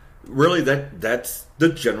 Really, that's the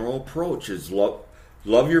general approach, is love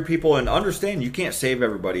your people, and understand you can't save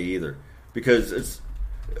everybody either, because it's,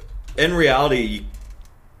 in reality, you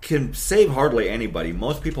can save hardly anybody.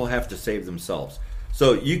 Most people have to save themselves.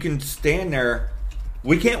 So you can stand there.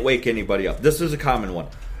 We can't wake anybody up. This is a common one.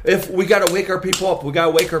 If we got to wake our people up, we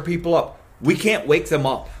can't wake them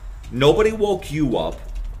up. Nobody woke you up.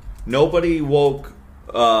 Nobody woke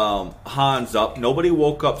Hans up. Nobody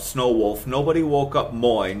woke up Snowwolf. Nobody woke up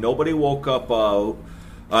Moy. Nobody woke up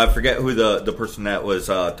I forget who the person that was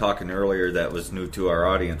talking earlier that was new to our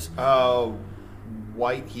audience.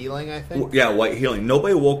 White Healing, I think. Yeah, White Healing.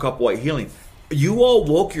 Nobody woke up White Healing. You all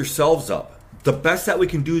woke yourselves up. The best that we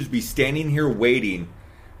can do is be standing here waiting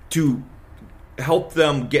to help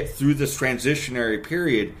them get through this transitionary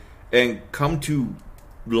period and come to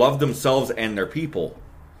love themselves and their people.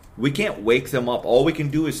 We can't wake them up. All we can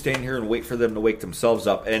do is stand here and wait for them to wake themselves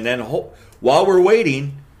up. And then while we're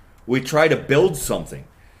waiting, we try to build something.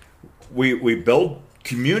 We build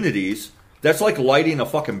communities. That's like lighting a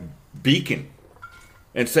fucking beacon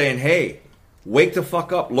and saying, hey, wake the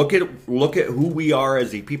fuck up. Look at who we are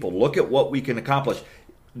as a people. Look at what we can accomplish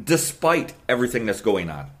despite everything that's going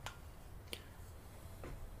on.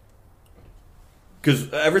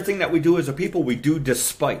 Because everything that we do as a people, we do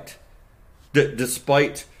despite.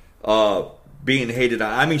 Despite being hated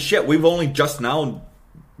on. I mean, shit, we've only just now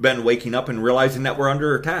been waking up and realizing that we're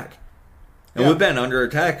under attack. And we've been under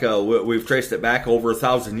attack. We've traced it back over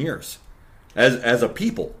 1,000 years. As a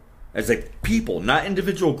people. As a people. Not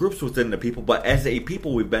individual groups within the people, but as a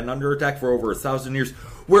people, we've been under attack for over 1,000 years.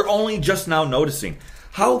 We're only just now noticing.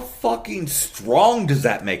 How fucking strong does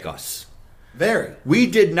that make us? Very. We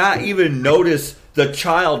did not even notice the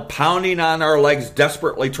child pounding on our legs,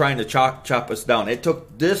 desperately trying to chop us down. It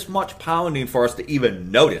took this much pounding for us to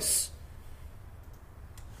even notice.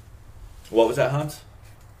 What was that, Hans?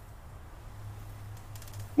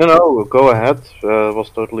 No, go ahead. Was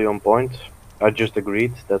totally on point. I just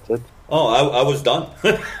agreed. That's it. Oh, I was done.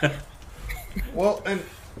 Well, and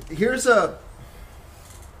here's a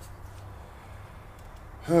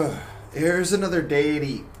here's another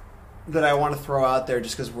deity that I want to throw out there,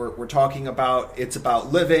 just because we're talking about, it's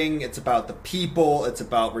about living, it's about the people, it's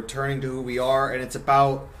about returning to who we are, and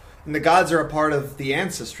and the gods are a part of the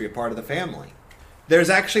ancestry, a part of the family. There's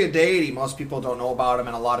actually a deity, most people don't know about him,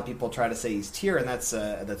 and a lot of people try to say he's Tyr, and that's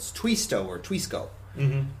Twisto or Twisco.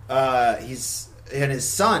 And his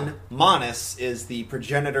son Manus is the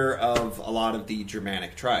progenitor of a lot of the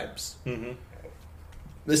Germanic tribes.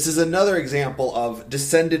 This is another example of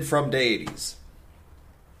descended from deities.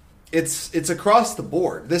 It's across the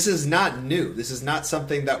board. This is not new. This is not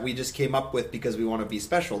something that we just came up with because we want to be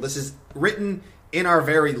special. This is written in our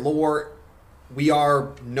very lore. We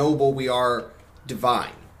are noble. We are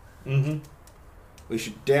divine. We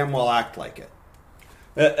should damn well act like it.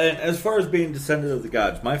 And as far as being descendant of the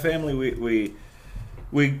gods, my family,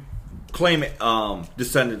 we claim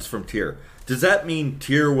descendants from Tyr. Does that mean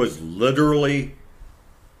Tyr was literally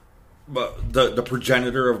the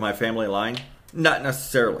progenitor of my family line? Not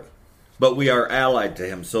necessarily. But we are allied to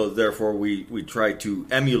him, so therefore we try to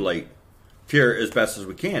emulate Tyr as best as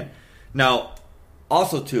we can. Now,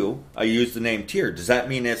 also too, I use the name Tyr. Does that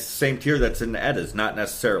mean it's the same Tyr that's in the Eddas? Not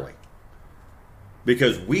necessarily.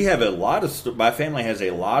 Because we have my family has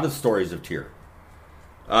a lot of stories of Tyr.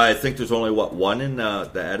 I think there's only, one in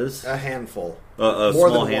the Eddas? A handful. A More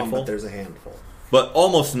small than handful? one, but there's a handful. But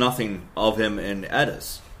almost nothing of him in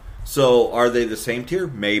Eddas. So are they the same Tyr?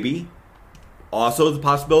 Maybe. Also, the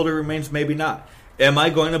possibility remains maybe not. Am I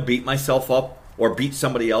going to beat myself up or beat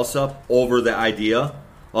somebody else up over the idea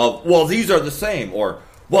of, well, these are the same, or,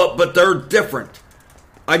 well, but they're different?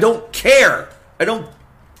 I don't care. I don't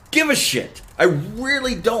give a shit. I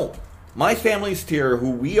really don't. My family's Tyr,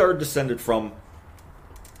 who we are descended from,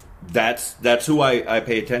 that's who I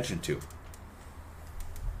pay attention to.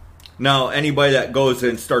 Now, anybody that goes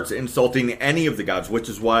and starts insulting any of the gods, which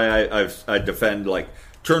is why I defend, like,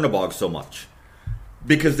 Chernobog so much.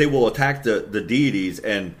 Because they will attack the deities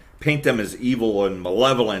and paint them as evil and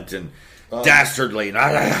malevolent and dastardly.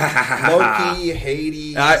 Loki,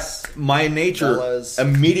 Hades. My nature, Bellas.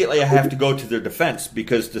 immediately I have to go to their defense,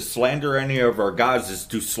 because to slander any of our gods is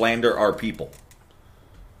to slander our people.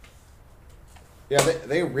 Yeah,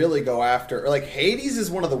 they really go after... Like, Hades is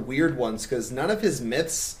one of the weird ones, because none of his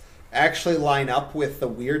myths actually line up with the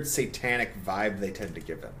weird satanic vibe they tend to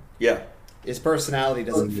give him. Yeah. His personality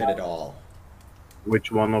doesn't fit at all.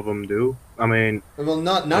 Which one of them do? I mean... Well,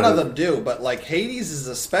 none of them do, but, like, Hades is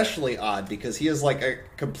especially odd, because he is, like, a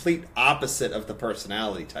complete opposite of the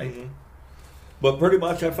personality type. But pretty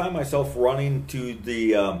much I find myself running to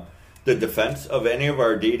the defense of any of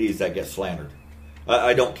our deities that get slandered.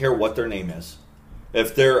 I don't care what their name is.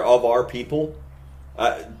 If they're of our people,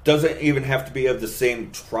 doesn't even have to be of the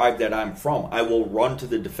same tribe that I'm from. I will run to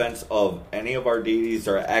the defense of any of our deities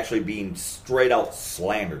that are actually being straight out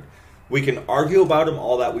slandered. We can argue about them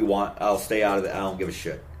all that we want. I'll stay out of it. I don't give a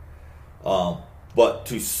shit. But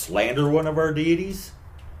to slander one of our deities,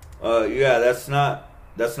 that's not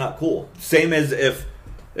cool. Same as if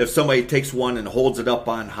somebody takes one and holds it up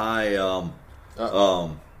on high. I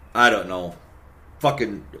don't know,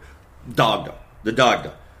 fucking Dagda. The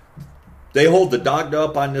Dagda. They hold the Dagda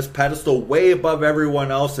up on this pedestal way above everyone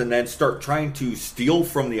else, and then start trying to steal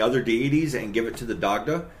from the other deities and give it to the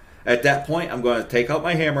Dagda. At that point, I'm going to take out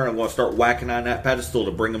my hammer and I'm going to start whacking on that pedestal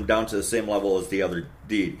to bring them down to the same level as the other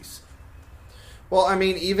deities. Well, I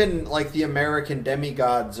mean, even, like, the American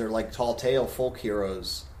demigods are, like, tall tale folk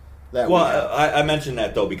heroes. I mentioned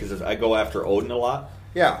that, though, because I go after Odin a lot.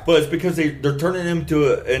 Yeah. But it's because they're turning him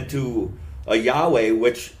into a Yahweh,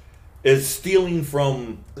 which is stealing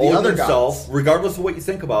from The Odin other himself, gods. regardless of what you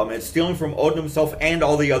think about him. It's stealing from Odin himself and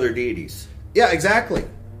all the other deities. Yeah, exactly.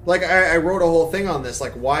 Like, I wrote a whole thing on this.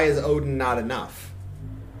 Like, why is Odin not enough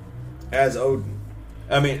as Odin?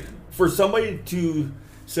 I mean, for somebody to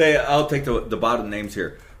say, I'll take the bottom names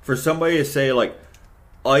here. For somebody to say, like,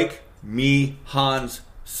 Ike, me, Hans,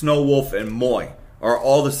 Snow Wolf, and Moy are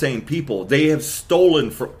all the same people. They have stolen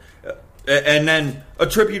from... and then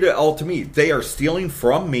attribute it all to me. They are stealing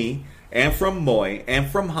from me, and from Moy, and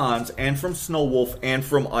from Hans, and from Snow Wolf, and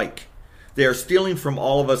from Ike. They are stealing from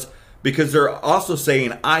all of us, because they're also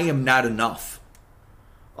saying, I am not enough.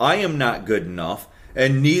 I am not good enough,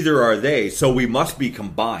 and neither are they, so we must be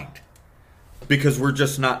combined. Because we're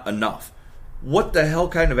just not enough. What the hell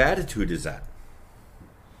kind of attitude is that?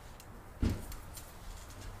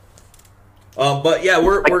 But yeah,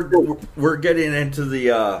 we're getting into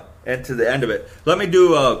the end of it. Let me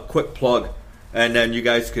do a quick plug. and then you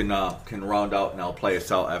guys can round out, and I'll play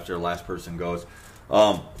us out after the last person goes.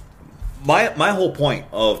 My whole point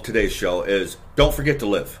of today's show is don't forget to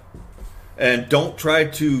live, and don't try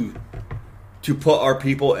to put our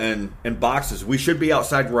people in boxes. We should be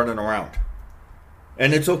outside running around.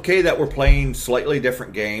 And it's okay that we're playing slightly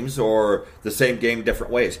different games or the same game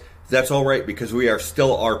different ways. That's all right, because we are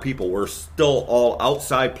still our people. We're still all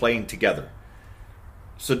outside playing together.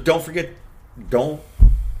 So don't forget to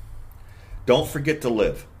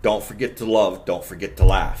live. Don't forget to love. Don't forget to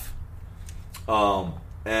laugh.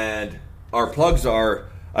 And our plugs are,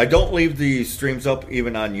 I don't leave the streams up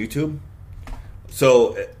even on YouTube.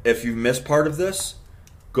 So if you missed part of this,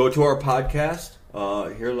 go to our podcast.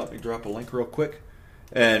 Here, let me drop a link real quick.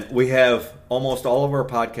 And we have almost all of our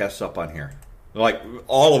podcasts up on here. Like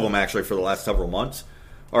all of them, actually, for the last several months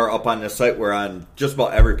are up on this site. We're on just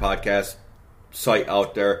about every podcast site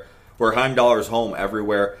out there. We're Heimdallers home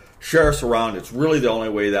everywhere. Share us around. It's really the only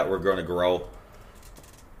way that we're going to grow.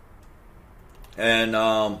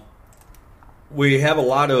 And we have a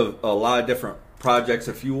lot of different projects.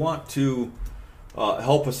 If you want to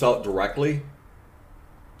help us out directly,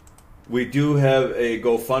 we do have a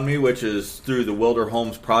GoFundMe, which is through the Wilder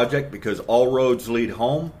Homes Project, because all roads lead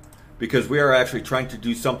home, because we are actually trying to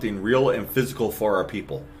do something real and physical for our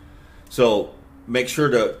people. So make sure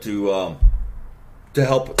to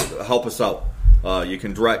help us out. You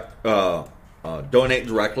can donate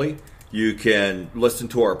directly. You can listen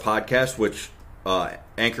to our podcast, which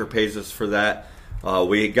Anchor pays us for that.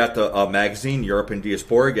 We got the magazine, Europe and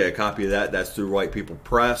Diaspora. Get a copy of that. That's through White People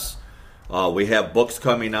Press. We have books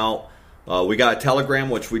coming out. We got a Telegram,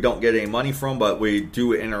 which we don't get any money from, but we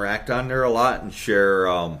do interact on there a lot and share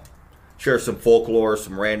some folklore,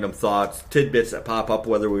 some random thoughts, tidbits that pop up,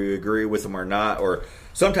 whether we agree with them or not. Or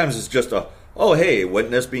sometimes it's just oh, hey,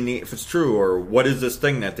 wouldn't this be neat if it's true? Or what is this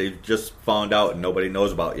thing that they just found out and nobody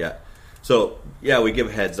knows about yet? So, yeah, we give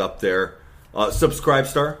a heads up there. Subscribe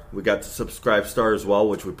Star. We got the Subscribe Star as well,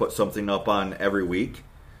 which we put something up on every week.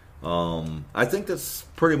 I think that's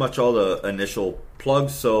pretty much all the initial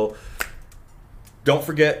plugs. So don't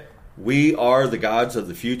forget, we are the gods of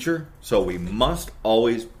the future, so we must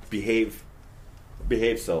always behave. So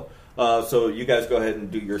you guys go ahead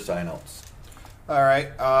and do your sign-outs. All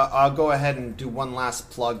right, I'll go ahead and do one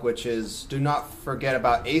last plug, which is do not forget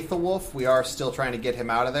about Aethelwolf. We are still trying to get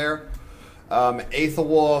him out of there.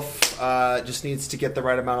 Aethelwolf just needs to get the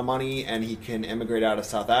right amount of money, and he can immigrate out of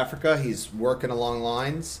South Africa. He's working along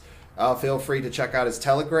lines. Feel free to check out his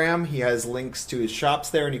Telegram. He has links to his shops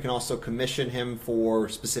there, and you can also commission him for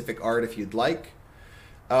specific art if you'd like.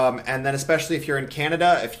 And then especially if you're in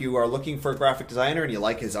Canada, if you are looking for a graphic designer and you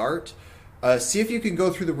like his art, see if you can go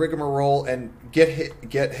through the rigmarole and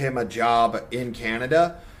get him a job in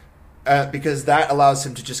Canada, because that allows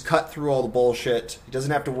him to just cut through all the bullshit. He doesn't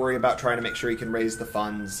have to worry about trying to make sure he can raise the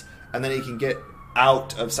funds, and then he can get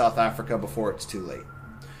out of South Africa before it's too late.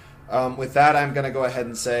 With that, I'm going to go ahead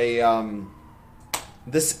and say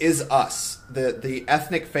this is us, the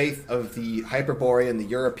ethnic faith of the Hyperborean, the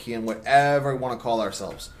European, whatever we want to call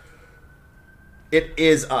ourselves. It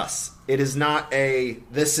is us. It is not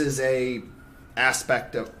this is a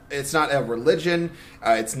aspect of, it's not a religion,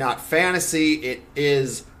 it's not fantasy, it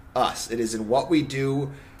is us. It is in what we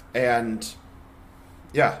do, and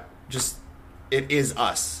yeah, just, it is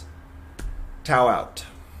us. Tau out.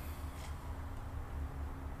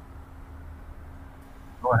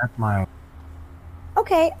 Go ahead, Miles.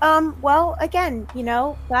 Okay, well, again,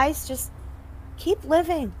 guys, just keep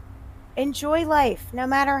living. Enjoy life. No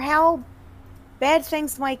matter how bad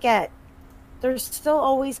things might get, there's still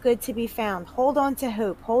always good to be found. Hold on to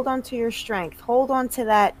hope. Hold on to your strength. Hold on to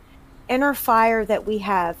that inner fire that we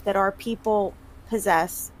have, that our people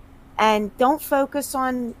possess. And don't focus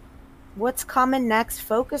on what's coming next.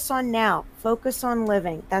 Focus on now. Focus on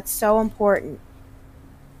living. That's so important.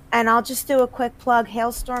 And I'll just do a quick plug.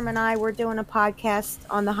 Hailstorm and I, we're doing a podcast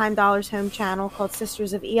on the Heimdallers Home channel called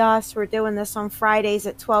Sisters of Eos. We're doing this on Fridays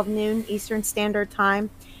at 12 noon Eastern Standard Time.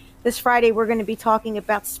 This Friday, we're going to be talking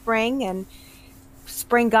about spring and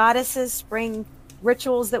spring goddesses, spring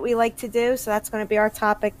rituals that we like to do. So that's going to be our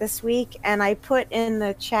topic this week. And I put in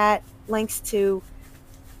the chat links to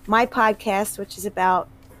my podcast, which is about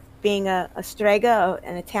being a strega,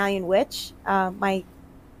 an Italian witch. My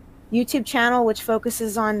YouTube channel, which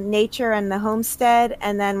focuses on nature and the homestead,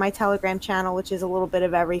 and then my Telegram channel, which is a little bit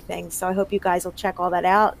of everything. So I hope you guys will check all that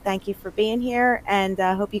out. Thank you for being here, and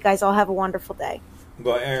I hope you guys all have a wonderful day. I'm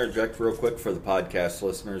going to interject real quick for the podcast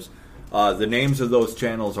listeners. The names of those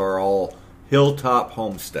channels are all Hilltop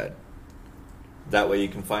Homestead. That way you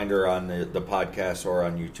can find her on the podcast or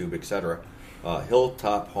on YouTube, etc.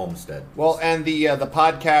 Hilltop Homestead. Well, and the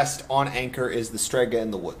podcast on Anchor is The Strega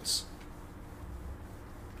in the Woods.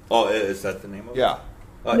 Oh, is that the name of it? Yeah.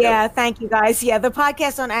 Yeah, thank you guys. Yeah, the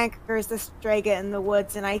podcast on Anchor is the Strega in the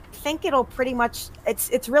Woods, and I think it'll pretty much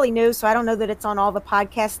it's really new, so I don't know that it's on all the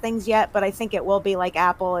podcast things yet, but I think it will be like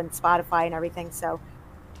Apple and Spotify and everything. So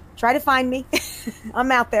try to find me.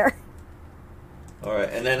 I'm out there. All right,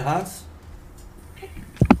 and then Hans?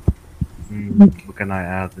 What can I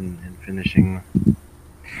add in finishing?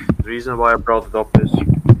 The reason why I brought it up is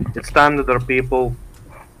it's time that our people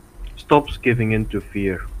stops giving in to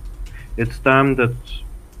fear. It's time that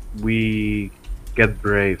we get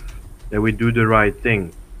brave, that we do the right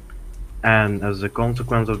thing, and as a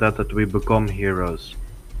consequence of that, that we become heroes.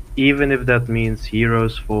 Even if that means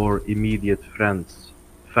heroes for immediate friends,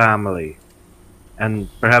 family, and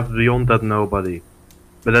perhaps beyond that nobody.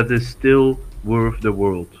 But that is still worth the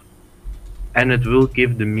world. And it will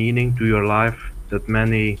give the meaning to your life that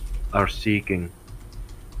many are seeking,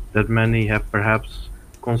 that many have perhaps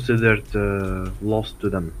considered lost to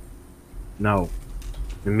them. No.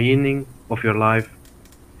 The meaning of your life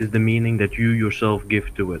is the meaning that you yourself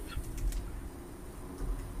give to it.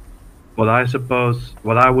 What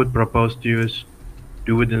I would propose to you is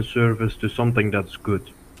do it in service to something that's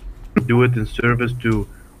good. Do it in service to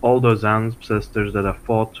all those ancestors that have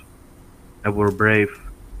fought, that were brave,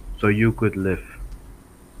 so you could live.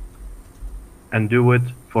 And do it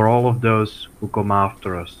for all of those who come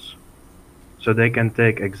after us, so they can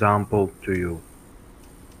take example to you.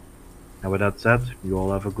 And with that said, you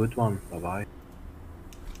all have a good one. Bye-bye.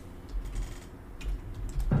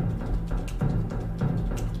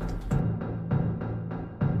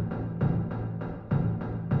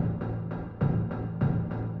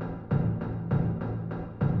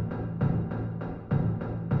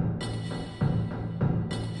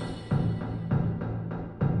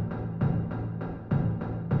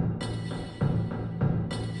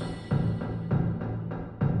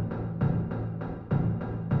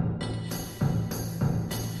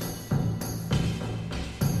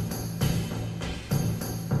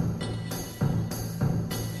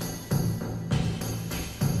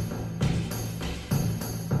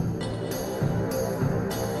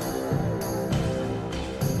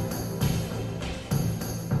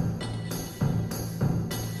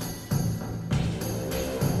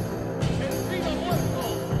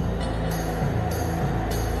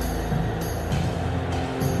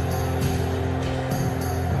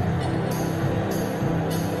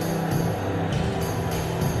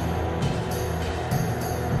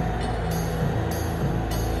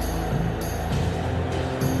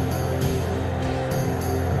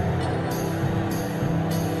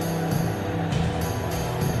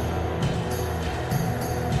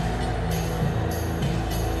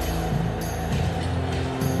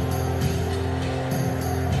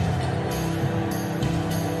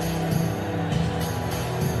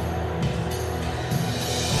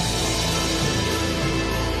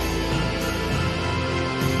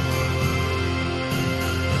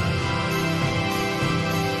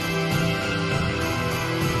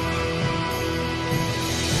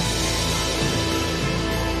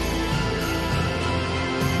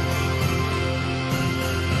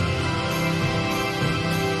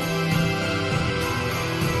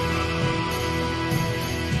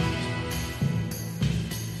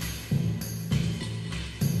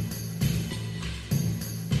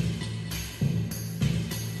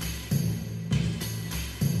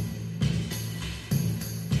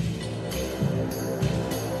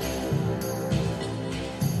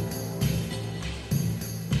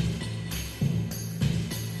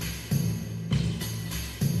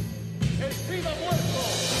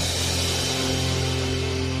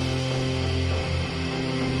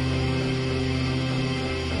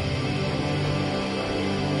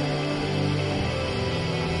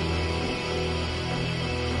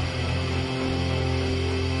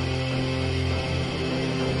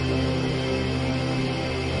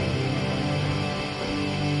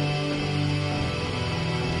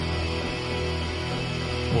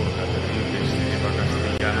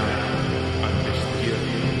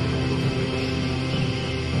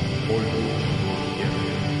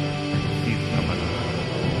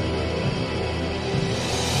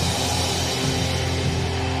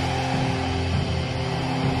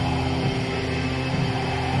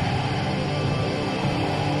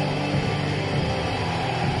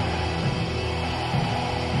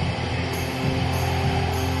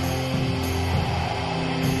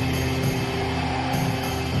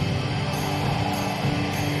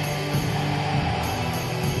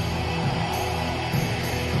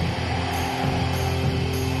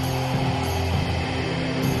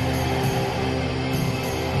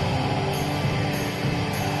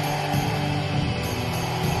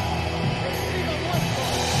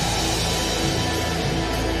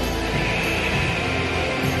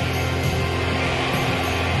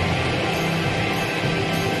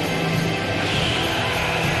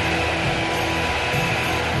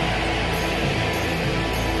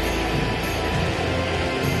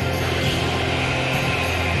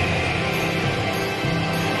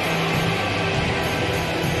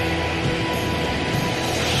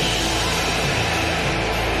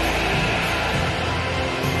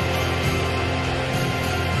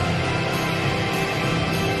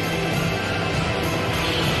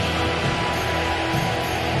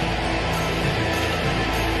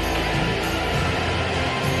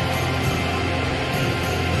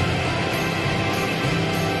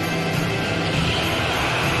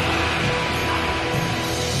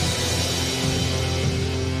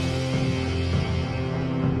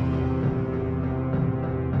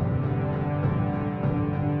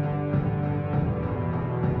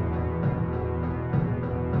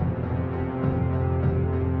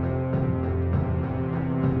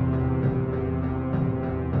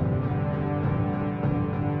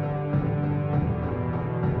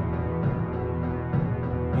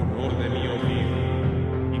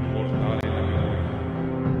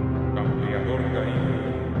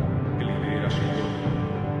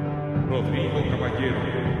 Rodrigo Caballero,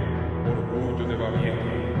 orgullo de Baviera,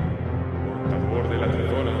 portador de la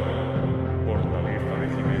tritona, fortaleza de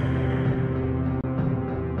Siberia.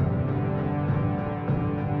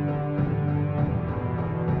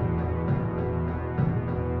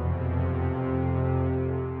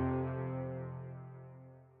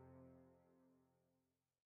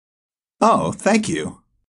 Oh, thank you.